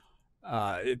how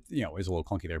it is a little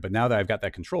clunky there. But now that I've got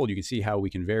that controlled, you can see how we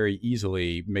can very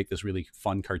easily make this really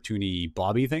fun cartoony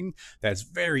blobby thing that's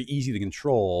very easy to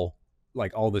control,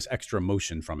 like all this extra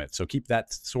motion from it. So keep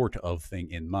that sort of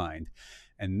thing in mind.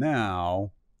 And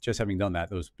now, just having done that,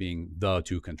 those being the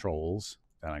 2 controls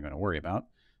that I'm going to worry about,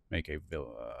 make a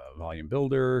volume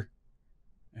builder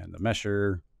and the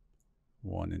mesher,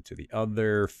 one into the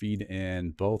other, feed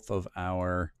in both of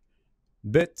our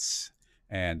bits,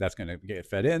 and that's going to get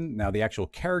fed in. Now the actual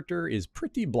character is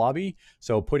pretty blobby,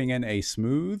 so putting in a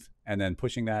smooth and then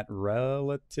pushing that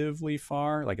relatively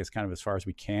far, like it's kind of as far as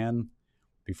we can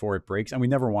before it breaks. And we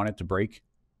never want it to break,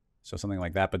 so something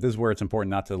like that. But this is where it's important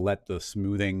not to let the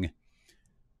smoothing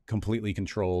completely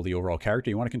control the overall character.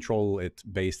 You want to control it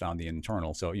based on the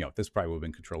internal. So, this probably would have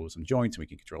been controlled with some joints, and we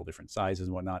can control different sizes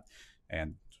and whatnot.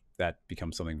 And that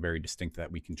becomes something very distinct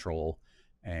that we control.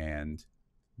 And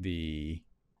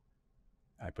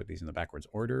I put these in the backwards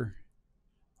order.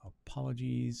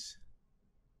 Apologies.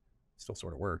 Still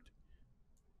sort of worked.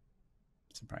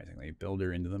 Surprisingly.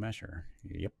 Builder into the mesher.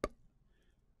 Yep.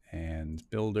 And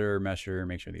builder, mesher,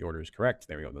 make sure the order is correct.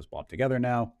 There we go. Those blob together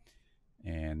now.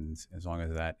 And as long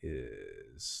as that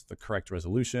is the correct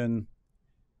resolution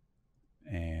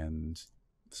and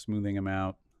smoothing them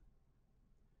out.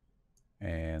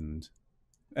 And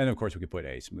of course, we could put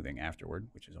a smoothing afterward,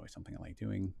 which is always something I like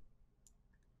doing.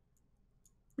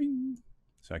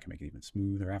 So I can make it even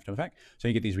smoother after the fact. So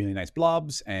you get these really nice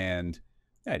blobs, and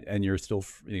you're still,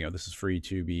 this is free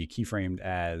to be keyframed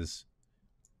as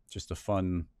just a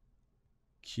fun,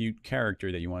 cute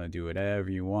character that you want to do whatever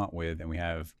you want with, and we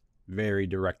have very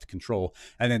direct control.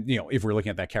 And then, if we're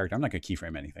looking at that character, I'm not going to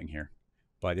keyframe anything here,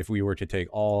 but if we were to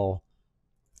take all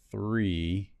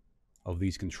 3 of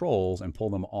these controls and pull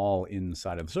them all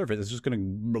inside of the surface, it's just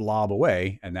going to lob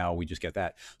away, and now we just get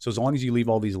that. So as long as you leave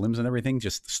all these limbs and everything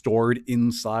just stored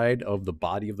inside of the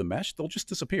body of the mesh, they'll just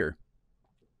disappear.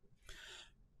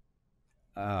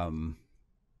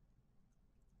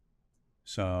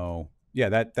 So yeah,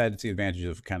 that's the advantage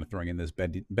of kind of throwing in this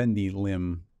bendy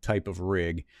limb type of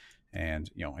rig. And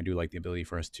I do like the ability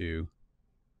for us to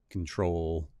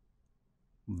control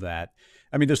that.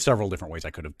 I mean, there's several different ways I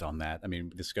could have done that. I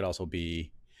mean, this could also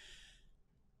be,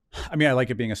 I like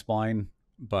it being a spline,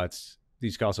 but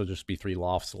these could also just be 3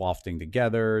 lofts lofting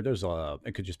together.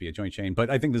 It could just be a joint chain, but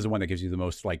I think this is the one that gives you the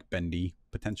most like bendy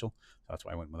potential. So that's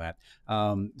why I went with that.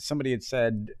 Somebody had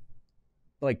said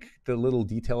like the little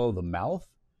detail of the mouth.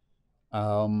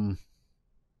 I'm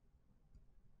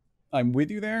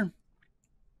with you there.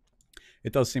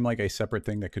 It does seem like a separate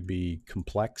thing that could be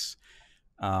complex.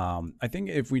 I think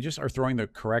if we just are throwing the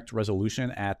correct resolution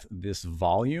at this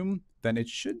volume, then it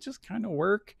should just kind of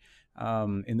work.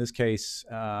 In this case,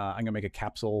 I'm going to make a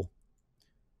capsule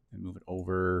and move it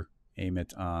over, aim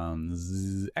it on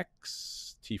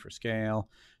X, T for scale.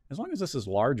 As long as this is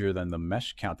larger than the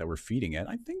mesh count that we're feeding it,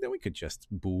 I think that we could just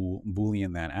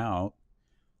Boolean that out.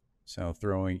 So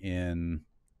throwing in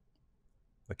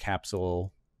the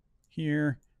capsule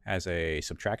here as a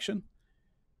subtraction,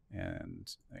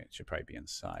 and it should probably be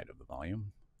inside of the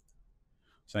volume.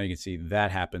 So now you can see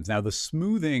that happens. Now the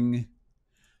smoothing,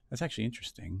 that's actually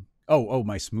interesting. Oh,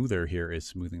 my smoother here is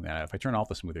smoothing that out. If I turn off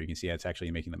the smoother, you can see it's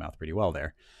actually making the mouth pretty well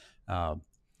there.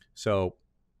 So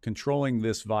controlling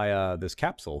this via this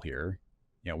capsule here,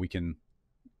 we can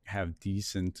have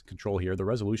decent control here. The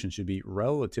resolution should be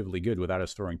relatively good without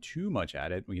us throwing too much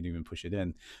at it. We can even push it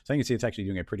in. So you can see it's actually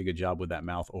doing a pretty good job with that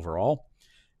mouth overall.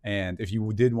 And if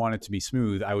you did want it to be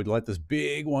smooth, I would let this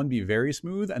big one be very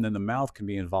smooth, and then the mouth can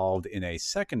be involved in a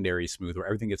secondary smooth where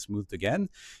everything gets smoothed again.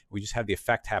 We just have the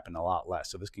effect happen a lot less.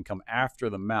 So this can come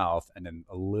after the mouth, and then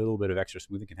a little bit of extra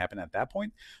smoothing can happen at that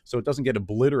point. So it doesn't get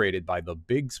obliterated by the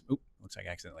big, looks like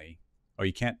I accidentally,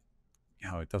 you can't,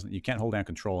 it doesn't, you can't hold down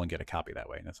control and get a copy that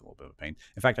way. That's a little bit of a pain.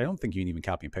 In fact, I don't think you can even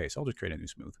copy and paste. So I'll just create a new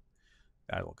smooth.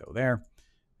 That'll go there.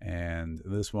 And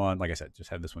this one, like I said, just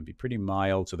have this one be pretty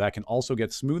mild. So that can also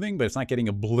get smoothing, but it's not getting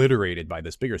obliterated by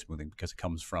this bigger smoothing because it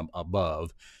comes from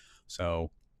above.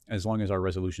 So as long as our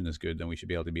resolution is good, then we should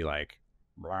be able to be like,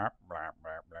 blah, blah,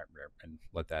 blah, blah, blah, and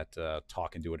let that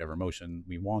talk and do whatever motion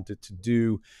we want it to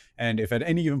do. And if at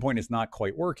any given point it's not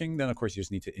quite working, then of course you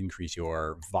just need to increase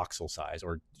your voxel size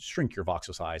or shrink your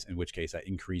voxel size, in which case that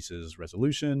increases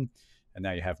resolution. And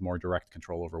now you have more direct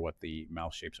control over what the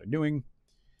mouth shapes are doing.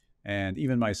 And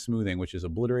even my smoothing, which is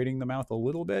obliterating the mouth a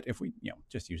little bit, if we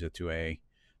just use it to a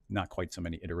not quite so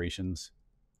many iterations,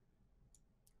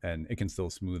 then it can still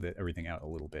smooth everything out a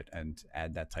little bit and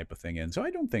add that type of thing in. So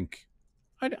I don't think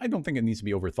it needs to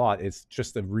be overthought. It's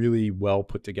just a really well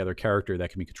put together character that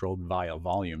can be controlled via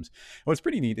volumes. What's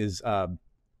pretty neat is I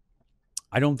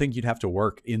don't think you'd have to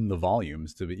work in the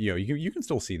volumes to be, you can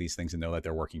still see these things and know that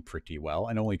they're working pretty well,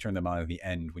 and only turn them on at the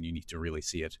end when you need to really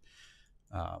see it.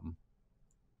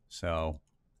 So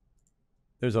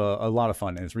there's a lot of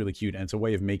fun, and it's really cute, and it's a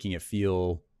way of making it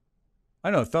feel, I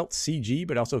don't know, it felt CG,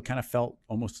 but also kind of felt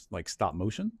almost like stop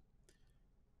motion.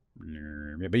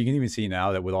 But you can even see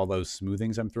now that with all those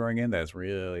smoothings I'm throwing in, that's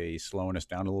really slowing us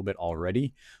down a little bit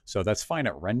already. So that's fine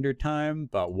at render time,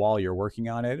 but while you're working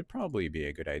on it, it'd probably be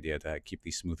a good idea to keep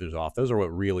these smoothers off. Those are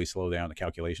what really slow down the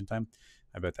calculation time.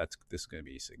 I bet this is going to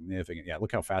be significant. Yeah,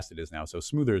 look how fast it is now. So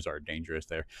smoothers are dangerous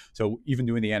there. So even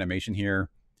doing the animation here,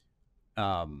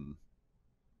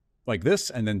 like this,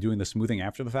 and then doing the smoothing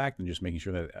after the fact and just making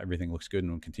sure that everything looks good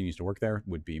and continues to work there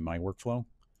would be my workflow.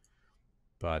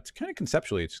 But kind of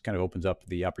conceptually, it just kind of opens up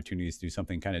the opportunities to do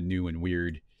something kind of new and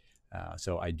weird.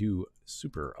 So I do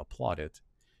super applaud it.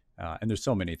 And there's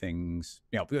so many things,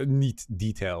 neat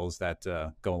details that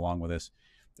go along with this.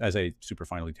 As a super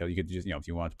final detail, you could just, if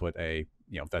you want to put a,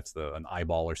 if that's an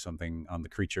eyeball or something on the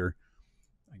creature,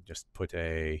 I just put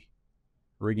a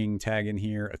rigging tag in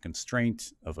here, a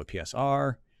constraint of a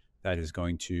PSR that is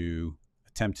going to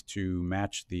attempt to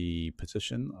match the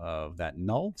position of that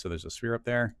null. So there's a sphere up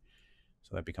there.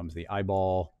 So that becomes the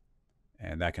eyeball,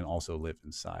 and that can also live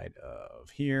inside of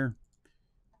here.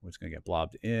 We're just going to get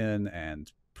blobbed in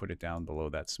and put it down below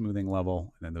that smoothing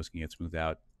level, and then those can get smoothed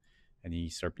out. And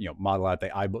you start, model out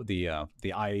the eyeball, the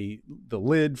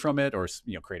lid from it, or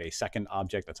create a second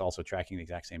object that's also tracking the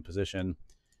exact same position.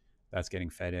 That's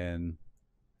getting fed in,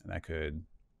 and that could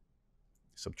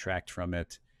subtract from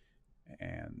it.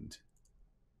 And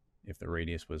if the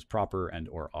radius was proper and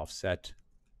or offset,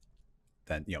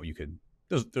 then you could.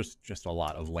 There's just a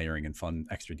lot of layering and fun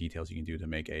extra details you can do to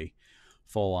make a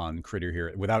full-on critter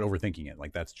here without overthinking it.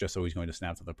 Like that's just always going to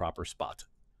snap to the proper spot.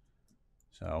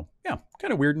 So yeah,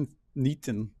 kind of weird and neat,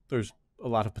 and there's a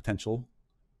lot of potential.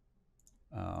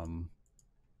 Yeah,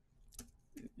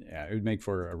 it would make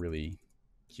for a really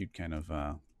cute kind of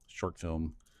short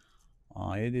film.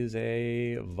 It is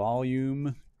a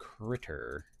volume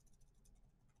critter.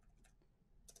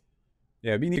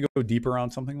 Yeah, we need to go deeper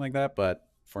on something like that, but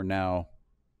for now,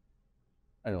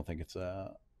 I don't think it's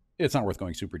not worth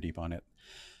going super deep on it.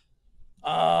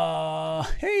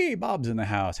 Hey, Bob's in the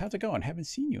house. How's it going? Haven't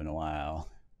seen you in a while.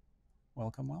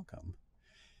 Welcome, welcome.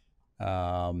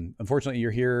 Unfortunately,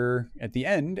 you're here at the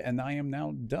end, and I am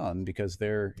now done because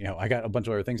I got a bunch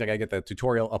of other things. I gotta get the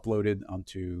tutorial uploaded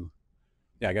onto.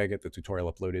 Yeah, I gotta get the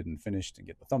tutorial uploaded and finished and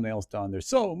get the thumbnails done. There's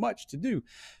so much to do.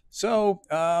 So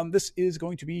this is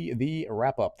going to be the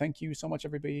wrap up. Thank you so much,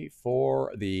 everybody,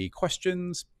 for the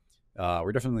questions.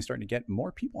 We're definitely starting to get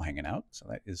more people hanging out, so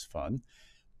that is fun.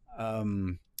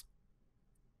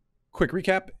 Quick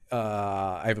recap.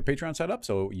 I have a Patreon set up,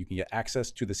 so you can get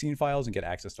access to the scene files and get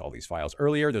access to all these files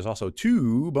earlier. There's also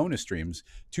 2 bonus streams.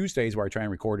 Tuesdays, where I try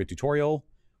and record a tutorial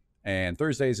And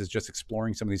Thursdays is just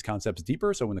exploring some of these concepts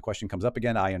deeper. So when the question comes up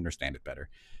again, I understand it better.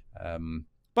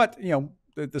 But, you know,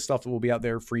 the stuff will be out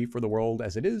there free for the world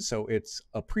as it is. So it's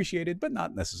appreciated, but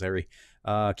not necessary.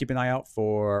 Keep an eye out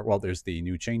for, well, there's the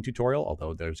new chain tutorial,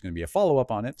 although there's going to be a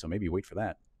follow-up on it. So maybe wait for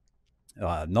that.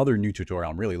 Another new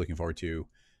tutorial I'm really looking forward to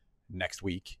next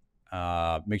week.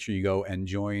 Make sure you go and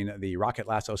join the Rocket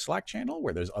Lasso Slack channel,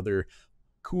 where there's other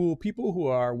cool people who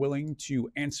are willing to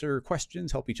answer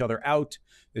questions, help each other out.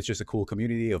 It's just a cool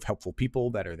community of helpful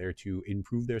people that are there to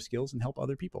improve their skills and help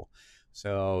other people.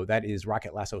 So that is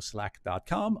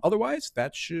rocketlassoslack.com. Otherwise,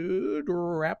 that should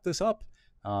wrap this up.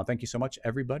 Thank you so much,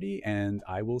 everybody. And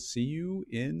I will see you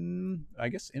in, I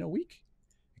guess, in a week,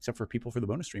 except for people for the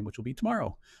bonus stream, which will be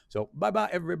tomorrow. So bye-bye,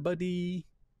 everybody.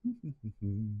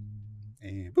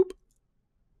 And boop.